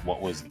out. Like,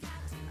 what was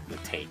the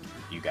take,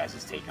 you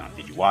guys' take on it?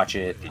 Did you watch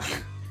it? Did you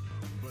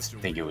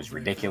think it was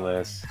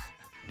ridiculous?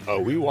 Oh,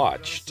 we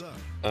watched.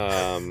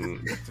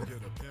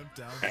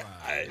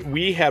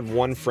 We had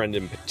one friend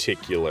in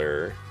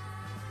particular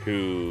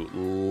who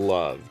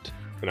loved,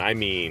 and I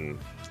mean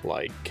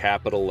like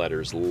capital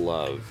letters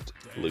loved,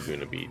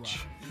 Laguna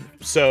Beach.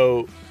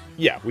 So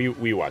yeah,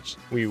 we watched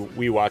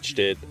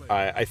it.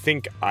 I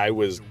think I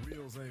was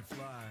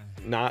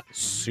not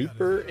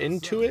super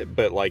into it,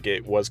 but like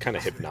it was kind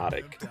of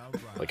hypnotic.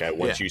 Like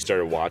once you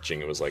started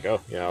watching, it was like,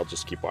 oh yeah, I'll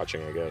just keep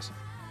watching, I guess.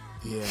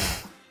 Yeah,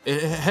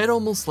 it had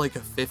almost like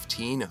a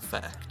 15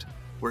 effect,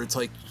 where it's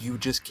like you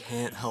just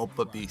can't help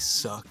but be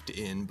sucked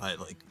in by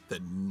like the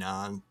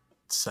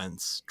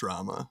nonsense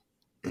drama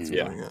that's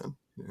going on.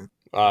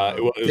 Yeah.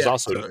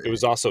 It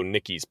was also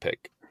Nikki's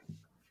pick.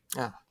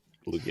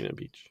 Laguna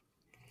Beach.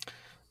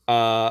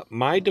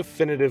 My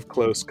definitive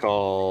close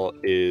call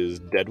is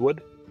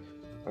Deadwood.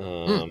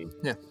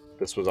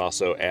 This was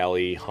also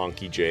Allie,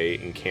 Honky J,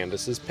 and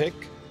Candace's pick.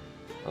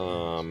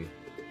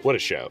 What a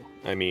show.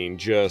 I mean,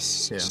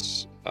 just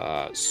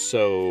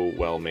so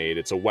well made.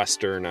 It's a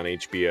Western on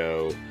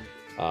HBO,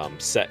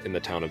 set in the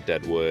town of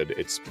Deadwood.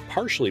 It's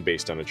partially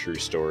based on a true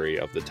story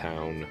of the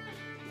town.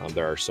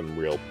 There are some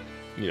real,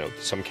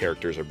 some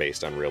characters are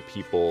based on real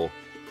people,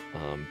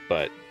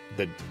 but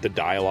the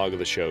dialogue of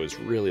the show is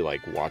really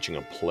like watching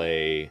a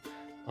play.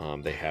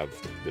 They have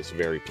this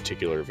very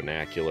particular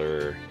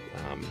vernacular.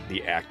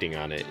 The acting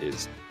on it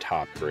is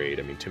top grade.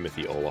 I mean,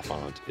 Timothy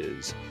Olyphant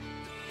is,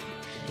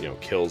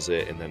 kills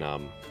it. And then,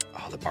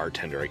 the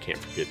bartender, I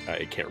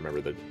can't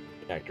remember the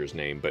actor's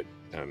name, but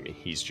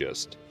he's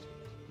just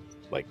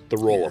like the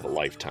role of a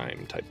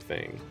lifetime type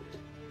thing.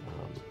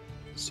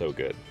 So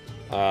good.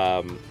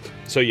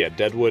 So yeah,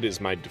 Deadwood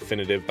is my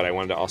definitive, but I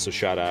wanted to also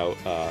shout out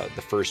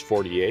The First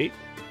 48,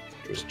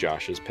 which was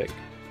Josh's pick.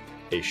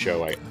 A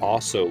show I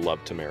also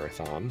love to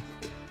marathon.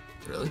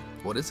 Really?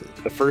 What is it?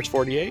 The First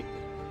 48?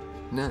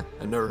 Nah,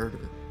 I've never heard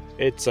of it.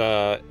 It's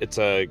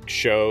a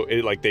show.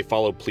 They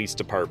follow police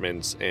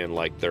departments and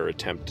like their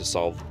attempt to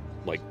solve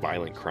like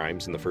violent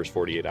crimes in the first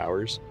 48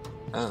 hours.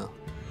 Oh.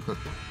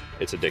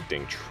 It's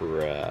addicting,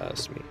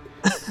 trust me.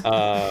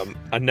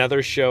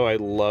 Another show I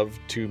love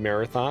to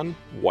marathon,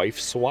 Wife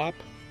Swap.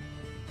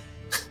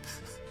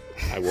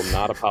 I will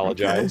not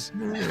apologize.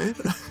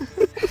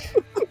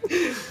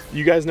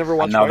 You guys never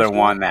watched another Wife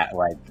one that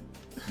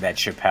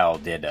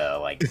Chappelle did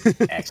a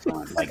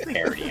excellent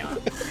parody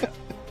on.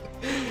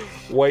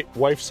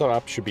 Wife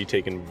Swap should be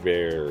taken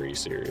very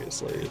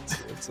seriously.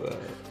 It's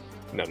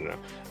no.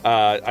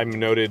 I'm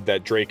noted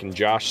that Drake and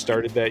Josh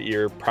started that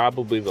year.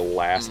 Probably the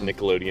last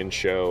Nickelodeon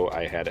show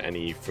I had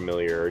any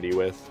familiarity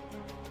with.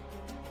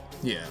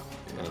 Yeah.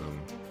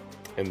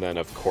 And then,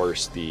 of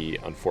course, the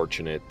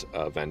unfortunate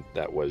event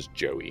that was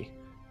Joey,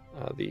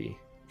 the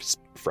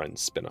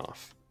Friends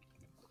spinoff.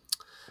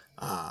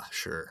 Ah,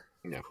 sure.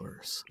 Yeah. Of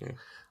course. Yeah.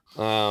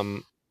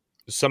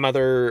 Some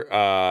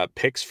other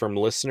picks from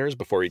listeners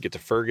before we get to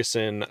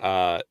Ferguson.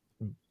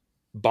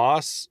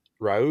 Boss,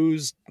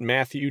 Raouz,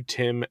 Matthew,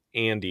 Tim,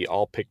 Andy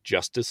all picked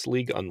Justice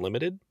League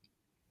Unlimited.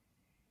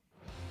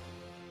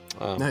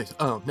 Nice.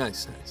 Oh,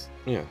 nice.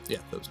 Yeah. Yeah,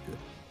 that was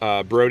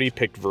good. Brody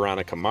picked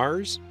Veronica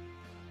Mars.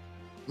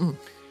 Mm.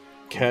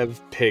 Kev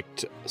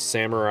picked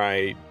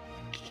Samurai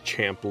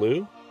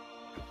Champloo.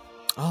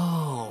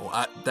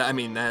 Oh, I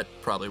mean, that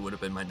probably would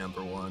have been my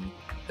number one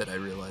that I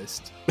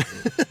realized.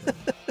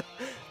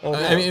 Oh, no.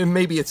 I mean,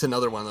 maybe it's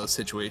another one of those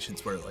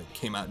situations where it like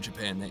came out in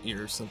Japan that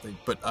year or something,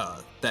 but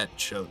that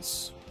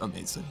show's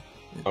amazing.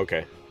 Yeah.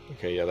 Okay,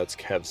 yeah, that's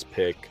Kev's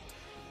pick.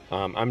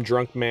 I'm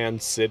Drunk Man,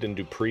 Sid, and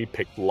Dupree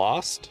picked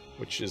Lost,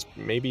 which is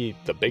maybe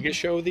the biggest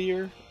show of the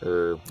year,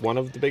 or one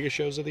of the biggest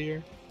shows of the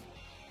year.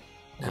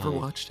 Never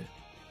watched it.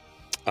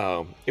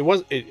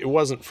 It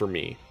wasn't for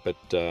me, but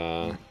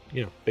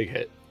big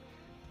hit.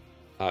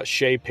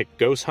 Shay picked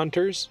Ghost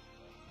Hunters.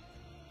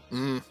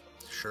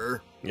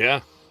 Sure.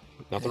 Yeah,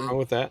 nothing wrong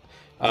with that.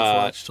 I've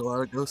watched a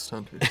lot of Ghost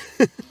Hunters.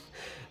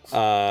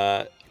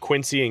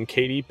 Quincy and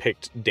Katie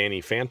picked Danny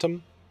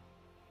Phantom.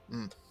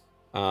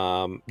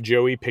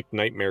 Joey picked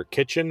Nightmare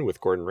Kitchen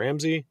with Gordon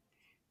Ramsay.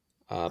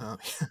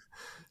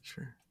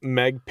 Sure.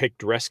 Meg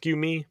picked Rescue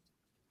Me.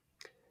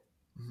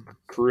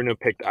 Karuna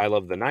picked I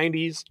Love the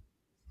 90s.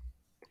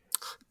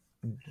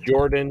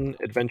 Jordan,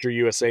 Adventure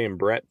USA, and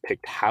Brett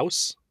picked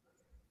House.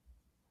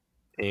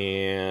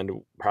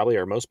 And probably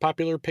our most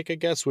popular pick, I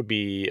guess, would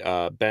be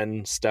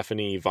Ben,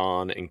 Stephanie,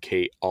 Vaughn, and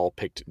Kate all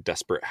picked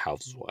Desperate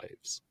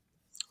Housewives.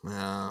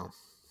 Wow.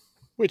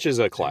 Which is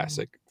a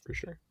classic, for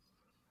sure.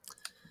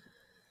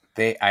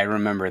 I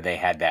remember they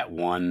had that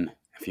one,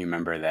 if you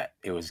remember that,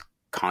 it was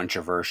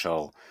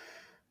controversial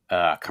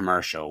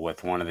commercial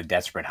with one of the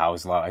Desperate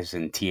Housewives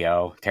and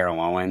T.O., Terrell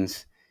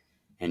Owens.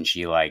 And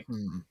she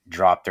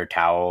dropped her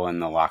towel in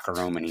the locker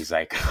room, and he's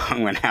like,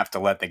 I'm going to have to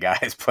let the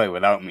guys play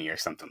without me or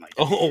something like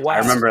that. Oh, wow. I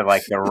remember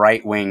like the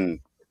right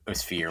wing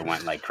sphere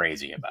went like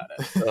crazy about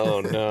it.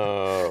 Oh,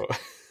 no.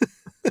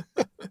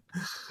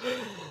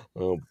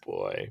 Oh,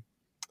 boy.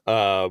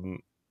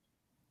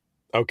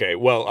 Okay,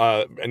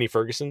 well, any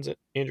Fergusons,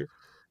 Andrew?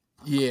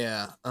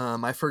 Yeah,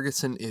 my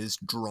Ferguson is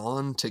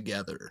Drawn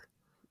Together.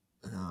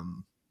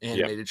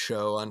 Animated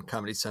show on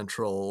Comedy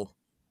Central,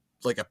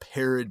 like a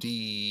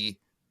parody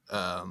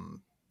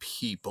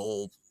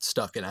people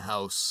stuck in a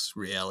house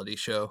reality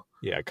show.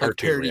 Yeah, like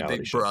parody reality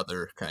Big show.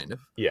 Brother, kind of.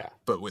 Yeah.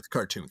 But with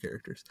cartoon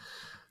characters.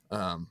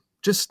 I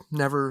just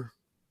never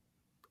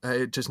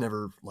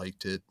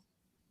liked it.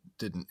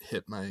 Didn't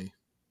hit my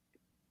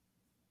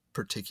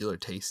particular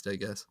taste, I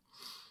guess.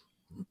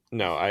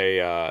 No,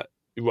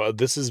 well,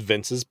 this is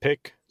Vince's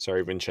pick.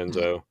 Sorry,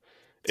 Vincenzo.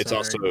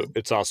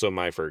 It's also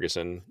my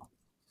Ferguson.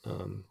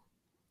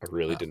 I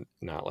really did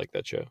not like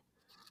that show.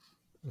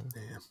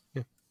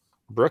 Yeah.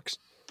 Brooks?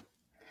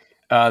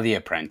 The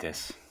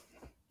Apprentice.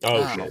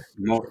 Oh, sure.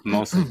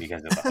 Mostly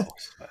because of the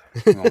host. But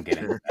we won't get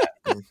into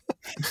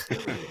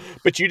that.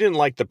 But you didn't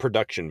like the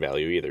production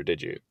value either,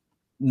 did you?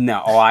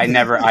 No, I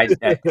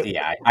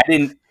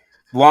didn't.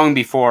 Long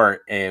before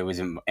it was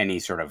any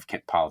sort of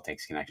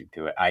politics connected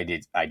to it,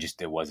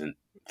 it wasn't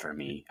for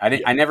me.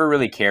 I never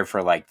really cared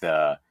for like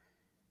the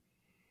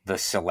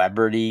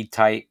celebrity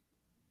type,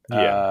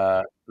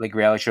 like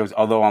reality shows.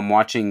 Although I'm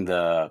watching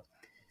the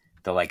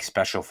like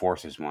Special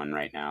Forces one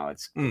right now.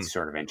 It's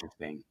sort of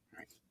interesting.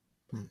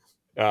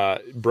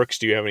 Brooks,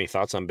 do you have any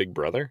thoughts on Big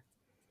Brother?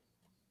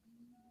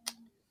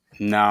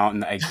 No,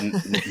 I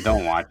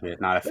don't watch it.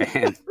 Not a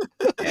fan.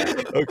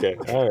 Yeah. Okay.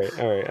 All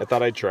right. I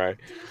thought I'd try.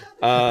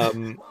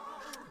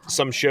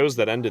 Some shows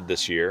that ended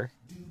this year: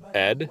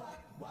 Ed,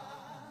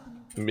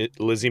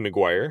 Lizzie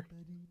McGuire.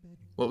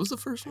 What was the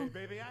first one?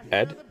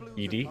 Ed,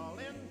 E.D.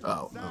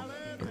 Oh.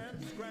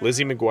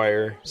 Lizzie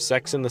McGuire,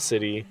 Sex and the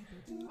City,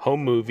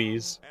 Home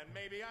Movies,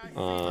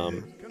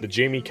 The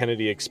Jamie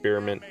Kennedy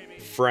Experiment,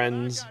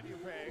 Friends,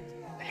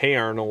 Hey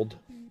Arnold,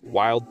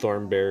 Wild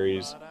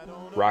Thornberrys,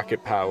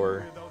 Rocket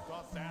Power,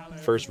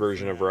 first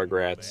version of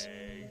Rugrats,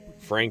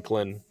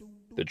 Franklin,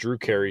 The Drew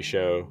Carey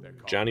Show,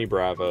 Johnny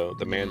Bravo,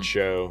 The Man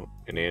Show,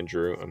 and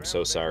Andrew, I'm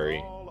so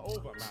sorry,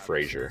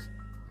 Frasier.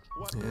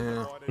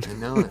 Yeah, I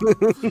know it.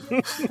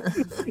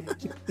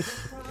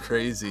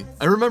 Crazy.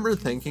 I remember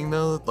thinking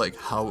though, like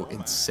how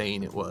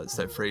insane it was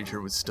that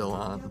Frasier was still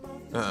on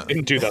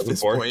in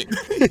 2004. Yeah,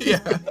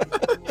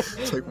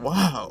 it's like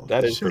wow,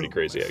 that is pretty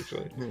crazy,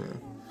 actually.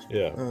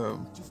 Yeah.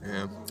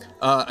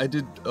 I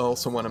did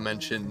also want to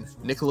mention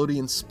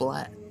Nickelodeon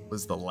Splat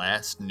was the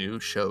last new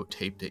show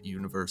taped at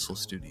Universal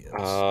Studios.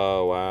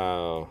 Oh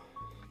wow.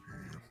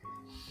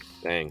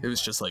 Dang. It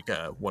was just like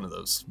one of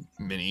those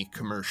mini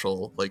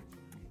commercial like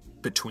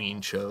between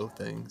show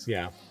things.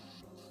 Yeah.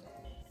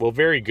 Well,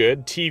 very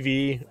good.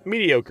 TV,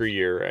 mediocre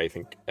year, I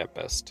think, at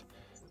best.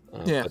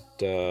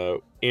 But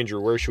Andrew,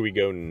 where should we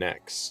go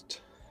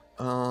next?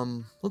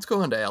 Let's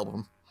go on to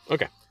album.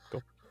 Okay,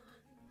 cool.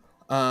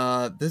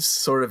 This is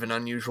sort of an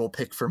unusual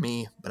pick for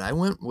me, but I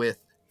went with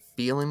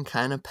Feeling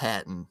Kinda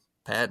Patton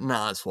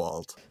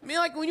Oswalt. I mean,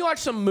 like when you watch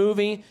some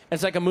movie, and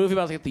it's like a movie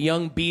about like the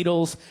young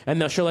Beatles, and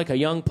they'll show like a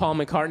young Paul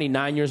McCartney,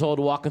 9 years old,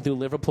 walking through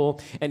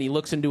Liverpool, and he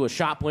looks into a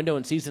shop window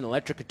and sees an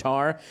electric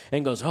guitar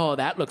and goes, "Oh,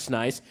 that looks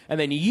nice." And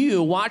then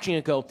you watching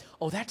it go,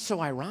 "Oh, that's so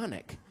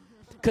ironic."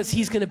 because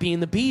he's going to be in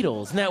the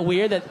Beatles. Isn't that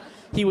weird that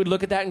he would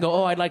look at that and go,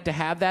 oh, I'd like to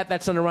have that?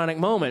 That's an ironic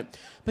moment.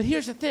 But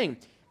here's the thing.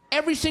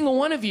 Every single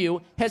one of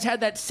you has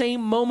had that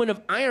same moment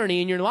of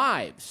irony in your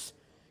lives.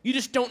 You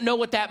just don't know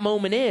what that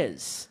moment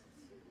is.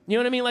 You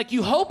know what I mean? Like,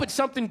 you hope it's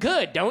something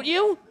good, don't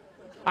you?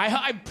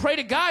 I pray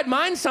to God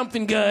mine's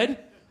something good.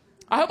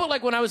 I hope it,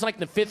 like, when I was, like, in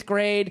the 5th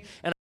grade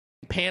and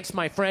I pants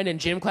my friend in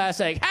gym class,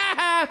 like, ha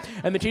ha!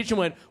 And the teacher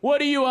went, what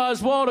are you,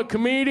 Oswald, a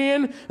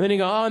comedian? And then you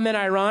go, oh, and then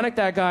ironic,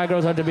 that guy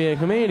grows up to be a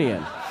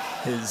comedian.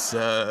 His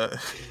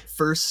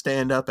first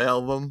stand-up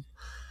album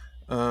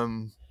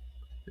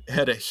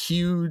had a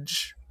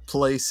huge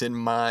place in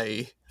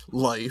my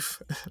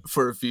life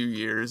for a few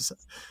years.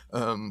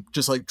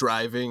 Just like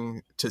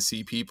driving to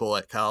see people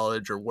at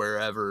college or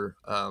wherever.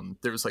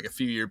 There was like a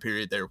few year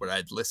period there where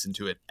I'd listen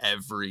to it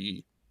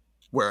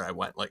where I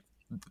went, like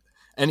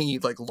any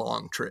like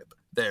long trip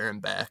there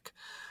and back.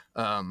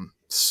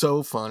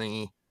 So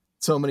funny,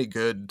 so many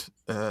good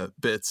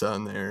bits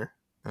on there.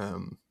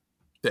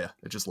 Yeah,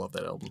 I just love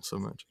that album so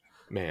much.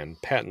 Man,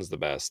 Patton's the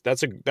best.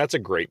 That's a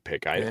great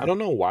pick. I don't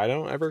know why I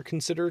don't ever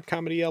consider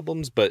comedy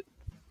albums, but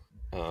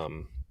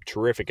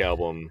terrific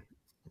album.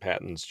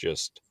 Patton's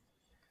just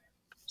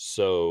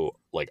so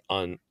like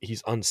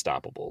he's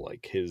unstoppable.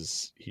 Like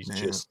he's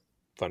just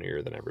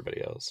funnier than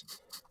everybody else.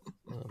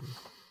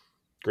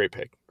 Great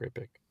pick.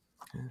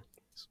 Yeah.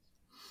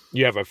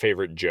 You have a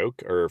favorite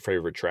joke or a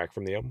favorite track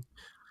from the album?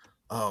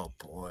 Oh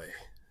boy.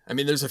 I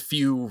mean, there's a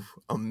few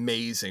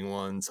amazing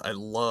ones. I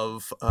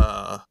love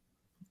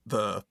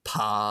the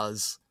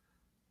pause,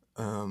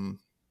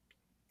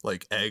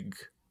 like egg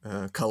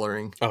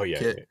coloring. Oh yeah,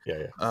 kit.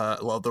 yeah. I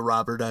love the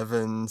Robert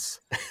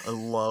Evans. I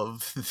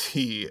love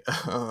the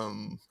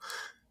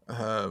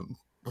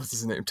what's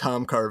his name?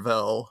 Tom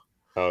Carvel.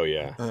 Oh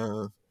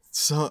yeah.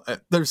 So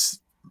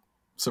there's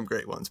some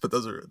great ones, but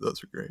those are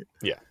great.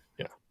 Yeah.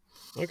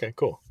 Okay,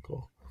 cool.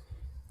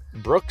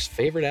 Brooks'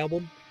 favorite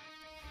album?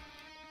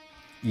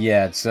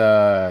 Yeah, it's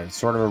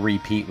sort of a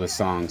repeat with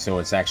songs. So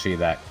it's actually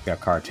that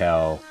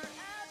Cartel,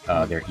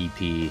 their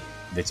EP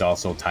that's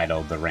also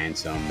titled The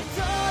Ransom.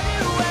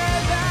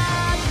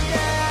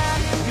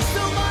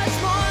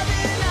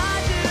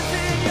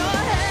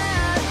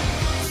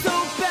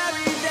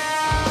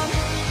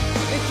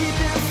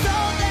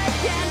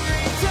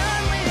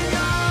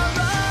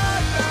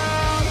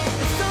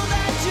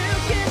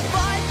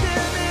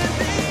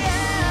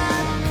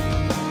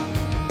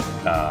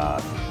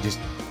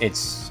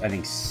 It's I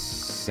think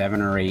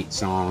 7 or 8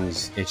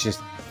 songs.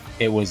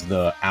 It was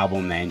the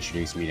album that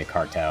introduced me to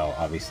Cartel,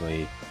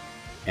 obviously.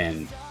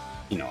 And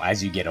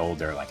as you get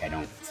older, like I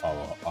don't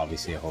follow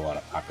obviously a whole lot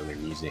of popular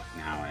music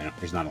now, and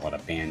there's not a lot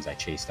of bands I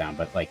chase down,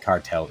 but like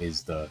Cartel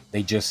is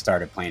they just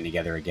started playing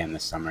together again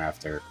this summer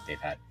after they've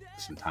had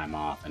some time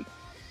off, and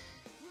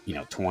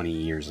 20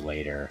 years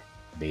later,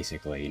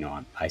 basically,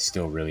 I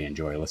still really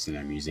enjoy listening to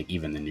their music,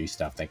 even the new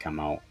stuff that come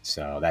out.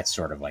 So that's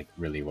sort of like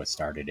really what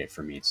started it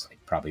for me. It's like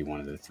probably one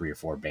of the 3 or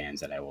 4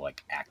 bands that I will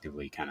like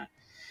actively kind of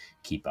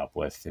keep up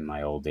with in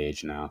my old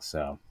age now.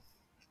 So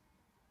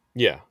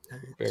yeah,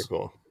 very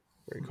cool.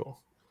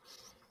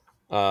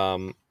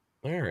 All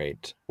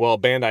right. Well, a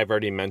band I've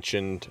already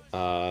mentioned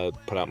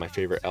put out my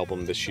favorite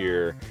album this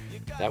year.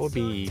 That would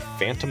be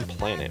Phantom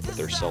Planet with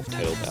their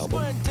self-titled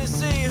album. To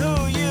see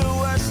who you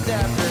were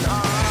stepping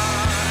on.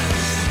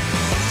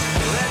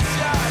 Let's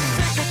just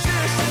take it to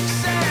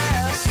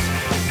success.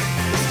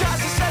 This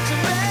cause is such a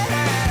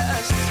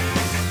mess.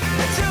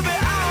 And to be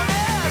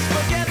honest,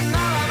 forgetting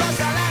all of us,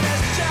 I let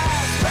us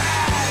just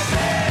bad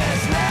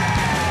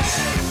business.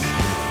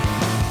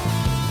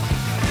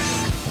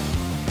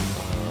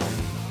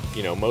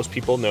 Most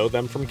people know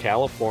them from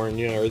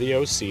California or the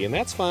OC, and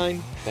that's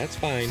fine.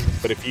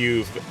 But if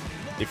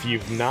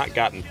you've not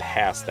gotten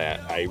past that,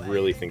 I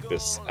really think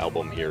this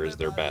album here is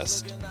their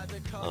best.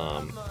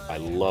 I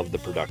love the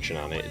production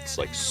on it.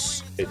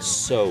 It's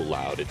so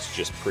loud. It's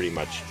just pretty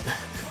much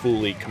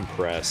fully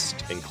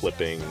compressed and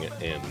clipping,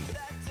 and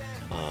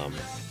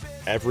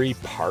every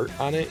part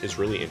on it is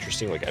really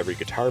interesting. Like every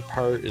guitar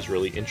part is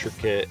really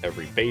intricate.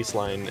 Every bass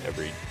line,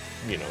 every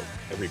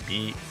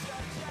beat.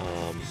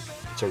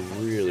 It's a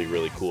really,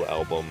 really cool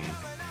album.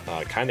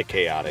 Kind of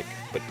chaotic,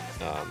 but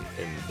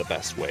in the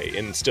best way,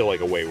 and still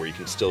like a way where you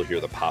can still hear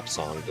the pop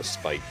song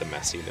despite the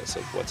messiness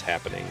of what's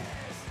happening.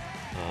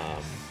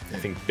 I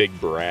think Big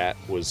Brat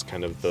was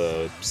kind of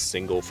the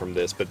single from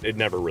this, but it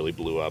never really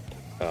blew up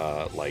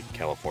like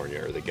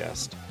California or The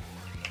Guest.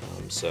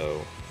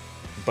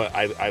 But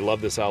I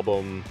love this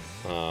album.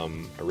 I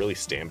really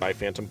stand by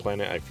Phantom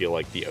Planet. I feel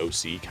like the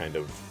OC kind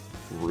of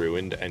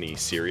ruined any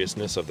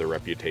seriousness of their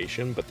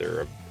reputation, but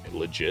they're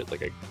legit.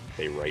 Like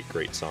they write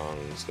great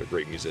songs. They're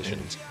great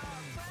musicians.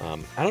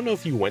 I don't know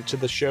if you went to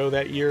the show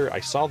that year. I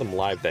saw them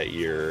live that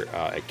year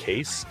at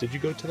Case. Did you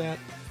go to that?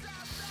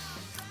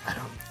 I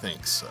don't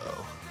think so.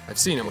 I've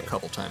seen him a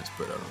couple times,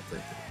 but I don't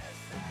think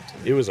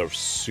it was a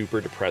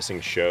super depressing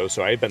show.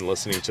 So I had been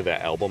listening to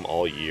that album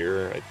all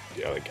year.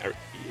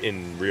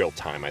 In real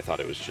time, I thought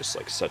it was just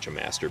like such a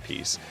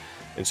masterpiece.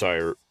 And so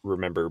I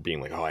remember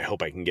being like, oh, I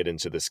hope I can get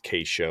into this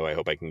Case show. I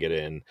hope I can get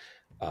in.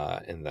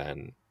 and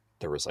then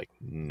there was like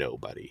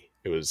nobody.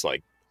 It was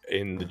like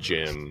in the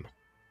gym,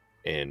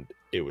 and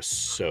it was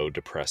so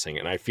depressing.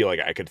 And I feel like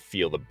I could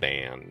feel the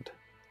band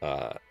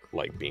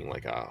like being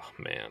like, oh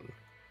man,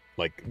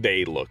 like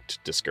they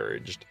looked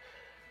discouraged.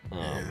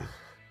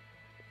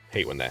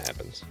 Hate when that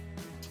happens.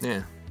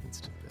 Yeah.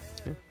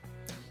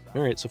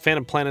 All right, so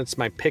Phantom Planet's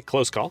my pick.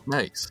 Close call.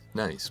 Nice.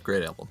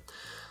 Great album.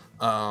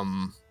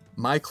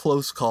 My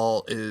close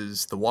call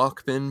is the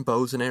Walkmen,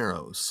 Bows and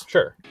Arrows.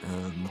 Sure.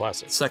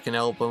 Classic. Second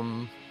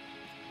album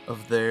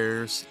of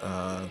theirs.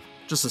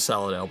 Just a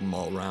solid album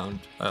all around.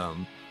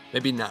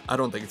 Maybe not, I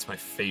don't think it's my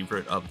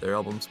favorite of their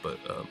albums, but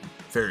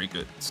very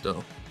good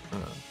still.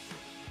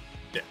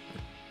 Yeah.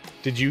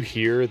 Did you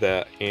hear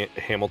that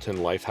Hamilton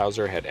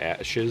Lifehouser had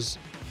ashes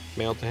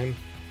mailed to him?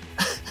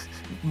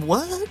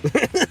 What?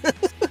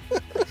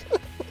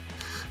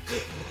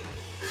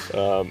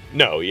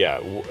 No, yeah,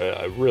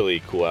 a really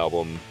cool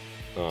album.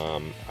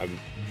 I'm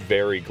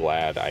very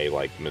glad I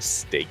like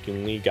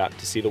mistakenly got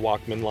to see the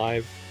Walkmen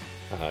live.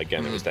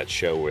 Again, it was that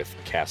show with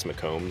Cass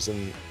McCombs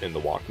in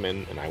the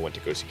Walkmen, and I went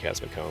to go see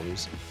Cass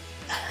McCombs.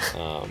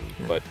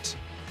 But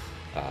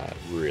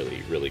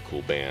really, really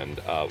cool band.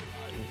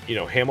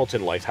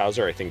 Hamilton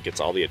Lifehouser, I think, gets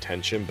all the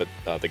attention, but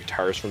the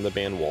guitarist from the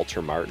band,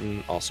 Walter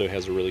Martin, also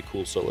has a really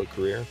cool solo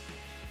career.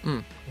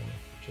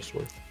 Just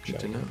worth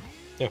checking out.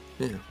 Yeah.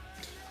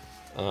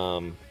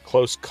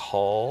 Close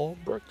call,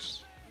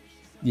 Brooks?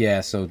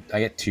 Yeah, so I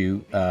get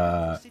two.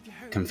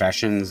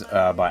 Confessions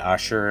by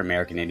Usher,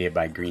 American Idiot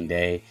by Green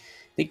Day. I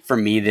think for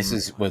me,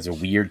 this was a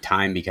weird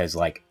time because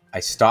like I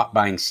stopped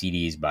buying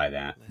CDs by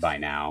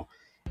now,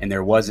 and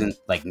there wasn't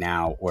like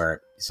now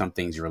where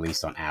something's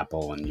released on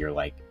Apple and you're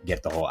like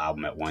get the whole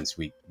album at once.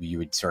 You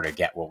would sort of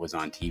get what was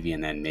on TV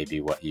and then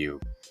maybe what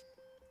you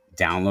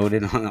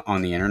downloaded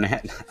on the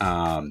internet.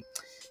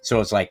 So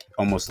it's like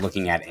almost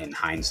looking at it in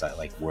hindsight,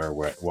 like what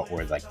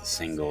were like the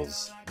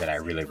singles that I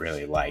really,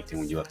 really liked. And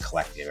when you look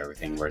collective,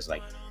 everything, whereas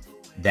like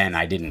then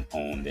I didn't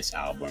own this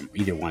album,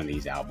 either one of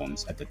these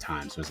albums at the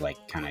time. So it was like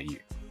kind of you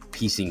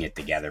piecing it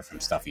together from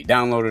stuff you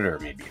downloaded or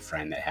maybe a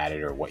friend that had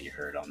it or what you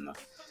heard on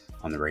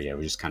the radio. It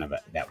was just kind of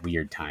that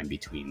weird time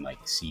between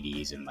like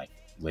CDs and like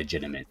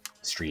legitimate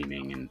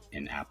streaming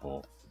and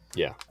Apple.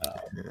 Yeah.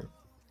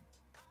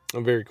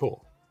 Very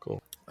cool.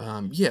 Cool.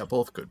 Yeah,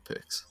 both good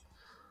picks.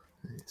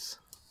 Nice.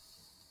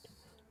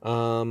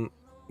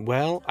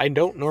 Well, I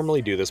don't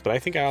normally do this, but I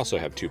think I also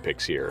have two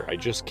picks here. I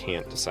just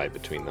can't decide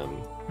between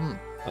them.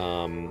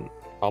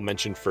 I'll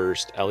mention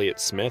first Elliott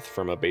Smith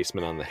from A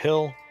Basement on the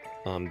Hill.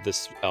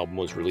 This album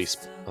was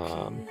released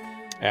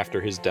after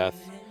his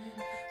death.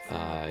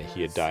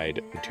 He had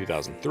died in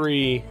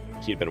 2003.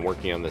 He had been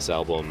working on this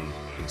album,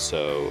 and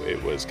so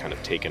it was kind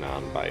of taken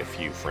on by a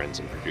few friends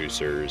and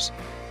producers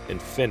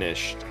and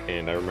finished.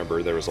 And I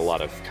remember there was a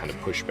lot of kind of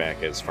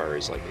pushback as far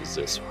as like, is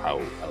this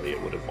how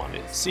Elliott would have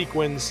wanted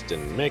sequenced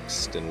and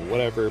mixed and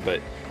whatever? But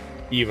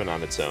even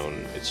on its own,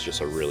 it's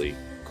just a really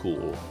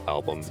cool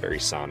album, very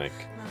sonic,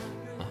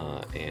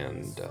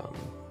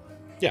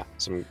 yeah,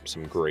 some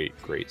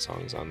great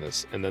songs on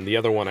this. And then the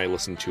other one I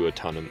listened to a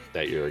ton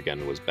that year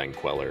again was Ben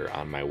Queller,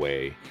 On My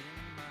Way.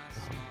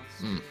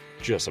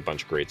 Just a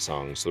bunch of great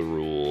songs. The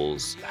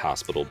Rules,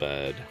 Hospital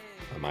Bed,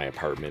 My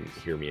Apartment,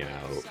 Hear Me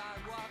Out,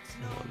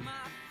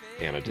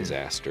 Anna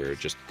Disaster.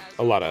 Just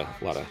a lot of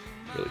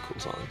really cool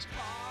songs.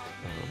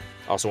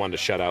 Also wanted to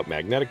shout out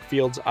Magnetic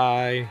Field's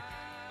Eye,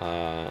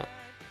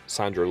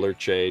 Sandra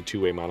Lerche,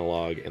 Two Way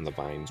Monologue, and The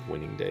Vines'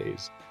 Winning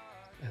Days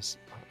as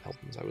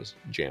albums I was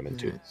jamming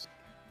to.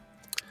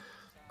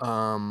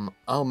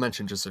 I'll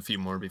mention just a few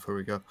more before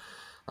we go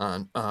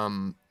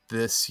on.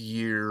 This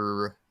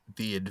year,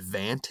 The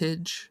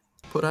Advantage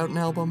put out an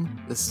album.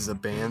 This is a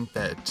band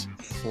that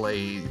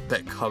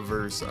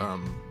covers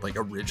like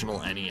original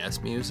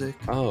NES music.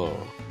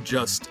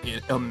 Just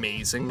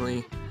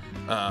amazingly,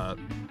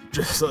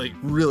 just like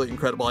really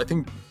incredible. I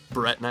think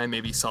Brett and I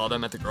maybe saw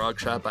them at the Grog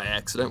Shop by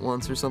accident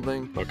once or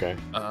something. Okay.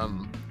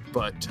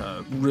 But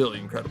really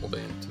incredible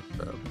band.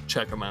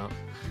 Check them out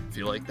if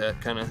you like that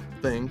kind of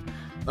thing.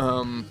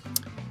 I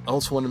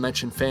also want to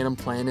mention Phantom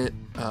Planet,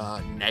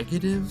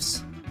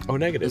 Negatives. Oh,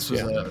 Negatives.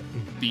 This was a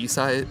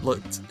B-side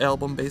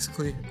album,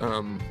 basically.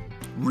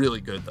 Really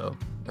good, though.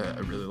 I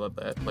really love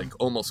that. Like,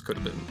 almost could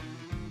have been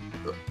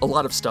a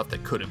lot of stuff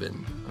that could have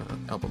been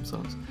album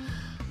songs.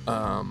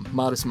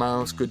 Modest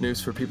Mouse, Good News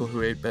for People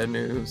Who Hate Bad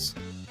News.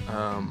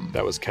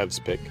 That was Kev's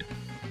pick.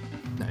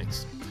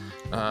 Nice.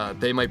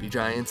 They Might Be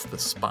Giants, The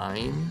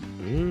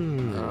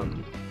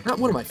Spine. Not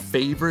one of my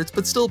favorites,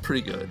 but still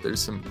pretty good.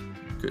 There's some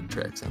good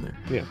tracks on there.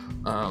 Yeah.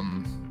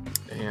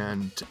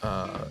 And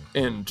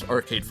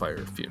Arcade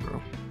Fire,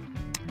 Funeral.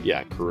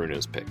 Yeah,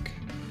 Karuna's pick.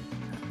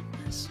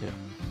 Nice.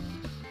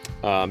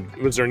 Yeah.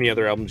 Was there any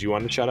other albums you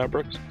wanted to shout out,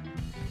 Brooks?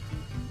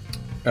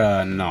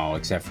 No,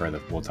 except for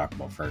we'll talk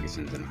about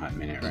Ferguson's in a hot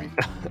minute, right?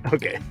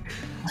 Okay.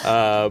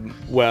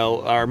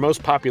 Well, our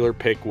most popular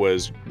pick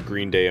was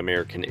Green Day,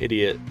 American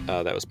Idiot.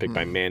 That was picked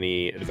by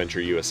Manny,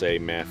 Adventure USA,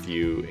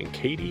 Matthew, and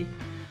Katie.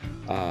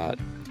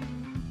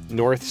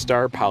 North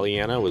Star,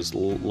 Pollyanna was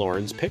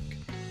Lauren's pick.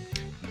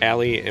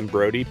 Allie and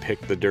Brody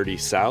picked The Dirty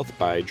South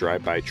by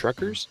Drive-By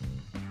Truckers.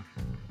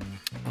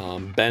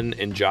 Ben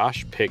and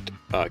Josh picked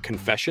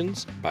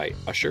Confessions by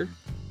Usher.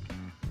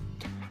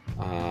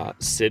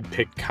 Sid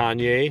picked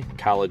Kanye,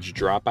 College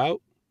Dropout.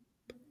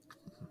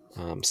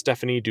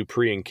 Stephanie,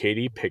 Dupree, and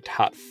Katie picked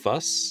Hot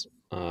Fuss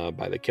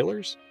by The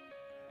Killers.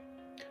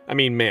 I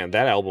mean, man,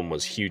 that album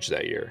was huge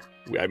that year.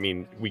 I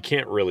mean, we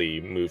can't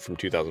really move from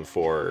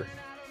 2004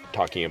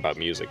 talking about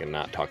music and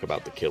not talk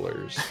about The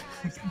Killers.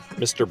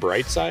 Mr.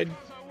 Brightside,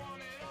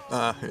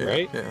 yeah,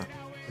 right? Yeah.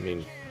 I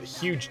mean, a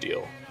huge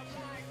deal.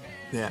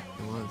 Yeah,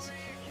 it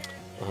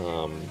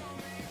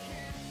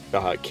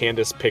was.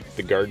 Candace picked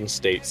the Garden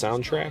State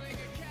soundtrack.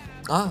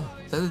 Ah,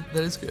 that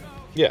is good.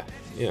 Yeah.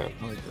 I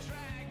like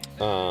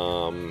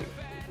that.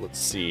 Let's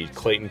see.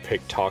 Clayton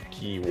picked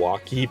Talkie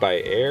Walkie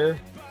by Air.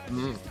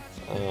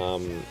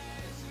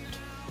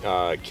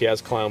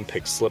 Kiaz Clown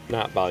picked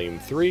Slipknot Volume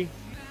 3.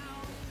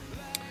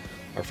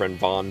 Our friend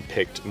Vaughn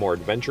picked More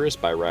Adventurous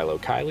by Rilo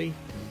Kiley.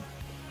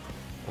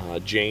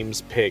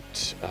 James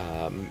picked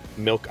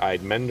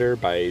Milk-Eyed Mender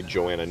by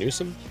Joanna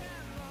Newsom.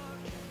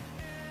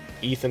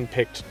 Ethan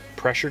picked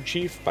Pressure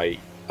Chief by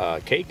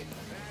Cake.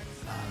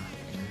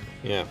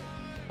 Yeah.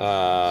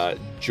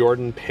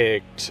 Jordan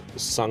picked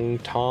Sung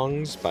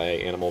Tongs by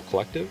Animal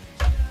Collective.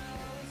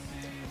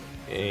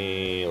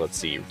 And let's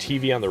see.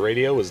 TV on the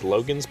Radio was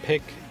Logan's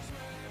pick.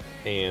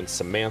 And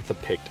Samantha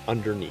picked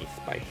Underneath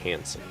by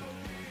Hanson.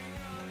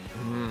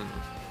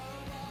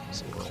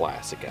 Some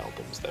classic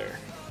albums there.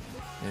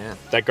 Yeah.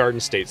 That Garden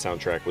State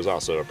soundtrack was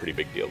also a pretty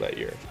big deal that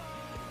year.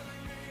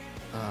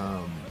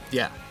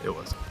 Yeah, it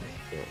was.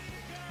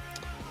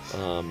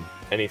 Yeah.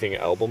 Anything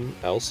album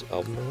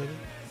related?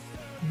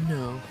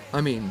 No.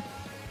 I mean,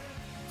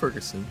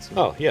 Ferguson's.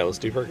 Oh, yeah, let's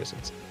do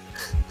Ferguson's.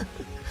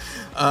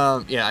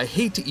 Yeah, I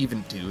hate to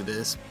even do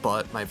this,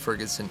 but my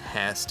Ferguson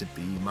has to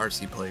be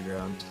Marcy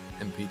Playground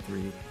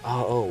MP3.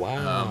 Oh,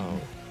 wow.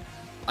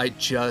 I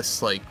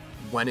just, like,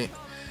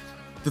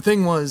 the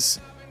thing was,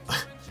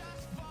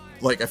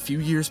 like, a few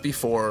years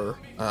before,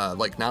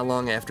 like, not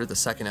long after the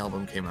second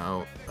album came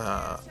out,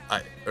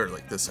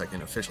 the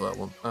second official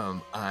album,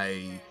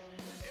 I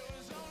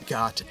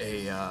got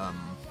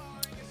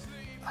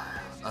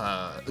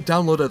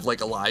downloaded, like,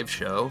 a live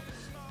show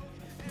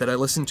that I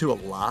listened to a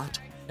lot,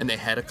 and they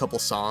had a couple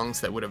songs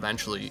that would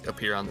eventually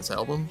appear on this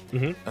album.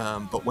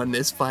 But when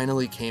this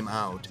finally came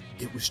out,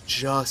 it was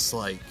just,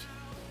 like,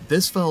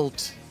 this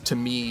felt, to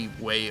me,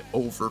 way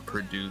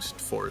overproduced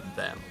for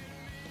them.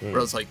 Where I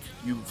was like,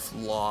 you've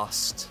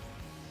lost,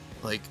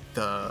 like,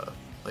 the,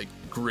 like,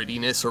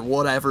 grittiness or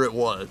whatever it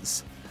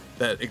was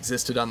that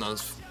existed on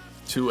those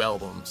two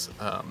albums.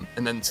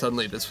 And then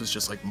suddenly this was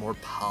just, like, more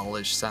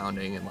polished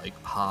sounding and, like,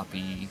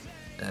 poppy,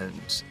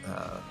 and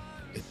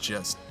it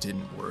just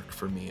didn't work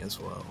for me as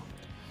well.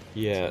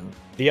 Yeah,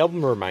 the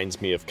album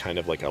reminds me of kind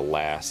of like a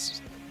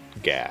last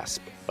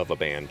gasp of a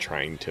band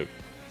trying to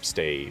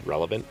stay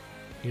relevant.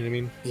 You know what I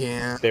mean?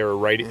 Yeah. They were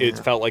writing. Yeah. It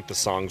felt like the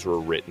songs were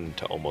written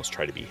to almost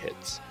try to be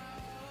hits.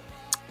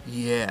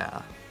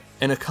 Yeah,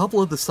 and a couple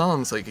of the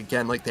songs, like,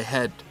 again, like, they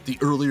had the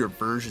earlier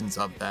versions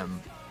of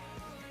them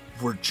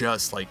were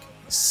just, like,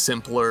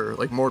 simpler,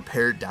 like, more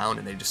pared down,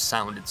 and they just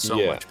sounded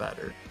so much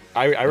better.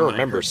 I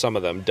remember some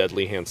of them.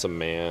 Deadly Handsome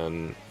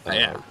Man,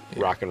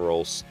 Rock and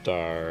Roll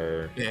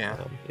Star. Yeah.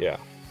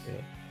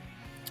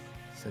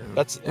 So,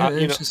 that's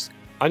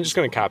I'm just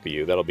gonna copy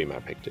you. That'll be my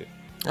pick too.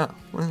 Oh,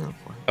 well,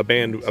 a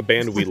band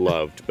we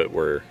loved, but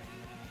were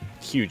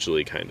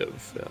hugely kind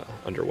of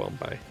underwhelmed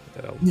by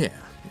that album.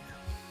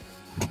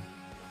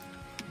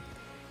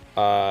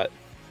 Yeah.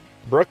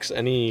 Brooks,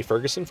 any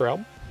Ferguson for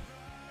album?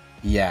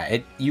 Yeah,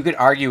 you could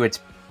argue it's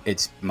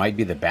might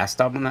be the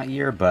best album that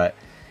year, but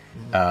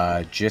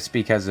just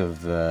because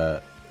of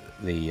the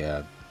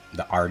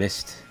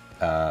artist,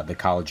 the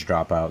College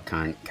Dropout,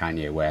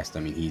 Kanye West. I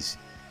mean,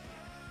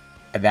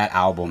 that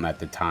album at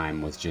the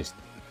time was just,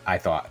 I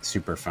thought,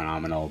 super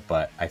phenomenal.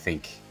 But I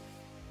think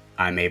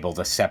I'm able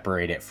to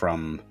separate it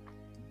from,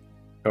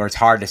 or it's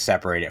hard to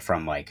separate it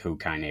from, like, who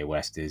Kanye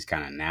West is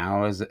kind of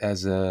now as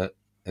a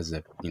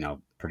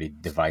pretty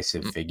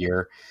divisive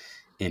figure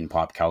in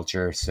pop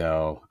culture.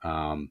 So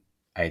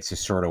it's a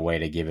sort of way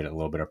to give it a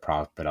little bit of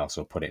props, but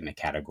also put it in a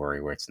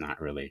category where it's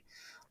not really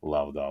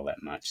loved all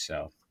that much.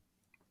 So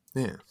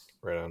yeah,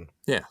 right on.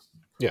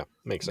 Yeah,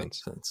 makes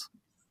sense.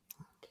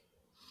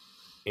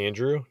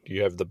 Andrew, do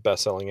you have the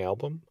best-selling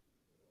album?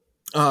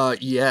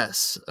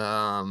 Yes.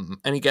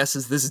 Any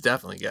guesses? This is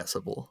definitely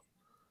guessable.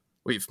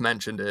 We've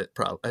mentioned it,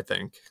 I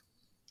think.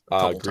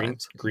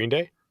 Green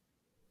Day?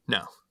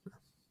 No.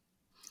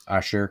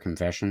 Usher,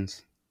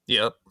 Confessions.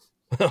 Yep.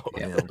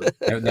 Yeah.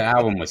 The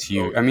album was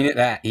huge. I mean,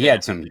 he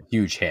had some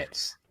huge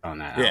hits on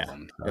that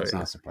album. So I was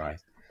not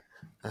surprised.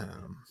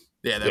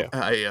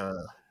 I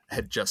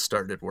had just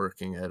started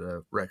working at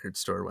a record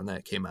store when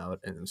that came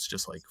out, and it was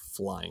just, like,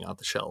 flying out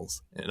the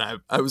shelves.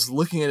 And I was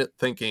looking at it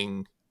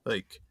thinking,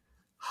 like,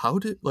 how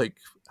did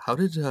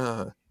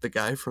the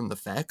guy from The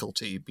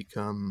Faculty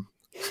become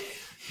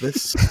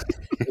this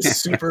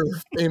super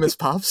famous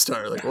pop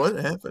star? Like, what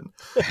happened?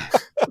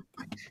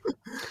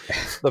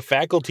 The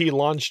Faculty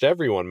launched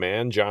everyone,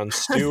 man. Jon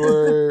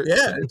Stewart.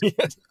 Yeah.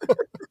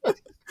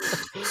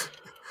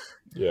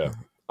 Yeah.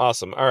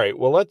 Awesome. All right.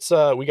 Well, let's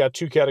we got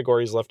 2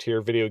 categories left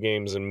here, video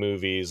games and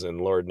movies, and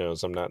Lord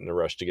knows I'm not in a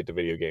rush to get to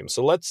video games.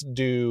 So let's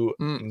do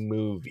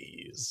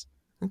movies.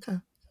 Okay.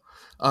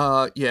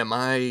 Yeah,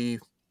 my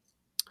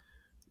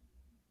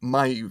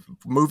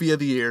movie of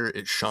the year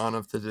is Shaun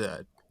of the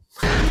Dead.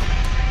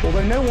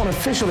 Although no one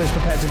official is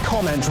prepared to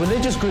comment,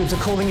 religious groups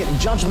are calling it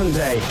Judgment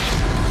Day.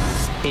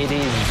 It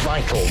is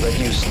vital that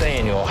you stay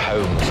in your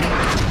homes.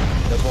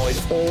 Avoid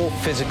all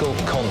physical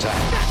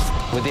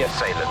contact with the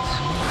assailants.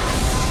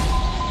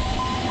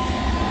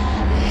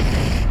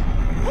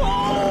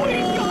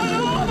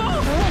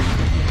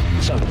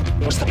 So,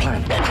 what's the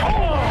plan?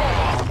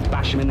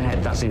 Bash him in the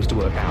head. That seems to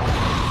work out.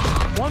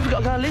 Why have we got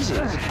to go Lizzie?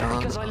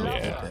 Because I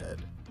love Dead.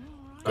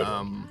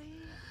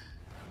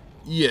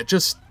 Yeah,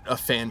 just a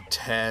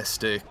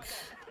fantastic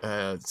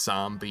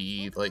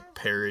zombie like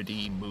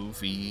parody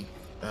movie.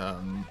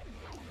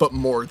 But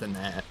more than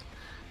that,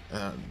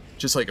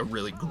 just like a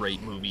really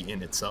great movie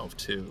in itself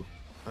too.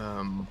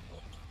 I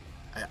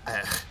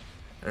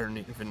don't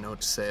even know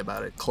what to say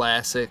about it.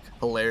 Classic,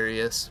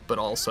 hilarious, but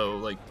also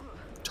like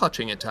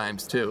touching at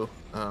times too.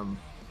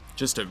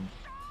 Just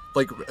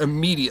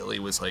immediately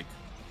was like,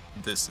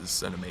 this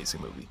is an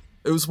amazing movie.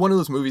 It was one of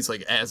those movies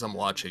like as I'm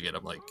watching it,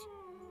 I'm like,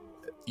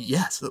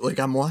 yes, like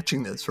I'm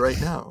watching this right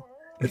now.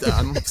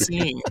 I'm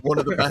seeing one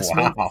of the best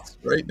movies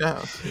right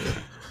now.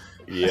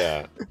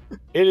 Yeah,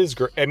 it is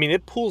great. I mean,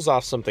 it pulls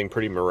off something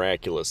pretty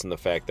miraculous in the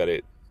fact that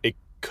it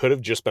could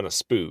have just been a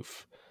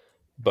spoof,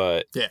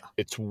 but yeah,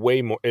 it's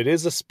way more. It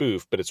is a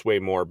spoof, but it's way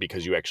more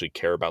because you actually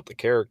care about the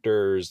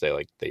characters.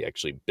 They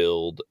actually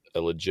build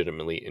a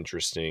legitimately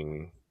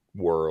interesting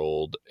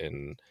world,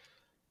 and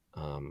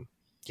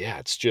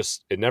yeah,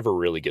 it never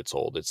really gets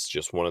old. It's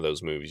just one of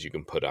those movies you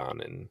can put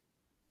on and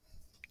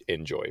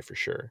enjoy for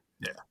sure.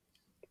 Yeah.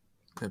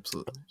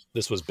 Absolutely.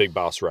 This was Big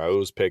Boss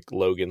Rao's pick,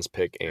 Logan's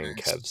pick, and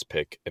Kev's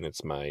pick, and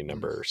it's my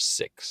number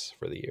 6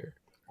 for the year.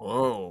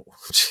 Whoa.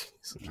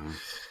 Jeez. I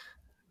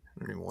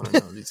don't even want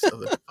to know these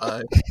other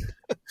 5.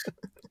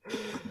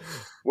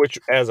 Which,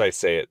 as I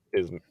say it,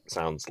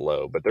 sounds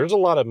low, but there's a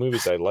lot of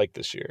movies I like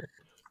this year.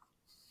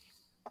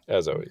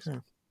 As always. Okay.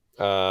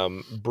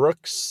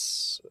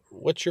 Brooks,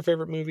 what's your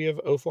favorite movie of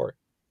 2004?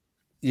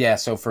 Yeah,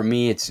 so for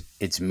me,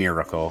 it's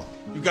Miracle.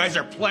 You guys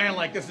are playing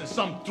like this is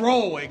some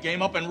throwaway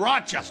game up in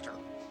Rochester.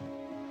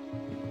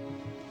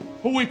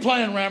 Who we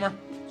playing, Rammer?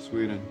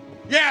 Sweden.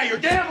 Yeah, you're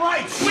damn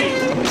right,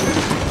 Sweden!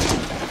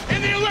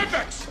 In the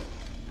Olympics!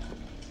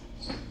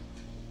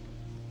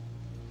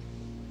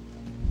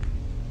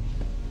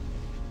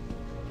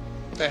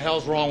 What the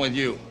hell's wrong with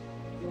you?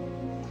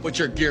 Put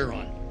your gear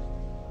on.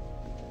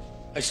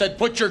 I said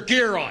put your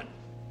gear on.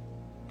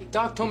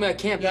 Doc told me I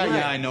can't play.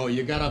 Yeah, I know.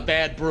 You got a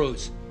bad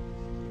bruise.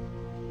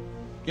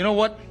 You know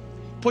what?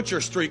 Put your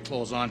street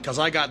clothes on, because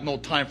I got no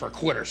time for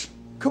quitters.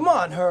 Come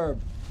on,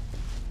 Herb.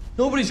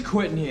 Nobody's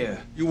quitting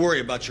here. You worry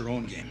about your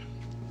own game.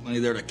 Plenty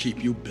there to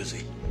keep you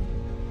busy.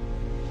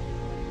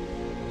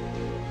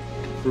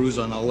 Bruise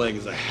on the leg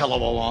is a hell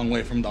of a long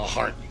way from the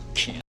heart. You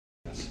can't.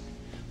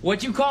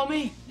 What'd you call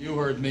me? You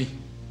heard me.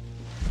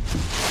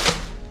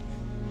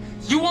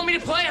 You want me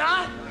to play,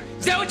 huh?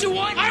 Is that what you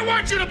want? I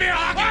want you to be a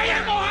hockey player. I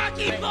am a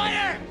hockey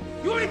player!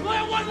 You want me to play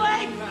on one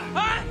leg?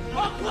 Huh?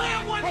 I'll play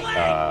on one leg!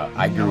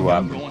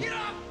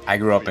 I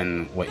grew up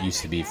in what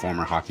used to be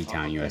former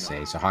Hockeytown,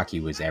 USA. So hockey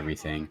was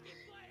everything.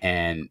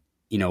 And,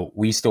 you know,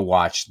 we used to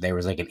watch, there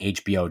was like an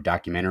HBO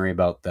documentary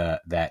about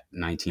that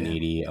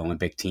 1980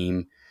 Olympic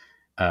team.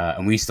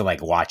 And we used to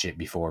like watch it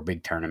before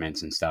big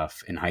tournaments and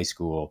stuff in high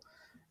school.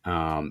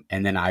 And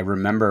then I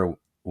remember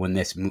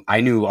when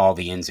I knew all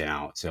the ins and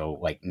outs. So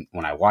like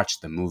when I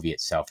watched the movie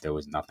itself, there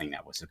was nothing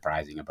that was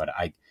surprising about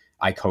it.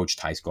 I coached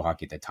high school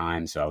hockey at the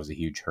time, so I was a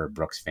huge Herb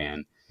Brooks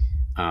fan.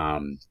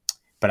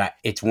 But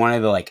it's one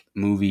of the like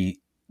movie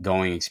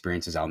going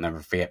experiences I'll never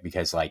forget,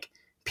 because like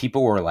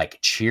people were like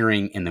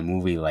cheering in the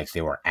movie like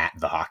they were at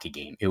the hockey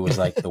game. It was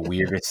like the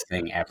weirdest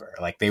thing ever.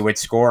 Like they would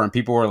score and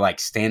people were like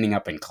standing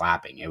up and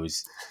clapping. It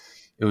was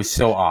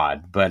so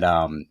odd, but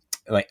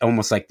like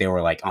almost like they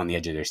were like on the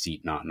edge of their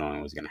seat, not knowing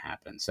what was going to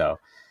happen. So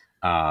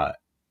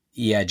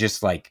yeah,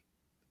 just like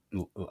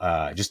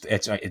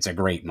it's a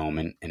great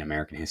moment in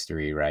American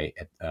history, right?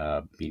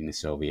 Beating the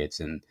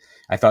Soviets, and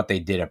I thought they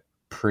did a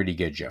pretty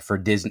good job for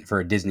a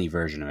Disney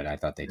version of it. I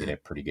thought they did a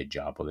pretty good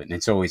job with it, and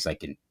it's always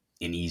like an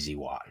easy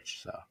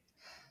watch. So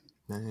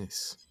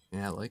nice,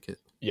 yeah, I like it.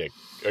 Yeah,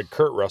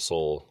 Kurt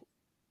Russell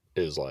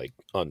is like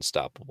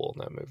unstoppable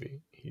in that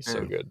movie. He's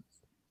so good.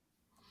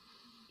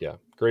 Yeah,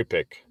 great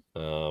pick.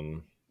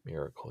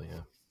 Miracle,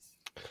 yeah.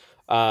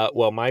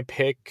 Well, my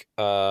pick,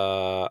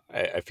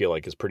 I feel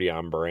like is pretty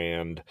on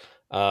brand.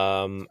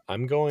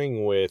 I'm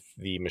going with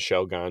the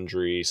Michel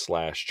Gondry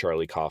 /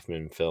 Charlie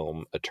Kaufman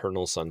film,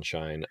 Eternal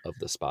Sunshine of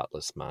the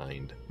Spotless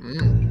Mind.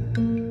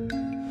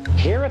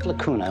 Here at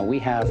Lacuna, we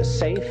have a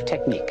safe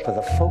technique for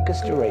the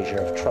focused erasure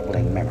of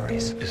troubling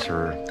memories. Is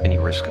there any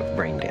risk of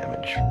brain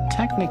damage?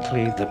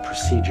 Technically, the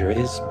procedure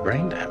is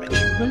brain damage.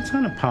 But it's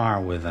on a par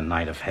with a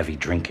night of heavy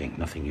drinking.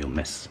 Nothing you'll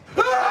miss.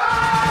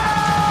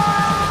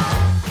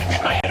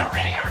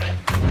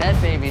 That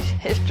baby's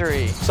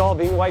history. It's all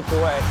being wiped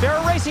away.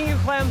 They're erasing you,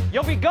 Clem.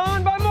 You'll be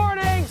gone by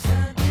morning.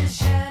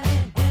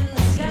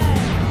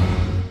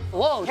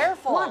 Whoa,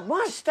 careful. Come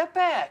on, step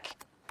back.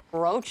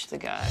 Roach the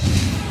guy.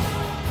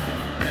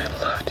 I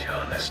loved you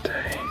on this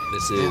day.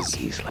 This is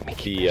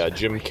the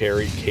Jim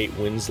Carrey, Kate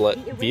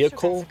Winslet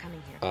vehicle.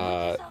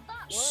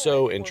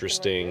 So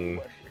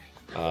interesting.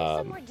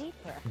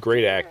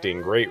 Great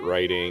acting, great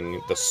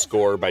writing. The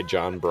score by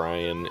John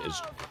Bryan is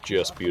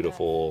just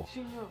beautiful.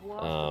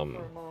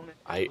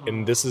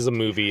 And this is a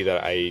movie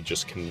that I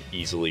just can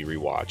easily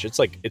rewatch.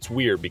 It's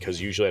weird because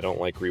usually I don't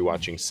like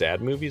rewatching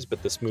sad movies,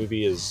 but this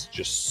movie is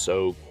just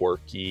so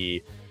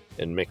quirky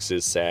and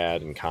mixes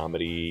sad and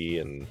comedy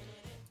and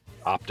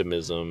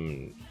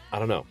optimism. I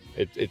don't know.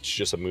 It's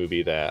just a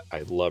movie that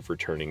I love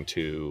returning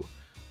to.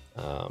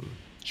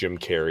 Jim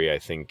Carrey, I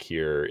think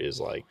here is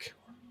like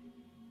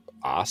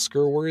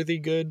Oscar worthy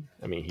good.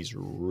 I mean, he's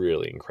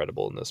really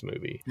incredible in this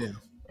movie.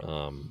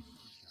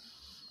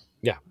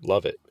 Yeah,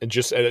 love it. And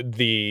just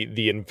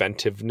the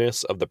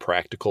inventiveness of the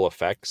practical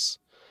effects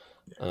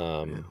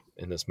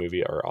in this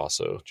movie are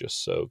also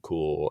just so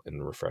cool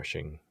and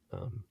refreshing.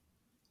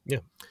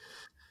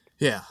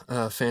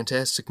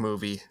 Fantastic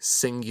movie,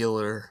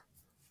 singular.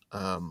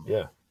 For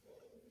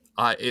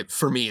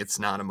me, it's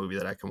not a movie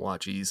that I can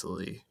watch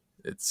easily.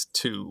 It's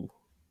too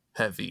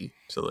heavy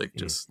to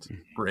just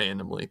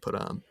randomly put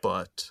on.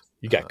 But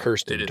you got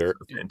Kirsten Dunst.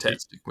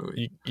 Fantastic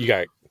movie. You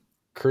got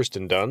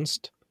Kirsten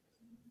Dunst.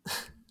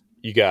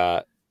 You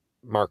got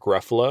Mark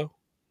Ruffalo,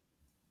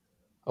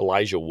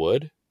 Elijah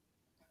Wood.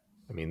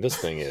 I mean, this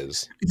thing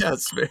is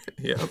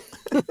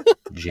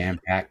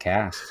jam-packed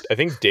cast. I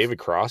think David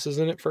Cross is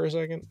in it for a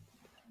second.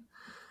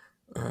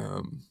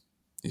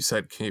 You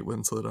said Kate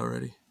Winslet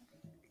already.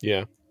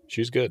 Yeah,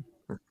 she's good.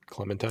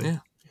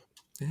 Clementine.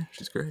 Yeah,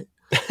 she's great.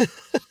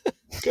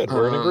 Good,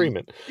 we're in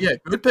agreement. Yeah,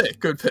 good pick.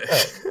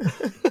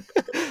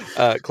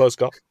 Close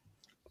call.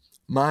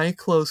 My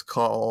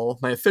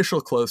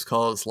official close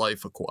call is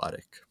Life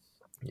Aquatic.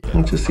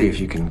 Let's just see if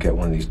you can get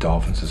one of these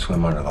dolphins to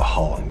swim under the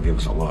hull and give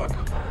us a look.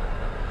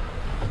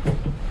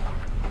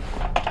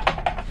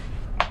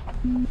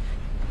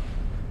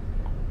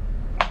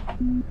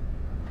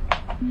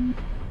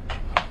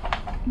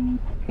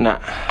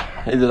 Nah,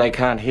 either they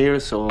can't hear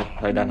us or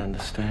they don't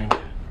understand.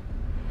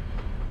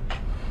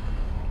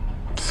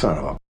 Son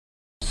of a...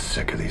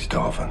 Sick of these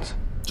dolphins.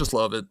 Just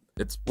love it.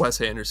 It's Wes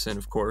Anderson,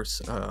 of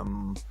course.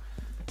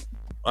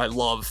 I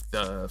love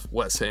the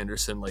Wes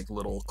Anderson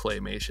little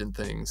claymation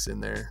things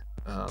in there.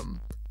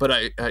 But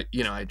I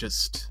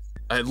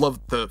love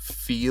the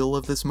feel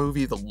of this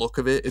movie, the look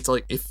of it. It's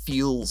like it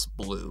feels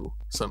blue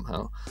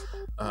somehow.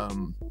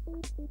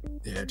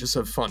 Just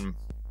a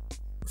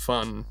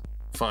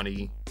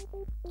funny,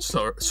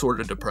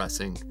 sort of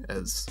depressing,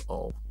 as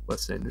all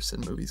Wes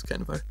Anderson movies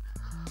kind of are.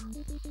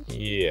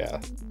 Yeah,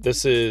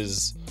 this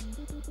is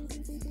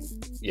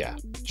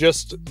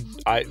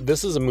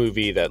this is a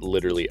movie that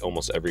literally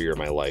almost every year of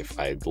my life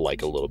I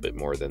like a little bit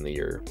more than the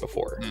year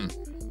before.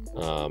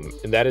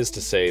 And that is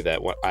to say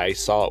that when I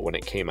saw it when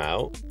it came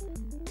out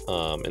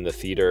in the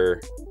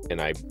theater,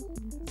 and I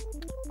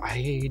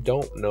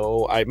don't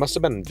know, I must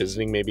have been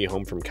visiting maybe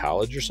home from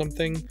college or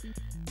something.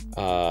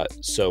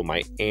 So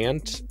my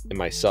aunt and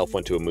myself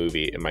went to a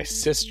movie, and my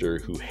sister,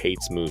 who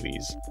hates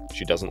movies,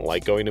 she doesn't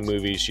like going to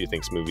movies. She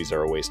thinks movies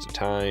are a waste of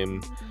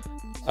time.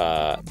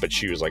 But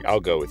she was like, I'll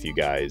go with you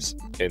guys.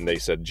 And they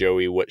said,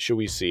 Joey, what should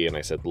we see? And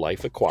I said,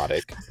 Life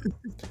Aquatic,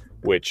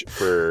 which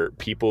for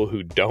people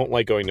who don't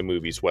like going to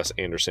movies, Wes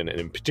Anderson, and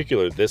in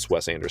particular this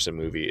Wes Anderson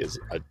movie, is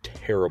a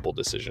terrible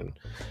decision.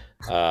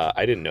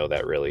 I didn't know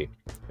that really.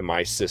 And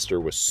my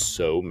sister was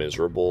so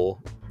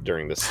miserable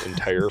during this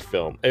entire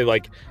film.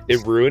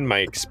 It ruined my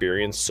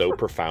experience so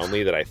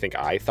profoundly that I think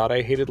I thought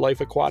I hated Life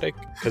Aquatic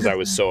because I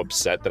was so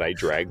upset that I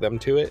dragged them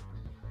to it.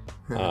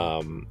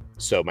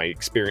 So my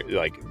experience,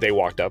 they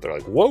walked out, they're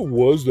like, what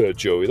was that,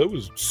 Joey? That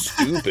was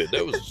stupid.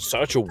 That was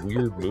such a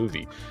weird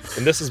movie.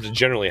 And this is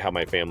generally how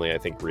my family, I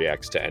think,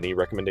 reacts to any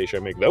recommendation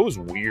I make. That was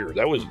weird.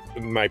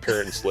 My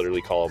parents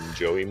literally call them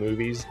Joey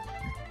movies.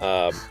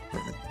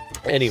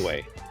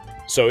 Anyway,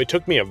 so it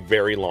took me a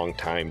very long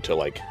time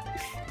to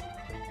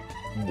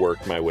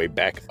work my way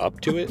back up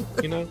to it,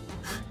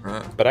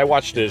 But I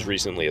watched it as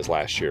recently as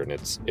last year, and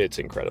it's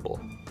incredible.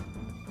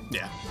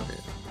 Yeah.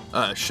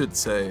 I should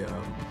say,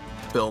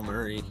 Bill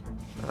Murray,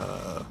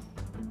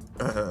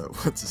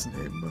 what's his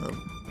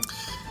name?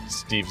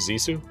 Steve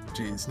Zissou?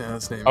 Jeez, now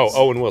his name is...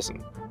 Owen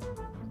Wilson.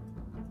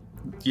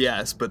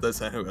 Yes, but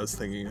that's not who I was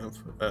thinking of.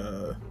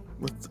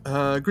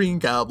 Green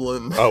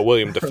Goblin. Oh,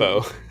 William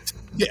Dafoe.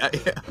 Yeah.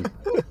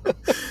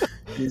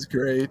 He's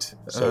great.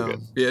 So good.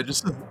 Yeah,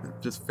 just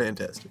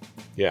fantastic.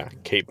 Yeah,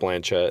 Cate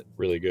Blanchett,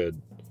 really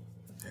good.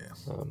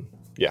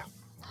 Yeah.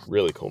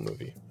 Really cool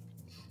movie.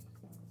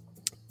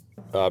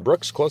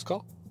 Brooks, close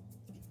call.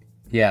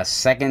 Yeah,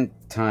 second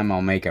time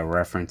I'll make a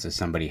reference to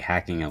somebody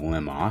hacking a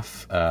limb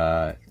off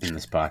in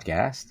this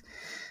podcast.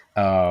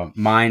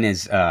 Mine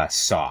is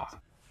Saw.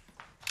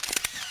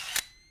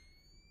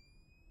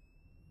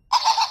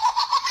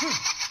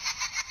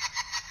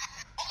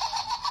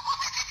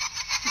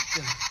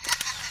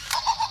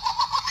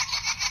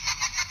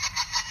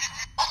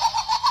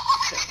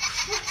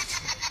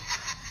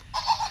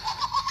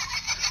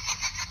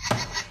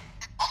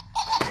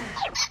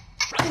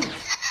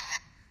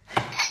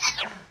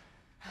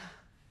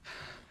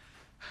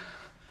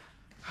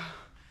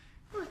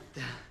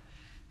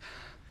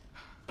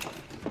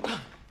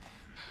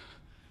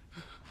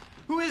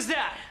 Who is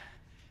that?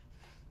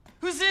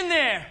 Who's in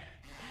there?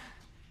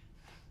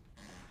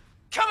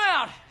 Come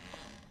out!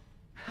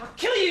 I'll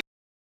kill you!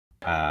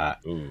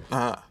 I'm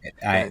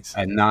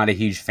not a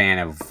huge fan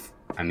of,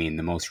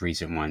 the most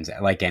recent ones.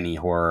 Like any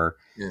horror,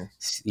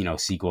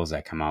 sequels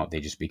that come out,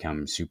 they just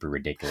become super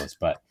ridiculous.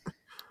 But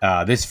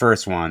this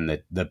first one,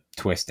 the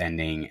twist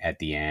ending at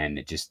the end,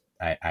 it's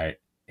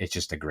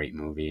just a great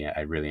movie.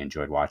 I really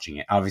enjoyed watching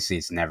it. Obviously,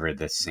 it's never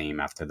the same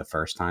after the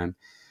first time.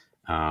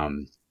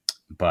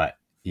 But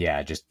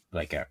yeah, just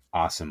like an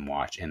awesome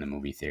watch in the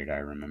movie theater, I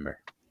remember.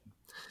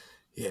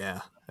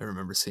 Yeah, I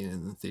remember seeing it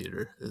in the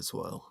theater as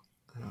well.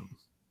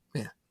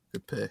 Yeah,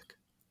 good pick.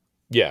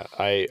 Yeah,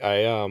 I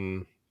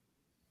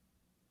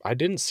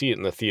didn't see it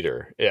in the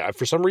theater. Yeah,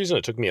 for some reason,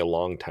 it took me a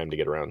long time to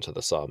get around to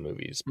the Saw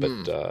movies,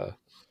 but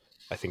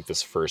I think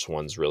this first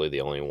one's really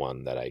the only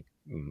one that I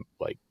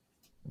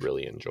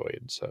really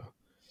enjoyed. So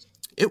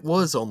it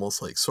was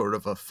almost like sort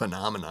of a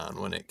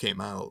phenomenon when it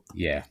came out.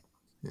 Yeah.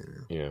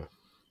 Yeah.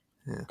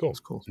 Cool.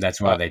 Cool. That's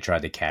why they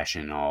tried to cash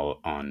in all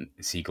on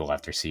sequel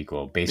after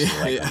sequel.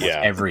 Basically,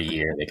 every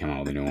year they come out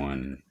with a new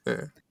one.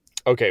 Yeah.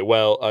 Okay,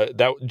 well,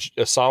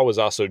 Saw was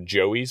also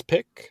Joey's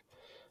pick,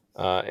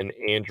 and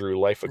Andrew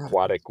Life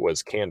Aquatic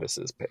was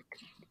Candace's pick.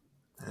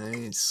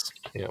 Nice.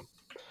 Yeah.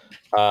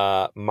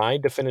 My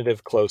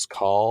definitive close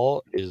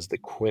call is the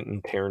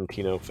Quentin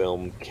Tarantino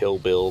film Kill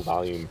Bill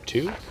Volume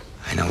 2.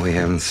 I know we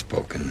haven't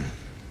spoken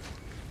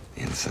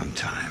in some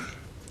time.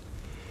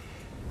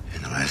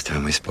 And the last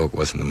time we spoke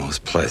wasn't the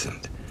most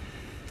pleasant.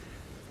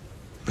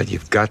 But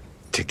you've got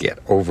to get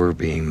over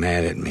being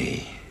mad at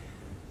me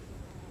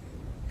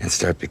and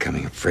start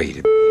becoming afraid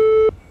of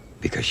you,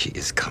 because she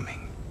is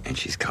coming, and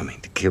she's coming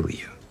to kill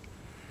you.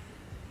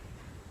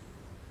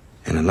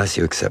 And unless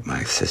you accept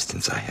my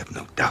assistance, I have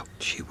no doubt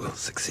she will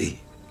succeed.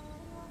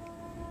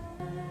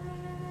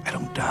 I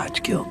don't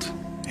dodge guilt,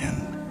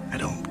 and I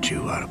don't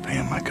chew out of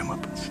paying my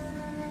comeuppance.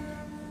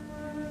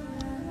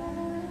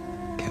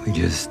 Can we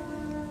just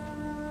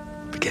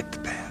forget the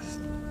past?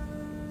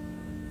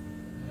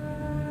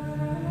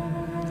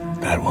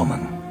 That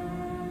woman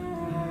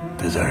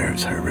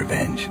deserves her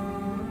revenge.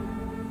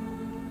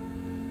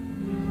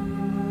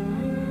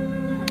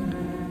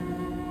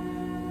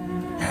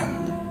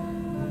 And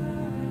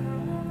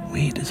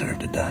we deserve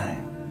to die.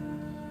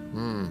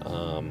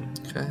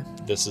 Okay.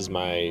 This is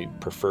my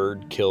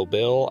preferred Kill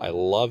Bill. I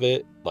love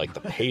it, like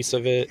the pace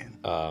of it.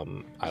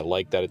 I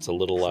like that it's a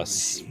little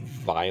less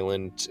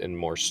violent and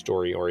more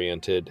story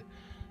oriented.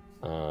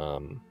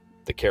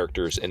 The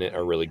characters in it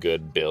are really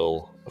good.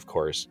 Bill, of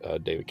course,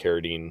 David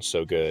Carradine,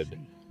 so good.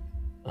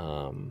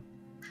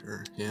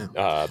 Sure. Yeah.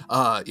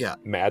 Yeah.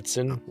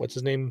 Madsen, what's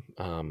his name?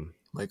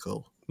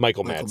 Michael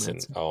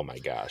Madsen. Oh my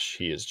gosh,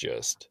 he is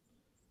just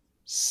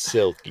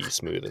silky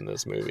smooth in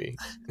this movie.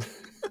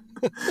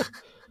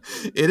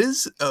 It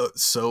is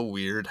so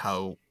weird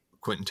how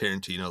Quentin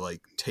Tarantino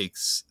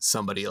takes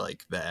somebody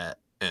like that,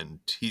 and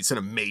he's an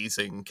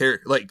amazing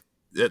character.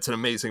 That's an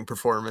amazing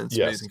performance,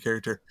 amazing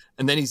character,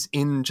 and then he's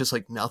in just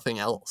nothing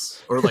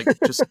else, or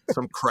just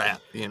some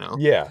crap,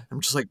 Yeah. I'm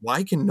just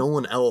why can no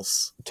one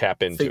else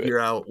tap into figure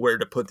out where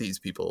to put these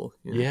people?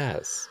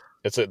 Yes,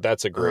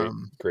 that's a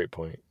great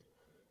point.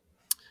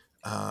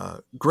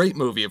 Great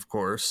movie, of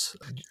course.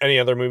 Any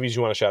other movies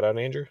you want to shout out,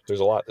 Andrew? There's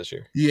a lot this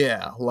year.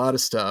 Yeah, a lot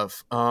of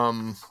stuff.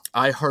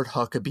 I Heart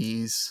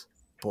Huckabees.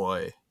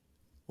 Boy,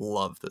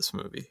 love this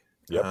movie.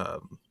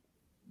 Yep.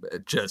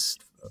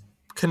 Just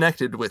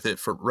connected with it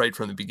right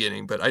from the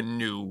beginning, but I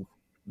knew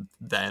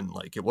then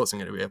it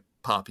wasn't going to be a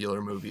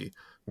popular movie.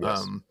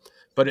 Yes.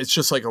 But it's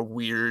just a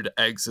weird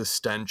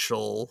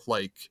existential,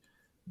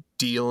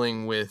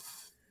 dealing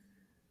with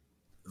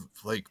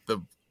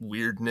the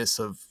weirdness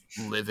of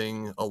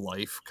living a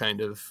life kind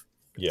of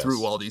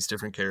through all these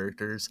different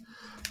characters.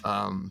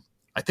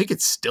 I think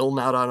it's still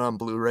not out on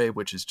Blu-ray,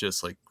 which is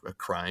just a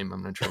crime.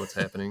 I'm not sure what's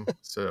happening.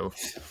 So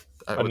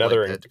I would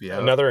like that to be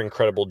out. Another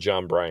incredible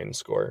John Bryan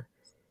score.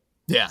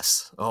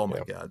 Yes. Oh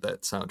my God.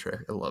 That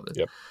soundtrack. I love it.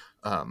 Yep.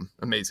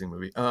 Amazing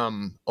movie.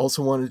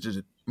 Also wanted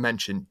to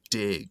mention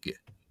Dig.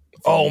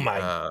 Oh my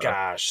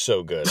gosh.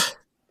 So good.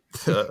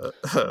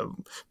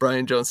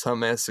 Brian Jonestown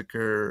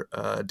Massacre,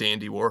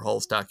 Dandy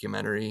Warhol's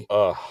documentary.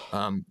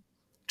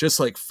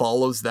 Just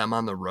follows them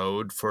on the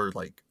road for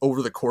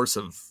over the course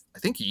of I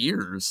think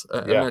years.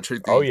 I'm not sure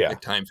the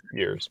time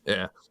years.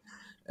 Yeah.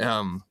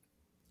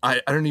 I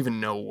don't even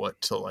know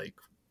what to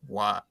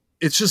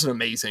it's just an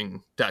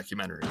amazing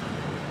documentary.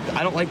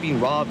 I don't like being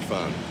robbed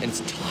from, and it's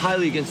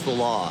highly against the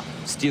law,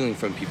 stealing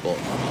from people.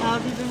 How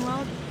have you been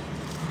robbed?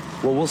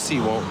 Well, we'll see,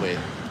 won't we?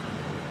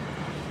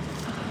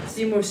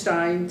 Seymour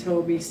Stein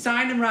told me,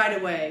 sign him right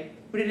away.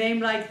 With a name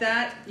like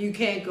that, you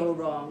can't go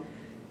wrong.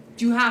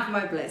 You have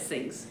my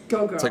blessings.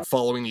 Go, girl. It's like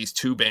following these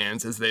two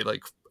bands as they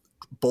like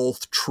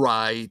both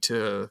try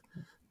to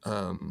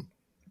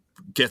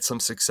get some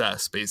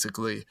success,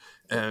 basically,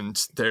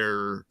 and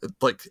they're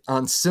like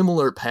on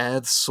similar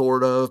paths,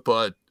 sort of,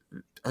 but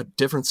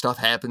different stuff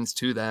happens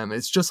to them.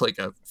 It's just like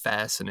a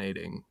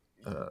fascinating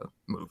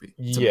movie.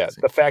 It's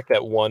amazing. The fact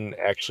that one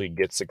actually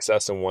gets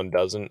success and one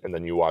doesn't, and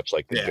then you watch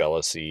like the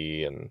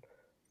jealousy, and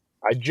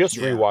I just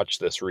rewatched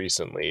this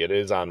recently. It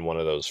is on one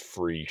of those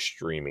free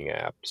streaming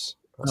apps,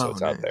 so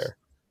it's out there.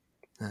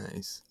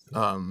 Nice.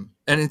 And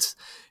it's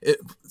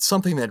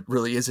something that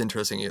really is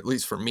interesting, at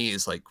least for me,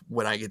 is like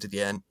when I get to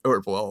the end,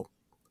 or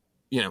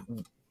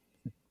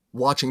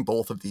watching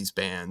both of these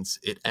bands,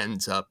 it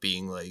ends up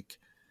being like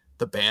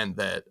the band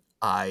that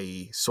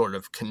I sort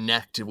of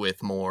connected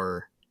with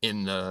more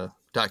in the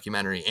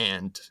documentary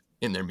and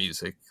in their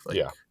music,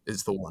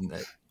 is the one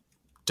that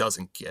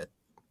doesn't get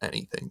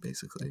anything,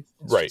 basically.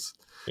 It's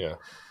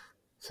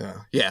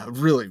So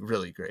really,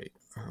 really great.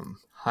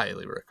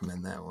 Highly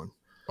recommend that one.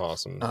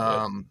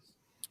 Awesome.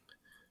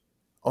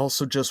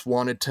 Also just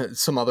wanted to,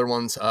 some other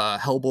ones,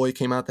 Hellboy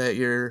came out that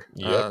year.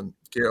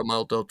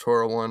 Guillermo del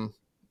Toro one,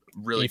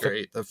 really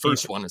great. The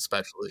first one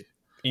especially.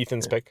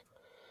 Ethan's pick.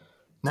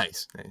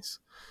 Nice.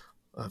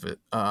 Love it.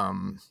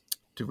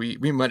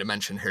 We might have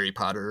mentioned Harry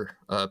Potter,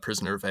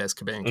 Prisoner of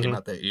Azkaban came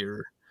out that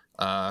year.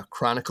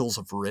 Chronicles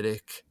of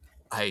Riddick.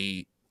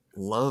 I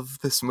love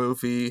this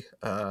movie.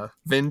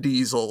 Vin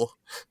Diesel.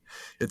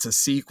 It's a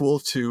sequel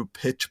to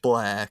Pitch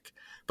Black,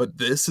 but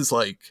this is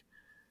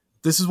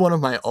one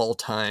of my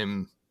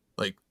all-time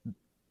like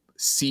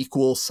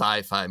sequel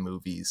sci-fi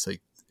movies,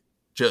 like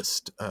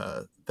just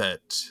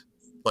that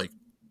like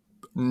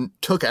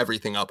took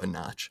everything up a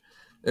notch.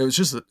 It was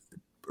just a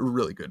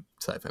really good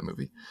sci-fi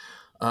movie.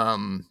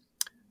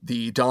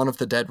 The Dawn of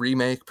the Dead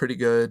remake, pretty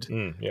good.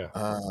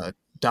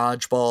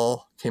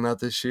 Dodgeball came out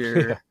this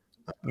year.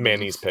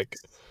 Manny's pick.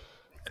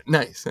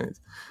 Nice.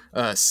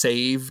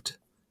 Saved.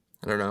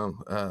 I don't know.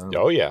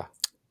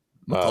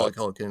 Macaulay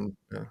Culkin.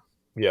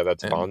 Yeah,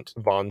 that's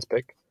Vaughn's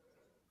pick.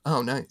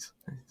 Oh, nice.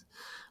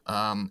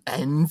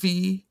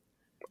 Envy.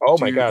 Oh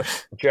my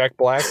gosh, Jack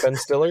Black, Ben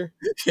Stiller.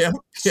 Yeah.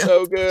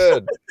 So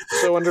good,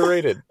 so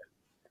underrated.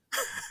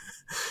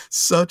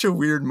 Such a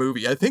weird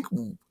movie. I think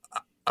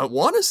I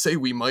want to say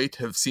we might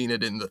have seen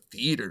it in the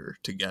theater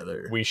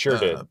together. We sure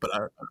did. But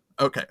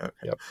okay.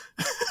 Yep.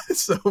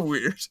 So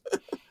weird.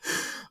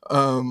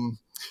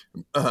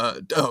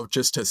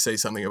 Just to say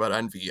something about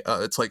Envy.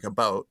 It's like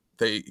about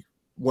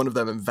one of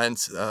them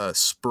invents a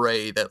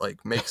spray that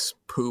like makes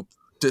poop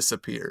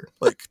disappear,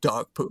 like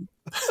dog poop.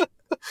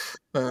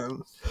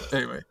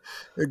 Anyway,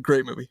 a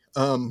great movie.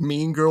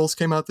 Mean Girls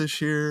came out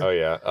this year. Oh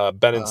yeah.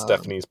 Ben and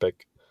Stephanie's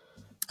pick.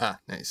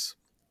 Nice.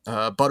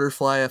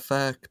 Butterfly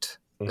Effect.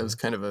 That was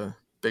kind of a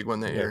big one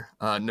that year.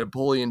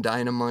 Napoleon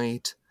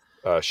Dynamite.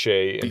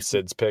 Shay and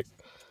Sid's pick.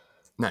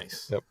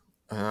 Nice. Yep.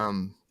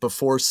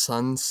 Before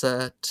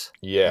Sunset.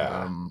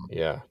 Yeah.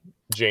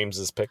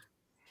 James's pick.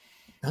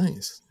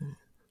 Nice.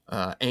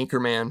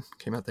 Anchorman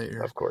came out that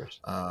year. Of course.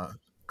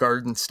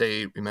 Garden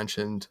State, we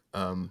mentioned.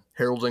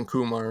 Harold and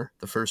Kumar,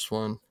 the first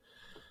one.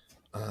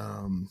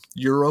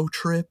 Euro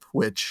Trip,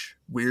 which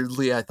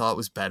weirdly I thought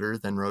was better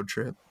than Road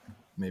Trip.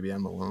 Maybe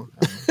I'm alone.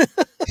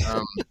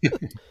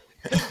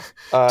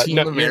 Team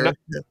America.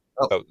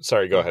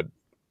 Sorry, go ahead.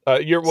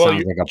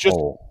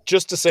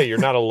 Just to say you're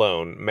not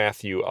alone.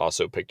 Matthew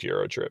also picked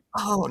Euro Trip.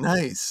 Oh,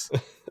 nice.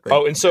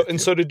 And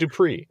so did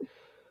Dupree.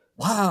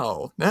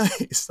 Wow,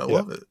 nice. I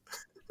love it.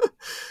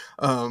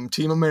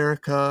 Team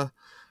America,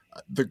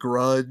 The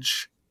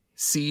Grudge,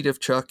 Seed of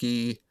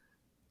Chucky,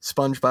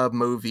 SpongeBob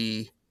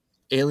Movie,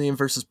 Alien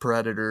vs.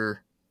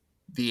 Predator,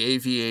 The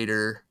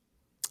Aviator,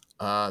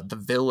 The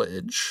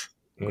Village,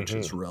 which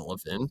is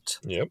relevant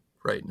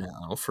right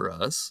now for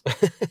us,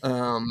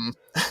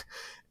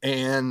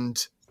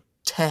 and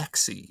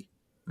Taxi,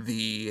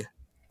 the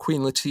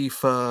Queen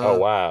Latifah. Oh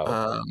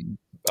wow!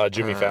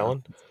 Jimmy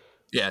Fallon.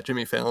 Yeah,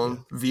 Jimmy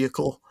Fallon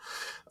vehicle.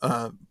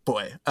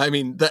 Boy, I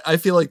mean, I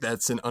feel like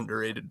that's an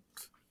underrated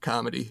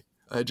comedy.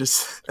 I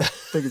just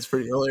think it's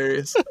pretty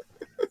hilarious.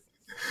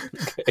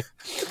 Okay.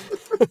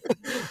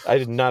 I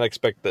did not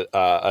expect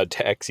a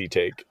Taxi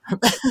take.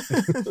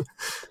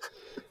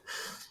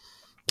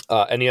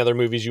 Any other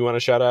movies you want to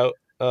shout out,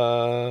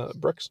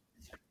 Brooks?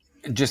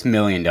 Just $1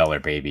 Million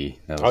Baby.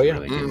 That was a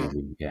really good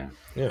movie. Yeah.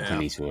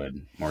 Clint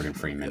Eastwood, Morgan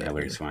Freeman,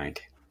 Hilary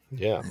Swank.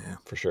 Yeah,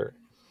 for sure.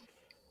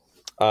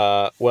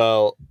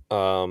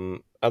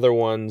 Other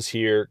ones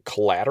here.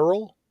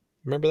 Collateral.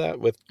 Remember that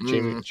with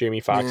Jamie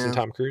Foxx and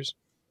Tom Cruise?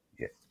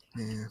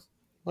 Yeah.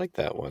 Like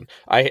that one.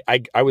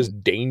 I was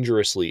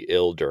dangerously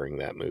ill during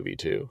that movie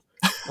too.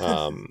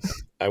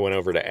 I went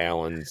over to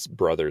Alan's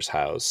brother's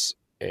house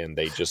and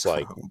they just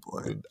I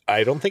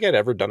don't think I'd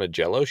ever done a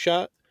Jell-O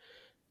shot.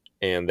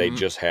 and they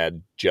just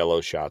had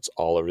Jell-O shots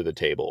all over the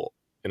table.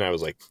 And I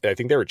was like, I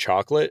think they were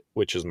chocolate,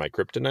 which is my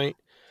kryptonite.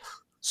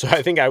 So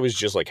I think I was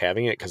just like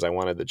having it because I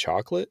wanted the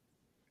chocolate,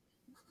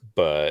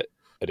 but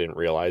I didn't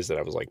realize that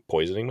I was like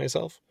poisoning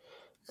myself.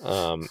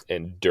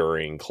 And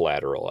during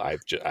Collateral,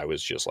 I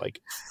was just like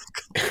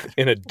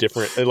in a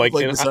different like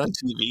was it on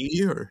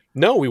TV or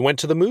no? We went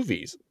to the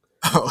movies.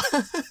 Oh,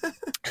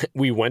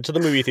 we went to the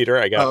movie theater.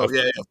 I got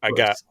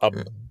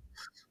a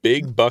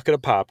big bucket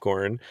of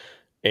popcorn,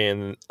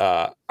 and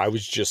I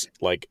was just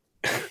like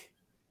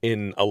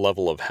in a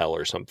level of hell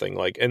or something.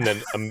 Like, and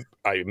then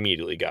I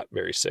immediately got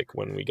very sick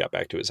when we got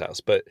back to his house.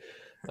 But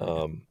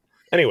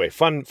anyway,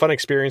 fun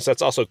experience.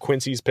 That's also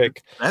Quincy's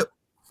pick.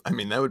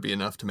 That would be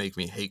enough to make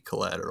me hate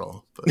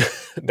Collateral. But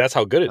that's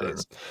how good it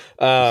is.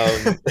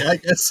 Yeah, I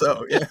guess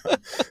so. Yeah.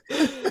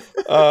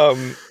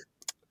 The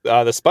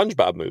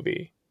SpongeBob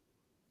movie,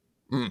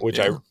 which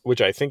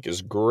I think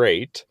is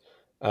great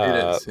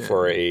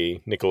for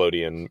a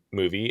Nickelodeon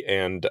movie,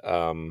 and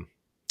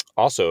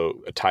also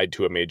tied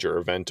to a major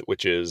event,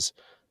 which is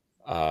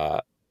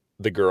the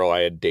girl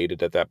I had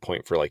dated at that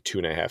point for like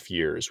 2.5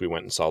 years. We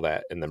went and saw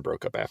that, and then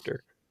broke up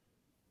after.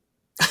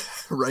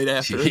 Right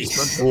after,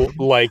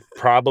 like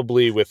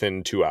probably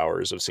within 2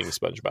 hours of seeing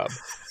SpongeBob.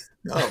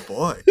 Oh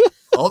boy,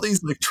 all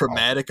these like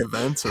traumatic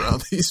events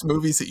around these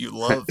movies that you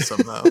love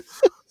somehow.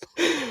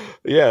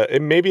 Yeah,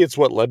 and maybe it's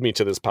what led me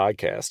to this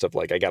podcast of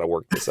like I got to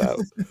work this out.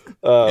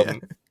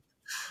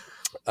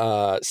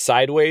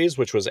 Sideways,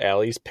 which was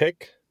Allie's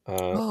pick,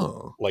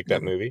 that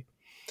movie.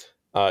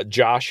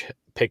 Josh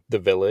picked The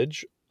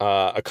Village.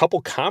 A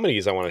couple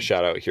comedies I want to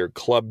shout out here: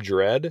 Club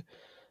Dread.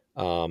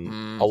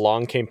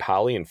 Along Came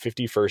Polly and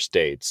 50 First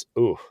Dates.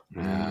 Ooh,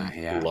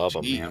 love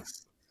them. Yeah.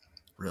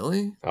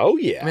 Really? Oh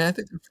yeah. I mean, I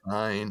think they're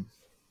fine.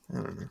 I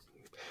don't know.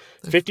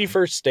 50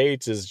 First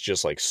Dates is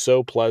just like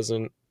so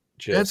pleasant.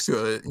 That's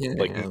good. Yeah,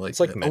 it's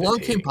like meditating. Along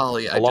Came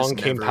Polly. Along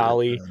Came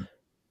Polly.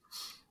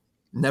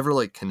 Never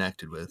like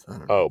connected with. I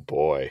don't know. Oh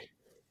boy.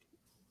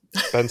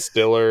 Ben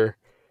Stiller,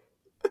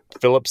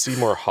 Philip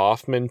Seymour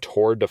Hoffman,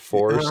 tour de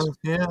force.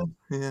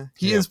 Yeah.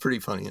 He is pretty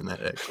funny in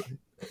that actually.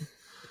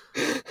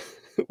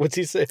 What's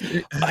he say?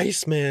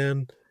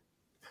 Iceman.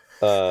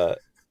 Okay,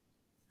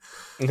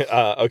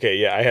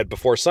 yeah. I had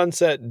Before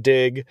Sunset,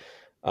 Dig,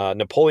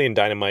 Napoleon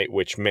Dynamite,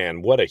 which,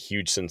 man, what a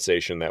huge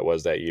sensation that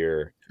was that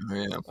year.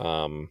 Yeah.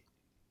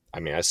 I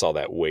mean, I saw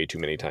that way too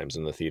many times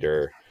in the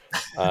theater.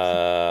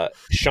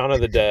 Shaun of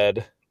the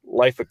Dead,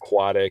 Life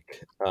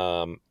Aquatic.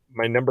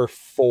 My number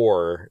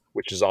 4,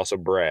 which is also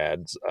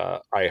Brad's,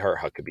 I Heart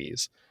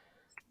Huckabees.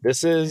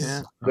 This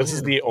is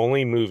the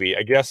only movie,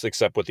 I guess,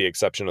 except with the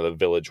exception of The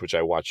Village, which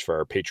I watched for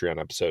our Patreon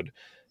episode.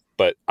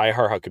 But I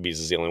Heart Huckabees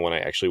is the only one I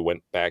actually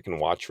went back and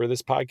watched for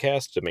this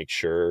podcast to make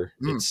sure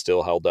it's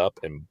still held up.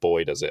 And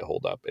boy, does it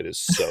hold up. It is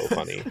so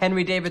funny.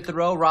 Henry David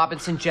Thoreau,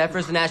 Robinson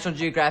Jeffers, the National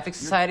Geographic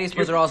Society,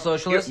 suppose they're all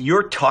socialists?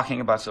 You're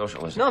talking about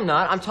socialism. No, I'm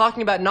not. I'm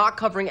talking about not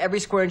covering every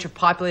square inch of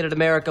populated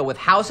America with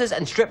houses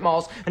and strip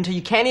malls until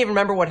you can't even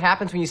remember what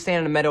happens when you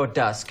stand in a meadow at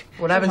dusk.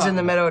 What happens in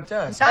the meadow at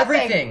dusk? Nothing.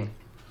 Everything.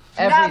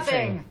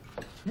 Everything.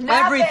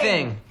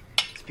 Everything.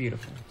 It's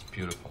beautiful. It's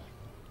beautiful.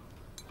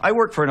 I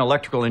work for an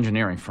electrical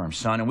engineering firm,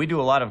 son, and we do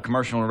a lot of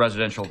commercial and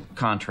residential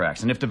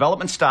contracts. And if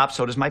development stops,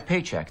 so does my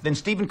paycheck. Then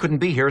Stephen couldn't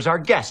be here as our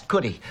guest,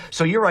 could he?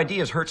 So your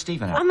ideas hurt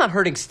Stephen. I'm not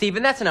hurting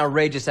Stephen. That's an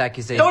outrageous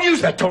accusation. Don't use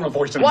that tone of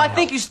voice in my Well, I house.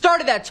 think you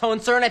started that tone,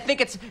 sir, and I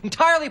think it's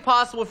entirely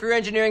possible for your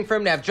engineering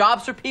firm to have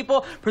jobs for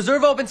people,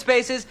 preserve open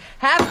spaces,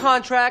 have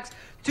contracts,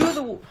 do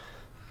the...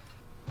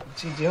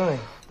 What's he doing?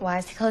 Why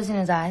is he closing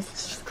his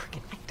eyes?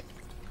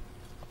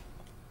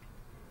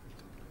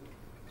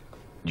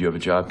 Do you have a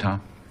job,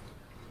 Tom?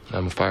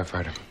 I'm a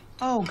firefighter.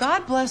 Oh,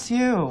 God bless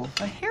you.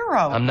 A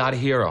hero. I'm not a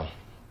hero.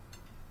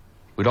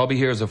 We'd all be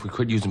heroes if we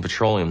quit using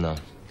petroleum, though.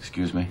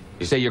 Excuse me?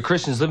 You say you're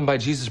Christians living by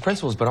Jesus'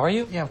 principles, but are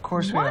you? Yeah, of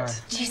course we are.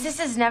 Jesus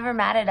is never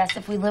mad at us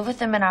if we live with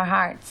him in our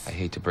hearts. I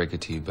hate to break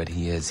it to you, but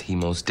he is. He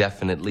most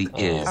definitely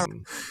is.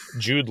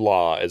 Jude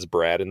Law as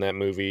Brad in that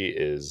movie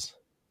is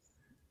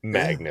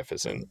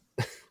magnificent.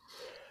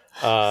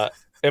 And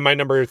my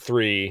number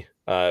 3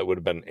 would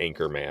have been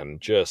Anchorman.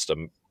 Just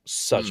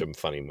such a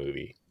funny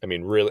movie. I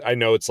mean, really, I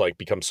know it's like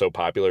become so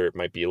popular, it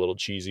might be a little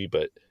cheesy,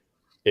 but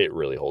it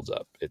really holds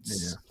up.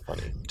 It's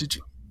funny.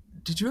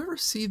 Did you ever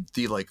see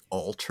the like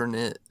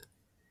alternate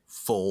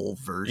full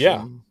version?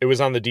 Yeah, it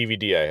was on the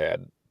DVD I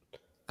had.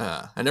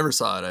 I never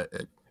saw it.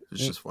 I was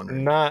just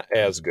wondering. Not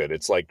as good.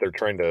 It's like they're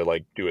trying to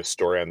like do a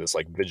story on this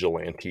like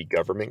vigilante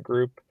government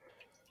group.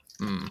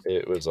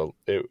 It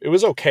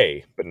was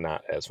okay, but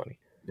not as funny.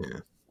 Yeah.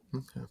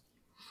 Okay.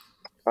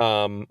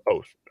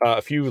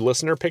 A few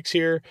listener picks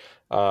here.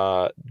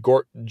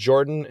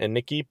 Jordan and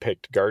Nikki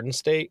picked Garden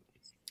State.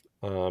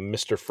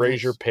 Mr.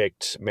 Fraser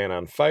picked Man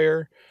on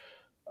Fire.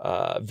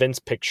 Vince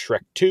picked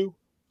Shrek 2.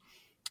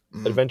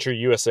 Adventure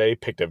USA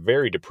picked a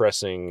very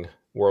depressing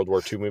World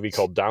War II movie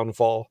called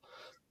Downfall,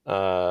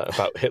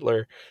 about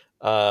Hitler.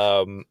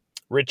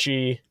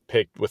 Richie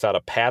picked Without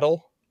a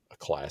Paddle, a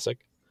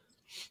classic.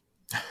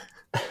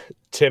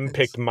 Tim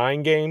picked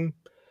Mind Game.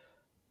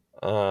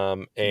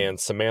 And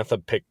Samantha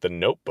picked The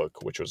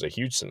Notebook, which was a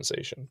huge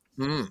sensation.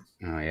 Mm.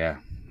 Oh yeah.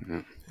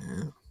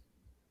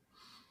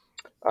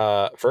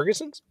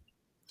 Ferguson's?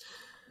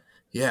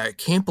 Yeah, I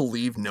can't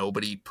believe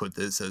nobody put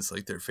this as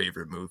like their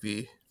favorite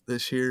movie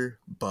this year,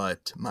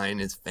 but mine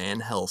is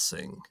Van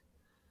Helsing.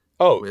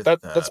 Oh,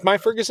 that's my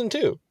Ferguson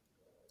too.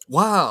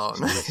 Wow,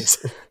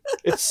 nice.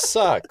 It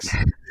sucks.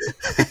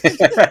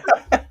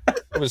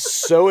 I was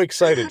so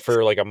excited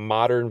for like a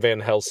modern Van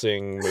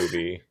Helsing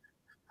movie,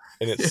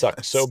 and it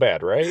sucked so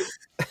bad, right?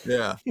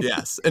 Yeah,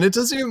 yes, and it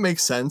doesn't even make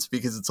sense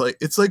because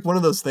it's like one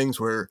of those things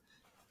where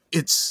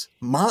it's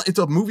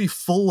a movie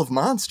full of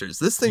monsters.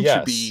 This thing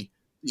should be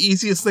the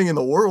easiest thing in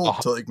the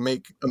world to like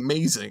make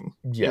amazing.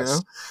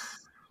 Yes.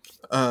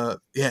 You know?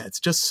 Yeah, it's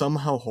just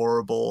somehow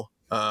horrible.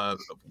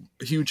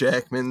 Hugh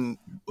Jackman,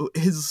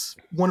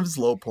 one of his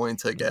low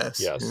points, I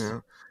guess. Yes.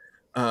 You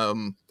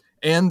know?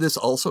 And this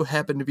also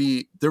happened to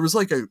be, there was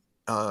like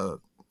a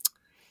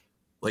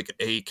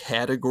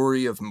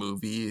category of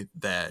movie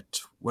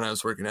that when I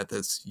was working at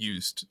this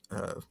used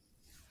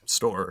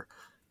store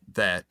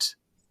that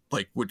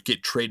like would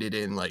get traded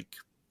in like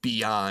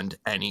beyond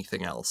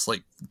anything else.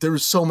 Like there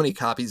was so many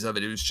copies of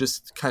it. It was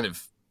just kind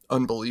of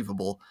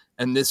unbelievable.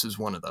 And this is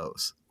one of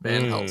those.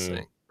 Van Helsing.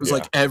 It was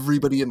like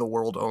everybody in the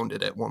world owned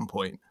it at one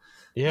point.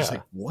 Yeah. It's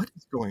like, what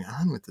is going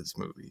on with this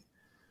movie?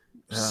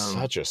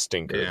 Such a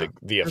stinker. Yeah.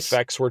 The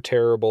effects were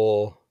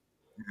terrible.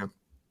 Yeah.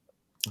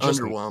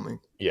 Just, underwhelming.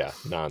 Yeah,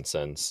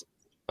 nonsense.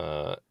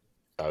 I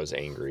was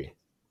angry.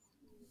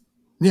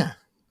 Yeah.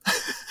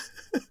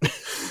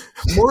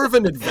 More of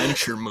an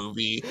adventure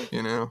movie,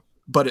 you know,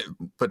 but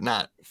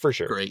not for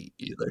sure great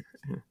either.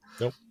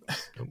 Nope.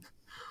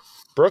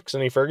 Brooks,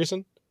 any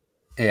Ferguson?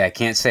 Yeah, I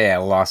can't say I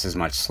lost as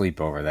much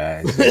sleep over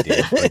that as you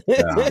did.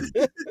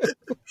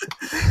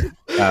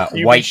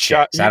 White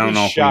Chicks. I don't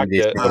know if we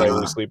need to I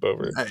lose sleep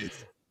over.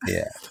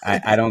 Yeah,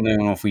 I don't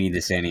even know if we need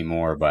to say any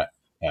more, but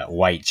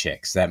White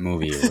Chicks. That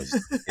movie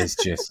is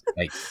just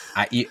like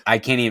I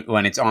can't even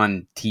when it's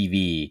on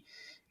TV.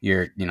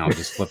 You're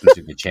just flipping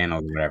through the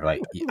channels or whatever.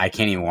 Like I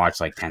can't even watch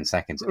like 10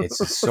 seconds. It's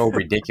just so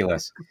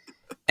ridiculous.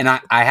 And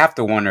I have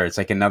to wonder, it's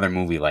like another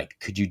movie. Like,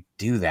 could you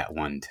do that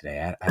one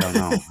today? I don't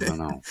know.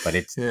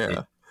 But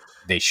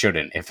they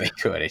shouldn't if they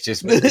could. It's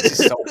just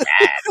so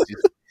bad.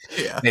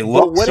 They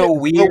look so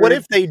weird. But what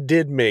if they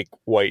did make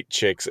White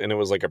Chicks and it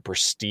was like a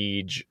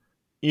prestige?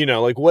 You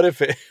know, like what if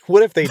they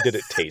did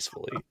it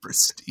tastefully?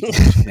 Prestige.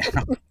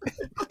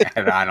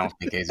 I don't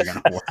think it's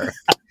gonna work.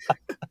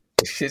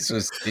 It's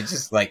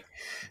just like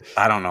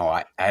I don't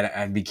know.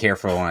 I'd be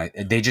careful when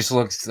they just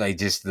looks like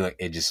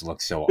it just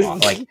looks so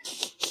off. Like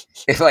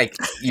if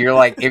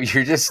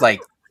you're just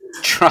like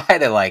try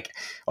to like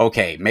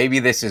okay maybe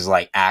this is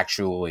like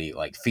actually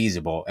like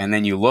feasible and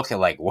then you look at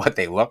like what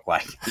they look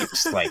like you're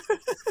just like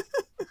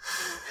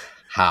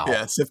how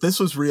yes if this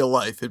was real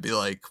life it'd be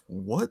like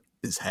what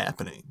is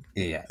happening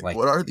like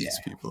what are these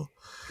people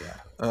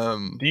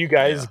do you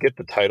guys get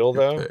the title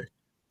though?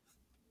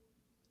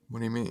 What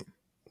do you mean?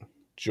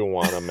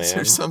 Joanna Man. Is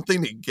there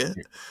something to get?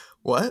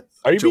 What?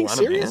 Are you being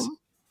Joanna serious? Man?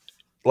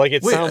 Like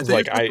it Wait, sounds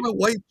like talking about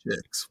White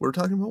Chicks. We're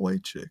talking about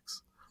White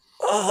Chicks.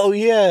 Oh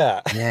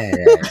yeah.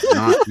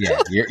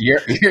 You're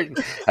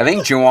I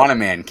think Joanna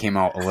Man came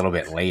out a little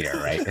bit later,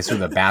 right? This was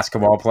a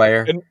basketball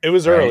player. And it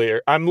was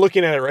earlier. I'm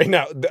looking at it right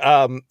now.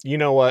 You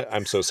know what?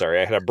 I'm so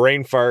sorry. I had a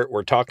brain fart.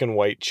 We're talking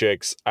White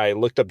Chicks. I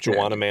looked up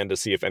Joanna Man to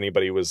see if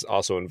anybody was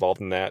also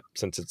involved in that,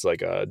 since it's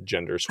like a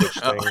gender switch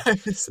thing.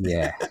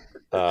 Yeah.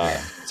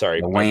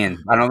 Sorry. The Wayans.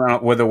 I don't know.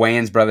 Were the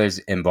Wayans brothers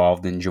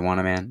involved in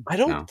Joanna Man? I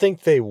don't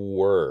think they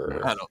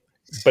were. I don't.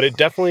 But it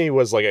definitely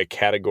was like a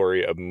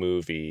category of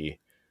movie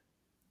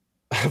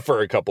for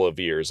a couple of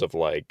years of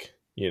like,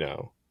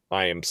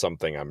 I am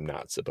something I'm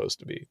not supposed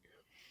to be.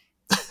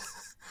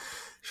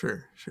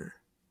 Sure.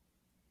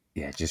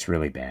 Yeah, just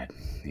really bad.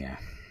 Yeah.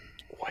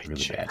 White really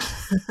Chick. bad.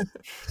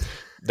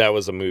 That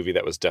was a movie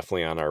that was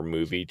definitely on our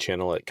movie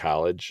channel at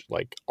college,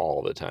 like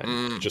all the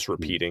time, just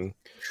repeating.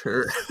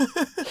 Sure.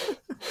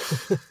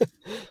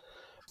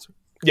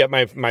 Yeah,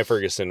 my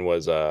Ferguson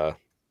was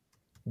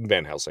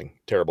Van Helsing,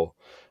 terrible.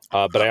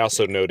 But I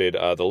also noted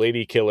The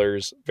Lady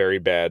Killers, very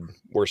bad,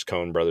 worst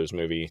Coen Brothers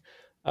movie.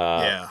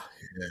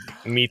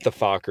 Meet the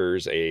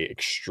Fockers, a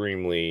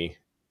extremely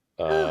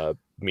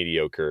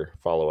mediocre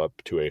follow up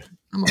to a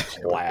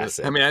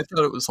classic. I mean, I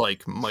thought it was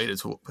like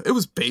it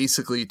was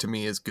basically to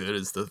me as good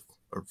as the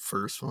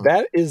first one.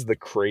 That is the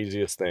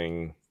craziest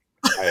thing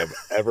I have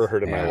ever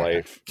heard in my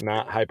life.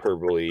 Not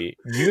hyperbole.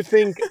 You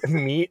think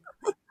Meet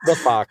the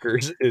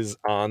Fockers is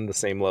on the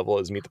same level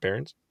as Meet the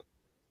Parents?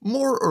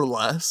 More or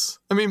less.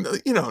 I mean,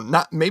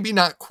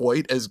 not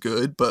quite as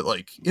good, but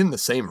like in the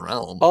same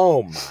realm.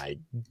 Oh my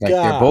god!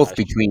 They're both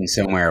between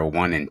somewhere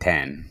 1 and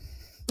 10.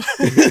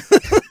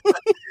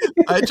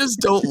 I just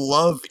don't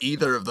love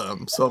either of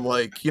them, so I'm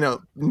like,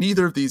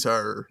 neither of these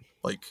are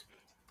like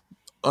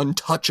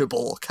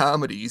untouchable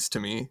comedies to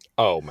me.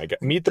 Oh my god!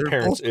 Meet the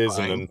Parents is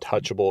an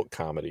untouchable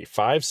comedy.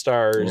 5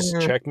 stars. Yeah.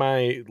 Check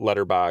my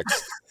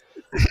letterbox.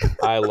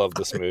 I love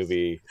this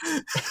movie.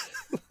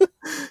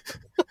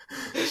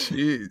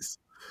 Jeez.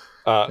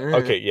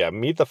 Okay, yeah.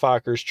 Meet the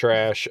Fockers,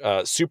 trash.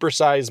 Super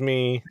Size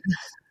Me,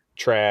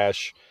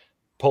 trash.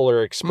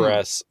 Polar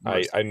Express.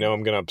 I know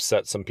I'm gonna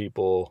upset some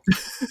people.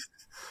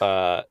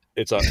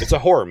 It's a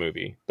horror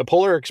movie. The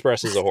Polar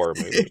Express is a horror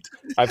movie.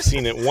 I've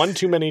seen it one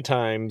too many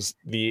times.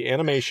 The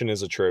animation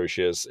is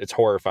atrocious. It's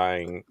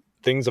horrifying.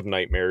 Things of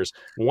nightmares.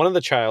 One of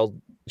the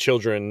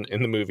children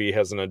in the movie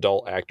has an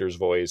adult actor's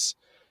voice.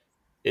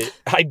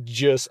 I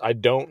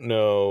don't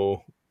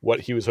know what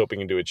he was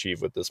hoping to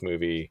achieve with this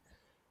movie.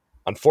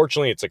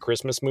 Unfortunately, it's a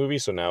Christmas movie,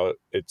 so now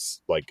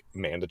it's like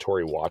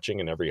mandatory watching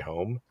in every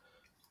home.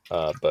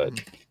 But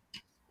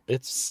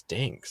it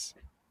stinks.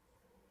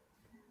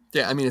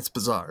 Yeah, I mean, it's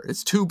bizarre.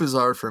 It's too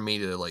bizarre for me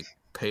to like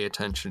pay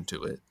attention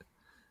to it.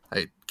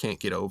 I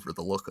can't get over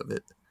the look of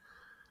it.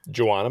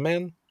 Joanna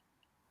Man?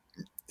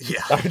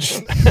 Yeah.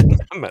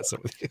 I'm messing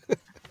with you.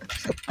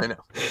 I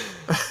know.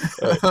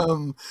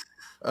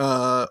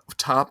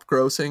 Top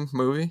grossing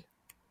movie?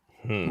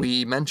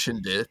 We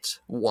mentioned it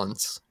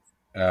once.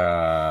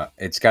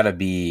 It's got to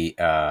be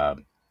The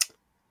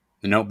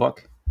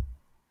Notebook.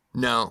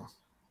 No.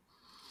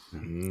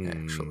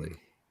 Actually.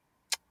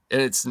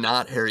 And it's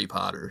not Harry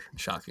Potter,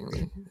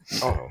 shockingly.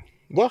 Oh.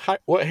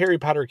 What Harry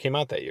Potter came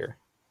out that year?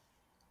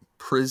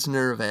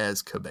 Prisoner of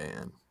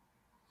Azkaban.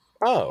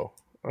 Oh,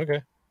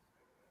 okay.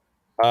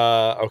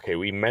 Okay,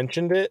 we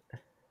mentioned it.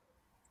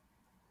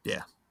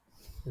 Yeah.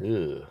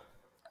 Ugh.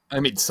 I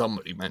mean,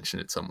 somebody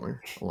mentioned it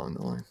somewhere along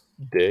the line.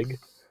 Dig?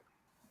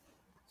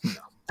 No.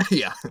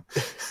 Yeah.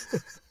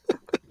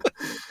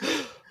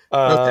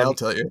 Okay, I'll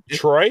tell you.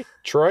 Troy?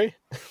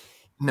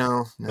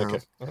 No. Okay.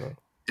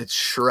 It's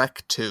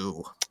Shrek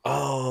 2.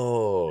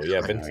 Oh,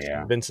 yeah,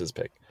 Vince's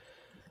pick.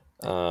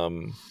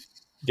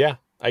 Yeah,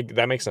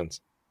 that makes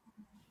sense.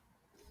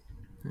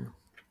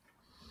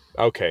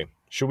 Okay.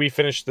 Should we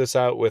finish this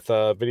out with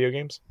video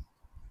games?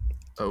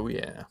 Oh,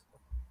 yeah.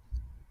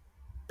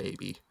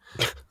 Baby.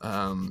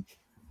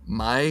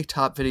 My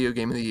top video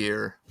game of the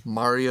year,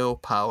 Mario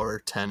Power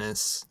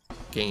Tennis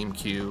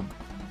GameCube.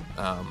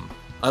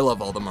 I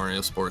love all the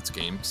Mario sports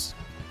games.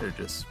 They're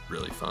just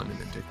really fun and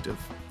addictive.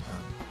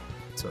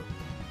 So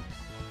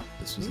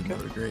this was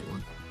another great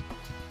one.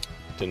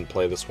 Didn't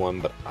play this one,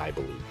 but I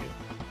believe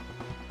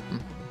you.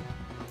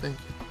 Thank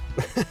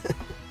you.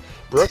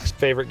 Brooks,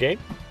 favorite game?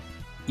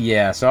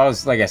 Yeah, so I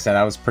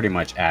was pretty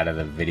much out of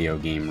the video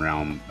game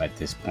realm at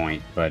this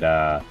point,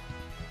 but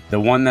the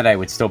one that I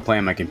would still play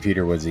on my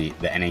computer was the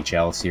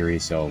NHL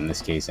series. So in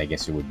this case, I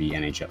guess it would be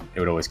NHL. It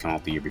would always come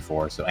out the year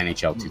before. So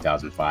NHL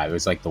 2005. It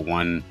was like the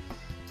one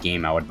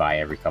game I would buy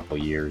every couple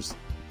of years.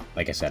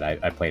 Like I said,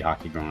 I played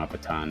hockey growing up a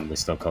ton. Was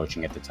still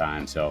coaching at the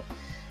time, so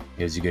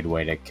it was a good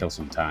way to kill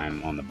some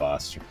time on the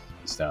bus and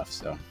stuff.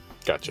 So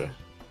gotcha.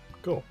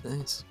 Cool.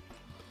 Nice.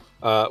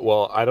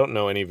 Well, I don't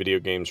know any video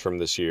games from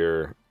this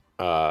year,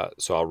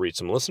 so I'll read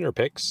some listener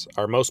picks.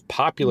 Our most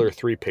popular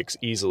 3 picks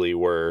easily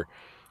were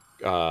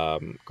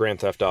Grand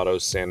Theft Auto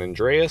San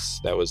Andreas.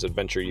 That was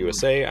Adventure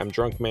USA. I'm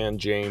Drunk Man,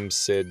 James,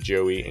 Sid,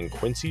 Joey, and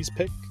Quincy's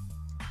pick.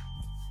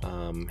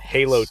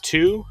 Halo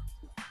 2.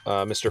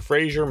 Mr.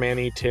 Fraser,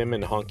 Manny, Tim,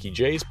 and Honky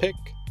J's pick.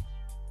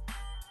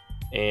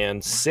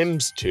 And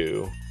Sims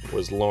 2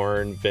 was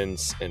Lauren,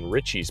 Vince, and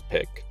Richie's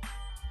pick.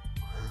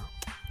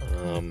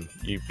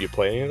 You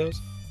play any of those?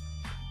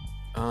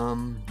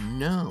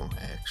 No,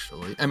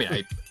 actually. I mean,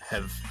 I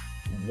have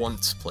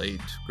once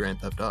played Grand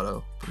Theft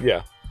Auto.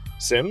 Yeah.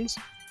 Sims?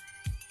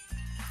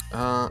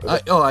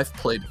 I've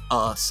played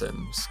a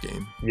Sims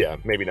game. Yeah,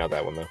 maybe not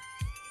that one, though.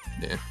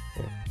 Yeah.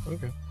 Oh,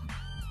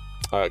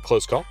 okay.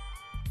 Close call?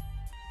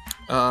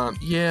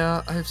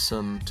 Yeah, I have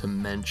some to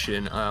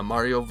mention.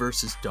 Mario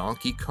vs.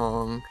 Donkey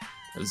Kong.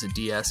 It was a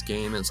DS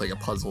game. It was like a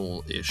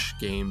puzzle-ish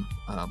game.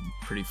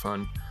 Pretty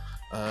fun.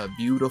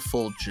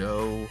 Beautiful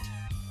Joe.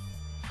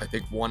 I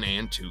think 1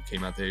 and 2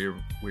 came out there,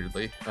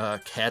 weirdly.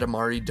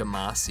 Katamari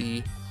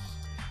Damacy.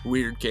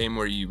 Weird game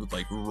where you would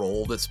like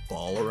roll this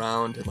ball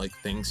around and like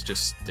things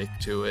just stick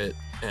to it.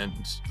 And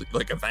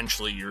like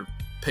eventually you're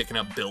picking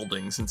up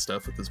buildings and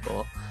stuff with this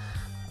ball.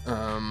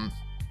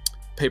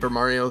 Paper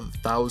Mario, The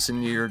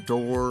Thousand Year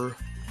Door,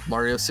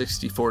 Mario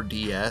 64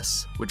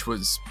 DS, which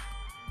was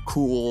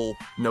cool,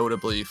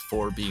 notably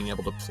for being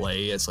able to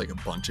play as like a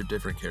bunch of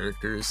different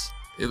characters.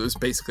 It was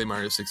basically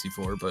Mario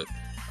 64, but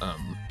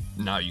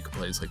now you can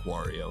play as like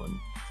Wario and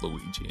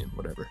Luigi and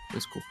whatever. It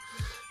was cool.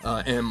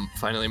 And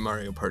finally,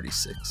 Mario Party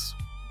 6.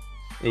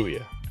 Ooh,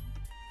 yeah.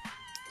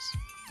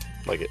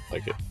 Like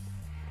it.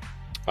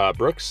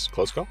 Brooks,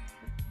 close call?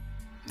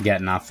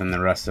 Got nothing the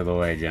rest of the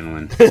way,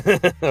 gentlemen.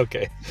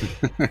 Okay.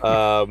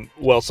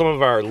 Well, some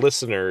of our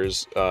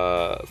listeners'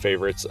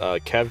 favorites.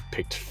 Kev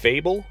picked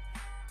Fable.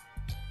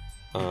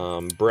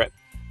 Brett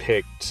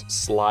picked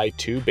Sly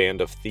 2,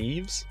 Band of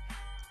Thieves.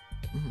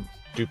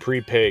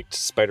 Dupree picked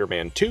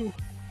Spider-Man 2.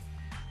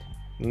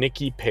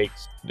 Nikki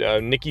picked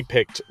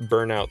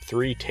Burnout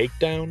 3,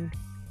 Takedown.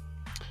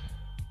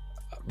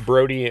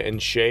 Brody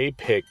and Shay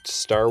picked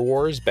Star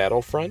Wars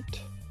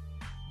Battlefront.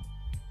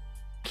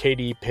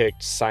 Katie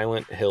picked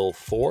Silent Hill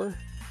 4.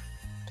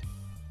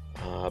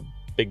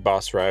 Big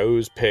Boss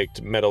Raouz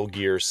picked Metal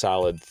Gear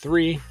Solid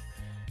 3.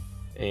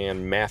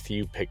 And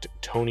Matthew picked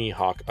Tony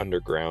Hawk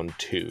Underground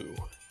 2.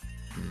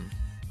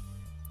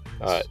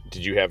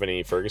 Did you have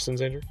any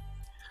Fergusons, Andrew?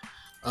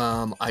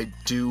 I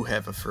do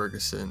have a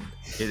Ferguson.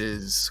 It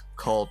is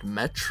called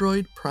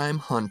Metroid Prime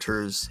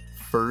Hunters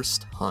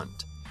First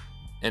Hunt.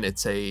 And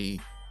it's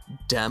a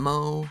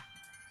demo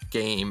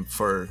game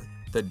for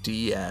the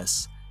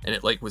DS. And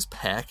it was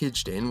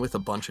packaged in with a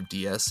bunch of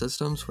DS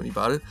systems when you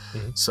bought it.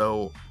 Mm-hmm.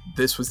 So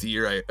this was the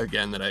year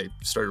that I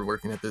started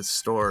working at this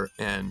store,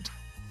 and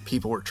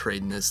people were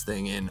trading this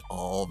thing in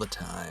all the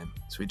time.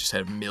 So we just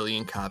had 1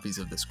 million copies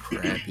of this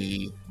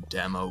crappy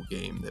demo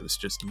game that was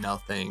just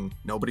nothing.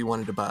 Nobody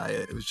wanted to buy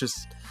it. It was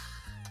just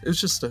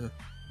a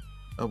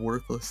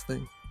worthless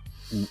thing.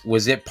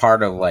 Was it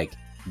part of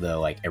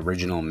the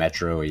original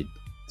Metroid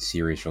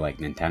series for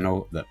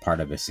Nintendo? That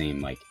part of the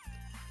same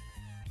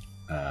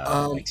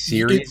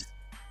series?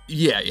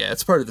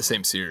 It's part of the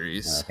same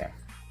series. Okay.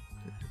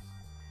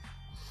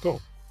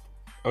 Cool.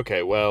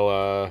 Okay,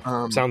 well,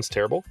 sounds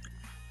terrible.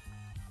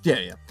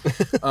 Yeah.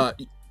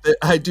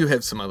 I do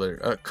have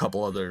a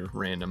couple other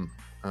random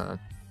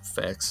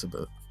facts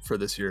for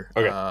this year.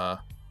 Okay.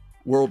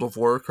 World of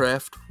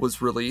Warcraft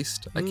was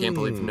released. I can't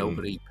believe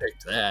nobody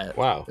picked that.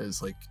 Wow. It was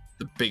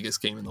the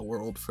biggest game in the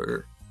world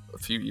for a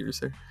few years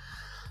there.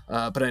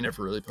 But I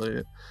never really played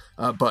it.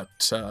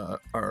 But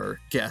our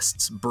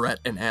guests, Brett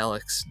and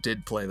Alex,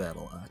 did play that a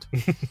lot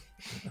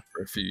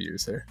for a few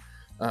years there.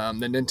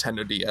 The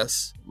Nintendo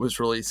DS was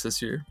released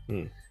this year.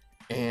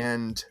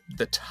 And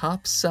the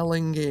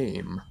top-selling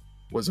game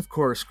was, of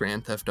course,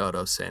 Grand Theft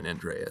Auto San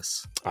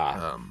Andreas.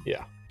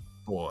 Yeah.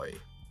 Boy,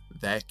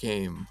 that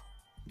game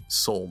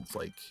sold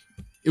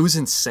it was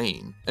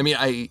insane. I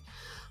mean,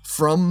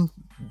 from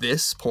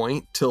this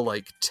point till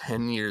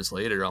 10 years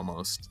later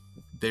almost,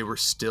 they were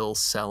still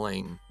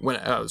selling. When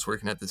I was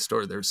working at the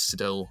store, they were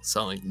still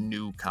selling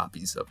new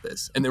copies of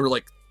this, and they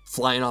were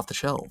flying off the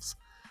shelves.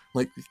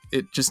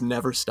 It just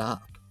never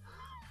stopped.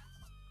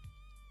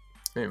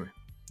 Anyway.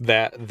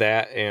 That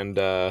and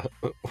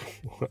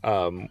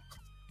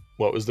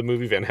what was the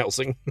movie? Van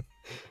Helsing?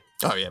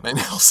 Oh yeah, Van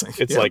Helsing.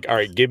 It's all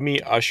right, give me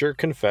Usher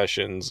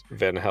Confessions,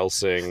 Van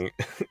Helsing,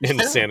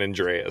 and San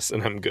Andreas,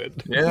 and I'm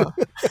good. Yeah,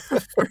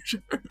 for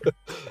sure.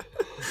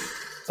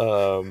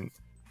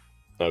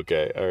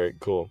 Okay, all right,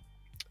 cool.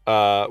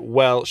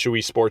 Well, should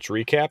we sports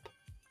recap?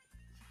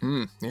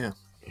 Yeah.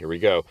 Here we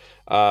go.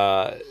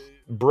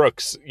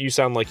 Brooks, you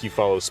sound like you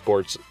follow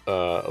sports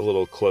a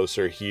little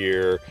closer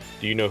here.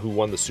 Do you know who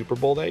won the Super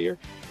Bowl that year?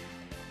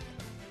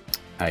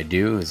 I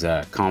do. It was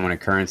a common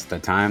occurrence at the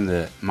time.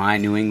 My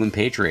New England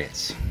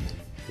Patriots.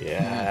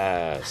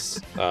 Yes.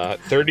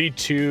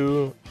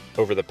 32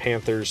 over the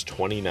Panthers,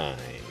 29.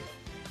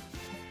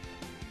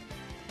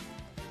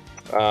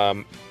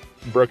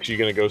 Brooks, you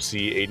going to go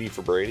see 80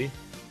 for Brady?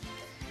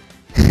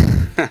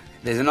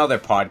 There's another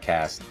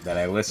podcast that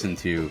I listen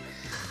to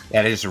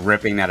that is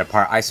ripping that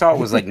apart. I saw it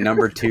was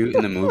number 2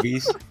 in the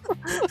movies.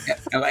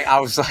 And I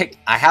was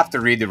I have to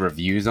read the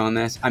reviews on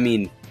this. I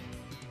mean,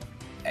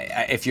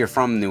 if you're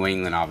from New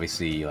England,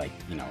 obviously,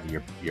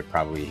 you're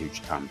probably a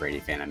huge Tom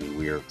Brady fan. I mean,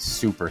 we're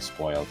super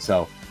spoiled.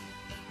 So,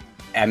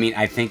 I mean,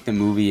 I think the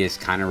movie is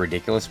kind of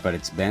ridiculous, but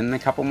it's been a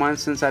couple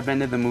months since I've been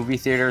to the movie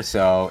theater.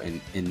 So,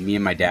 and me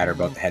and my dad are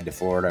about to head to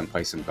Florida and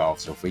play some golf.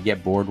 So if we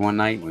get bored one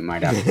night, we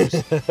might have to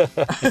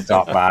just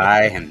stop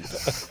by. And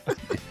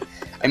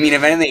I mean,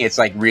 if anything, it's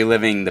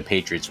reliving the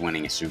Patriots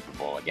winning a Super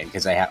Bowl again,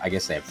 because I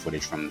guess they have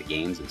footage from the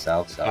games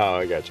themselves. So,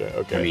 I gotcha.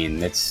 Okay. I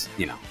mean, it's,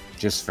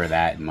 just for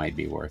that, it might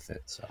be worth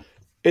it. So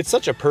it's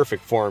such a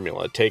perfect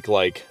formula. Take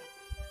one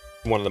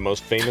of the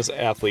most famous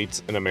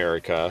athletes in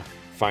America,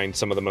 find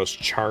some of the most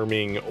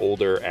charming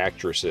older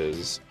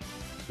actresses.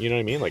 You know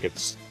what I mean?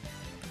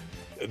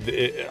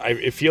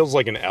 It feels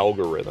like an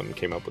algorithm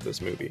came up with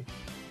this movie.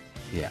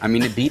 Yeah, I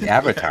mean, it beat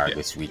Avatar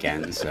this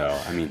weekend, so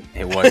I mean,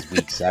 it was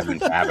week 7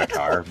 for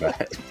Avatar,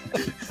 but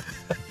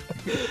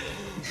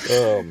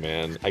oh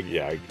man,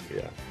 yeah,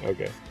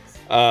 okay.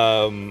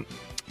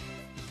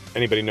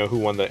 Anybody know who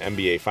won the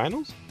NBA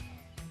Finals?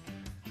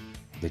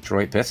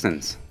 Detroit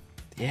Pistons.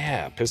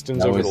 Yeah,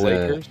 Pistons over the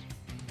Lakers.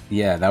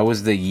 Yeah, that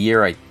was the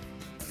year. I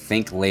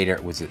think later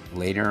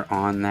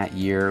on that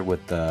year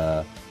with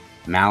the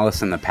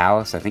Malice in the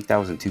Palace? I think that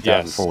was in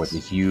 2004 with the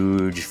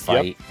huge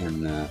fight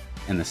in the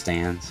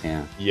stands.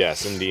 Yeah.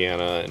 Yes,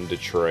 Indiana and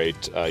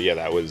Detroit. Yeah,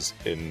 that was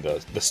in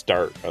the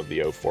start of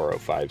the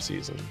 04-05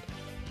 season.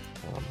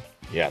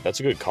 Yeah, that's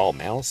a good call.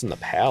 Malice in the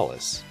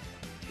Palace.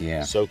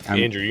 Yeah. So,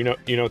 Andrew, you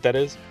know what that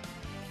is?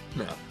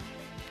 No.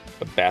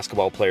 The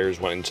basketball players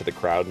went into the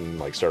crowd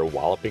and started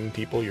walloping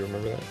people. You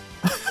remember that?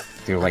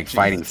 They were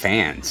fighting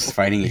fans,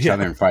 fighting each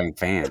other and fighting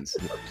fans.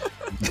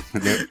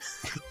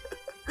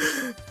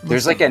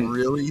 There's a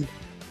really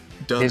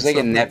dumb. There's a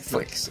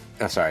Netflix.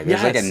 Oh, sorry.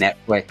 There's a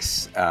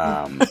Netflix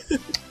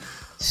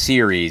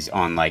series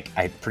on I'm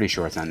pretty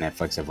sure it's on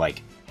Netflix of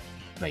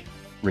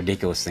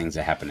ridiculous things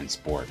that happen in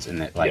sports,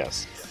 and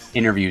that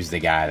interviews the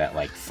guy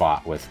that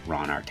fought with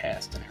Ron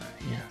Artest and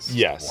everything.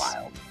 Yes.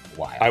 Wild.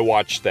 I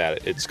watched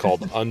that. It's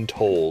called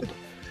Untold.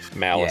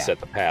 Malice at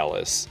the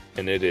Palace,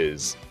 and it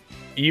is,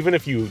 even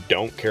if you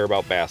don't care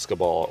about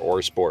basketball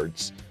or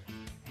sports,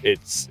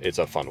 it's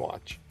a fun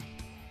watch.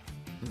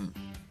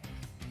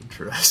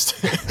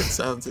 Interesting. It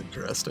sounds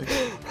interesting.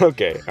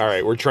 Okay, all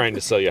right, we're trying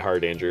to sell you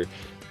hard, Andrew.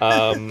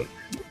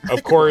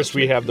 Of course,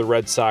 we have the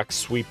Red Sox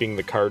sweeping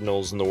the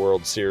Cardinals in the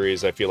World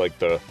Series. I feel like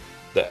the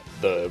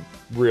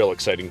real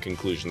exciting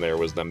conclusion there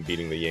was them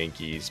beating the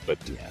Yankees, but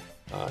you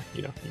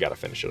got to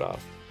finish it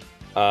off.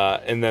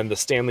 And then the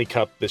Stanley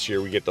Cup this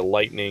year, we get the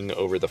Lightning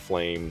over the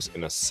Flames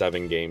in a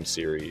 7-game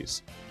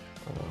series.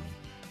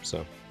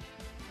 So,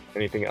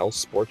 anything else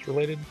sports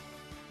related?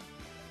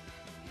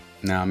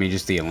 No, I mean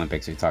just the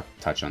Olympics. We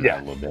touched on that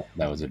a little bit.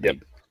 That was a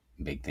big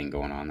thing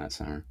going on that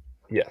summer.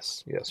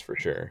 Yes, for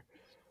sure.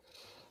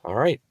 All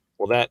right.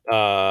 Well,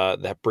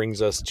 that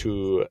brings us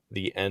to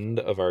the end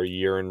of our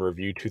year in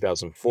review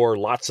 2004.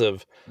 Lots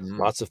of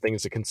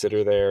things to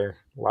consider there.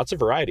 Lots of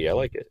variety. I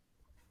like it.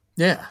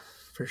 Yeah,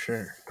 for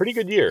sure. Pretty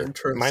good year.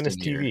 Minus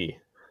TV.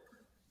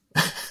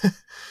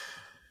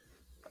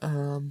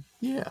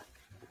 Yeah,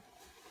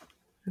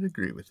 I'd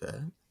agree with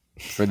that.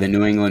 For the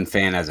New England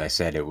fan, as I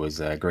said, it was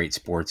a great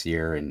sports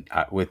year, and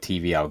with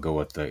TV, I'll go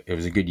with it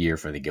was a good year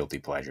for the guilty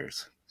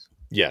pleasures.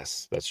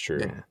 Yes, that's true.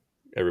 Yeah.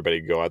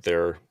 Everybody go out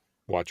there,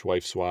 watch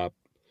Wife Swap,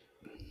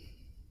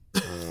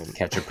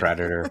 Catch a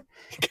Predator,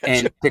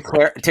 and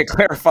to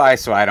clarify,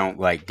 so I don't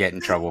get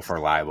in trouble for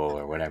libel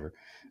or whatever.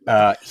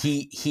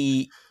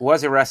 He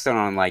was arrested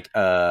on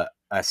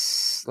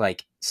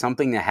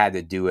something that had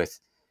to do with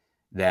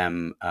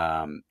them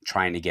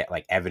trying to get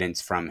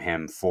evidence from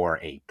him for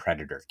a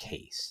Predator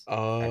case.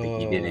 I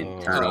think he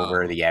didn't turn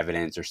over the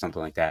evidence or something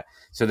like that.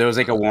 So there was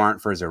a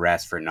warrant for his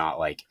arrest for not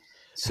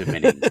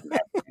submitting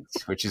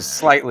evidence, which is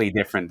slightly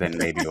different than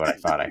maybe what I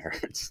thought I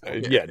heard. So.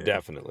 Yeah,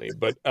 definitely.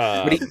 But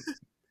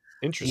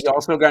interesting. He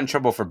also got in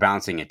trouble for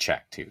bouncing a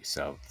check too.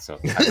 So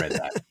I read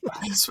that.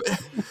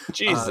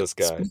 Jesus,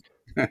 guy.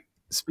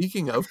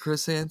 Speaking of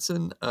Chris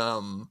Hansen,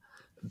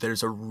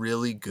 there's a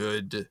really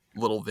good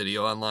little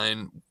video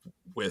online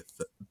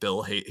with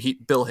Bill Hader.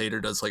 Bill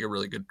Hader does a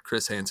really good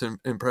Chris Hansen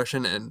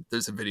impression, and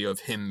there's a video of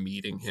him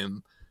meeting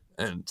him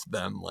and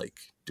them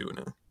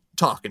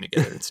talking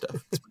together and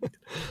stuff. It's pretty good.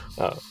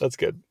 Oh, that's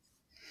good.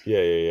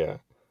 Yeah.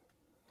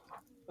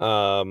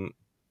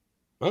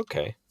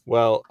 Okay.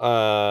 Well,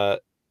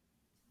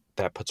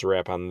 that puts a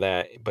wrap on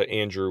that. But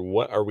Andrew,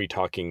 what are we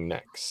talking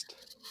next?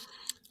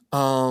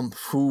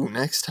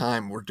 Next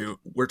time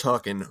we're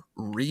talking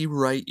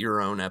rewrite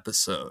your own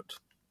episode.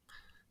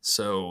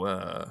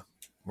 So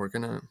we're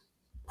gonna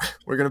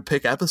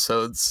pick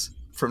episodes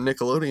from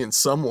Nickelodeon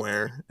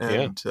somewhere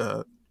and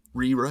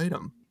rewrite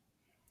them.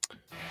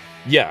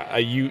 Yeah,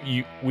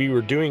 we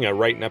were doing a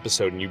write an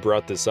episode, and you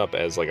brought this up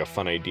as a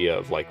fun idea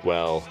of we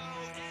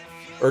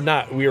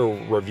were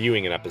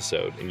reviewing an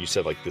episode, and you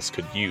said this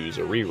could use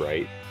a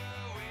rewrite.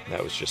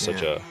 That was just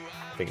such a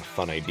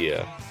fun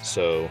idea.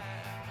 So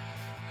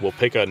we'll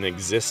pick an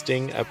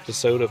existing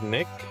episode of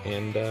Nick,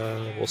 and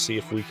we'll see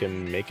if we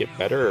can make it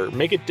better or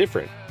make it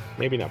different.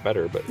 Maybe not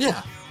better, but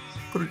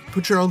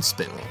put your own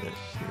spin on it.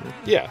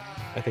 Yeah,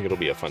 I think it'll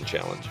be a fun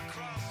challenge.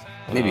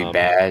 Maybe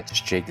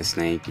Badge, Jake the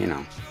Snake,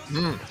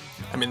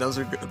 I mean, those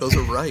are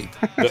right.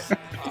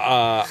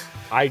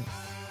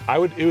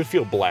 It would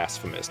feel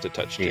blasphemous to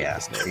touch Jake the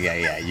Snake.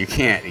 Yeah. You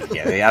can't.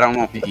 Yeah, I don't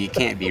know if you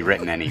can't be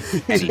written any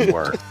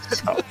word.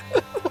 So.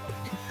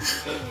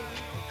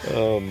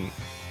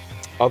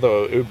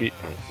 Although it would be,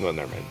 well,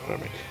 never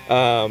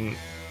mind.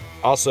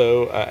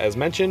 Also, as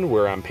mentioned,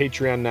 we're on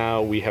Patreon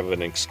now. We have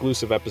an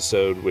exclusive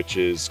episode, which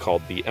is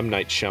called the M.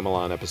 Night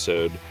Shyamalan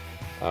episode.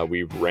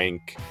 We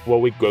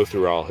go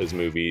through all his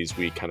movies.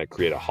 We kind of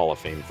create a Hall of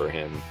Fame for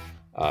him.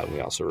 We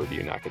also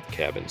review Knock at the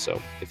Cabin.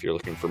 So if you're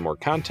looking for more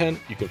content,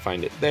 you can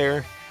find it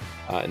there.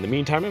 In the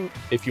meantime,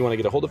 if you want to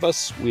get a hold of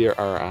us, we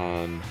are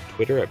on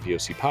Twitter at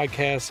VOC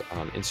Podcast,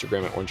 on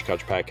Instagram at Orange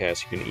Couch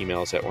Podcast. You can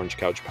email us at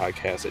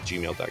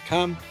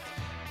orangecouchpodcast@gmail.com.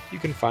 You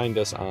can find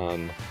us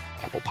on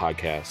Apple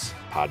Podcasts,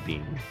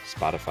 Podbean,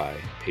 Spotify,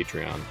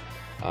 Patreon.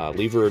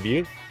 Leave a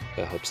review.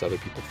 That helps other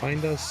people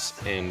find us.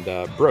 And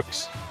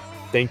Brooks,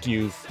 thank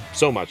you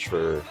so much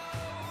for...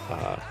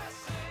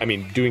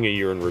 doing a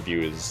year in review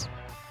is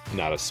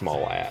not a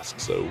small ask,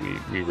 so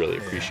we really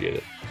appreciate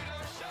it.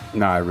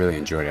 No, I really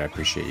enjoyed it. I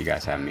appreciate you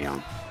guys having me on.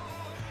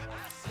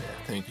 Yeah,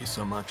 thank you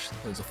so much.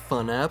 It was a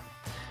fun app.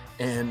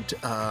 And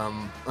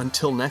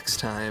until next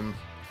time,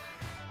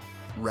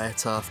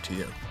 rats off to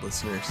you,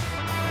 listeners.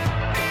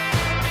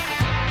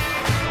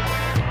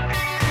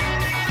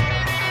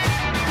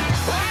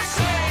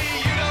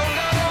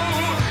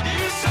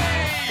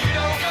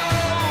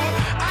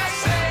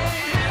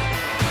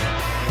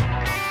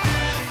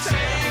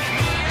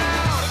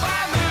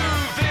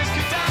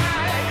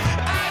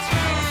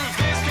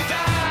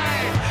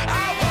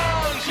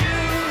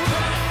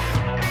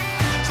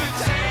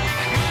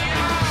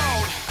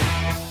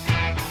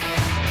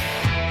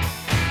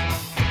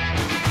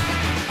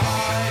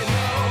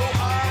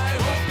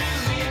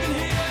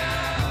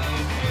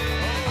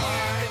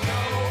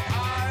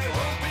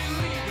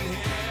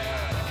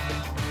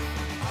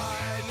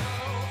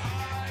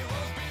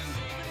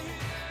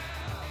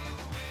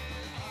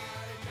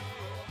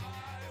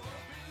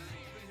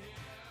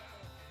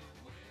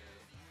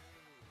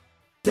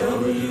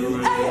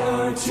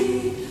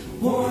 W-A-R-T,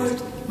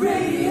 Ward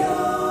Radio,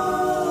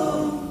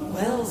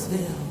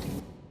 Wellsville.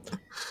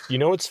 You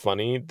know what's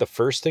funny? The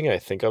first thing I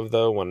think of,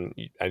 though, when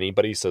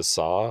anybody says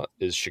Saw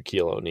is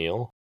Shaquille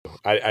O'Neal.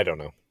 I don't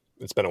know.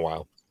 It's been a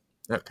while.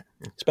 Okay.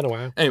 It's been a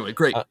while. Anyway,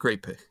 great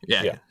pick.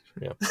 Yeah.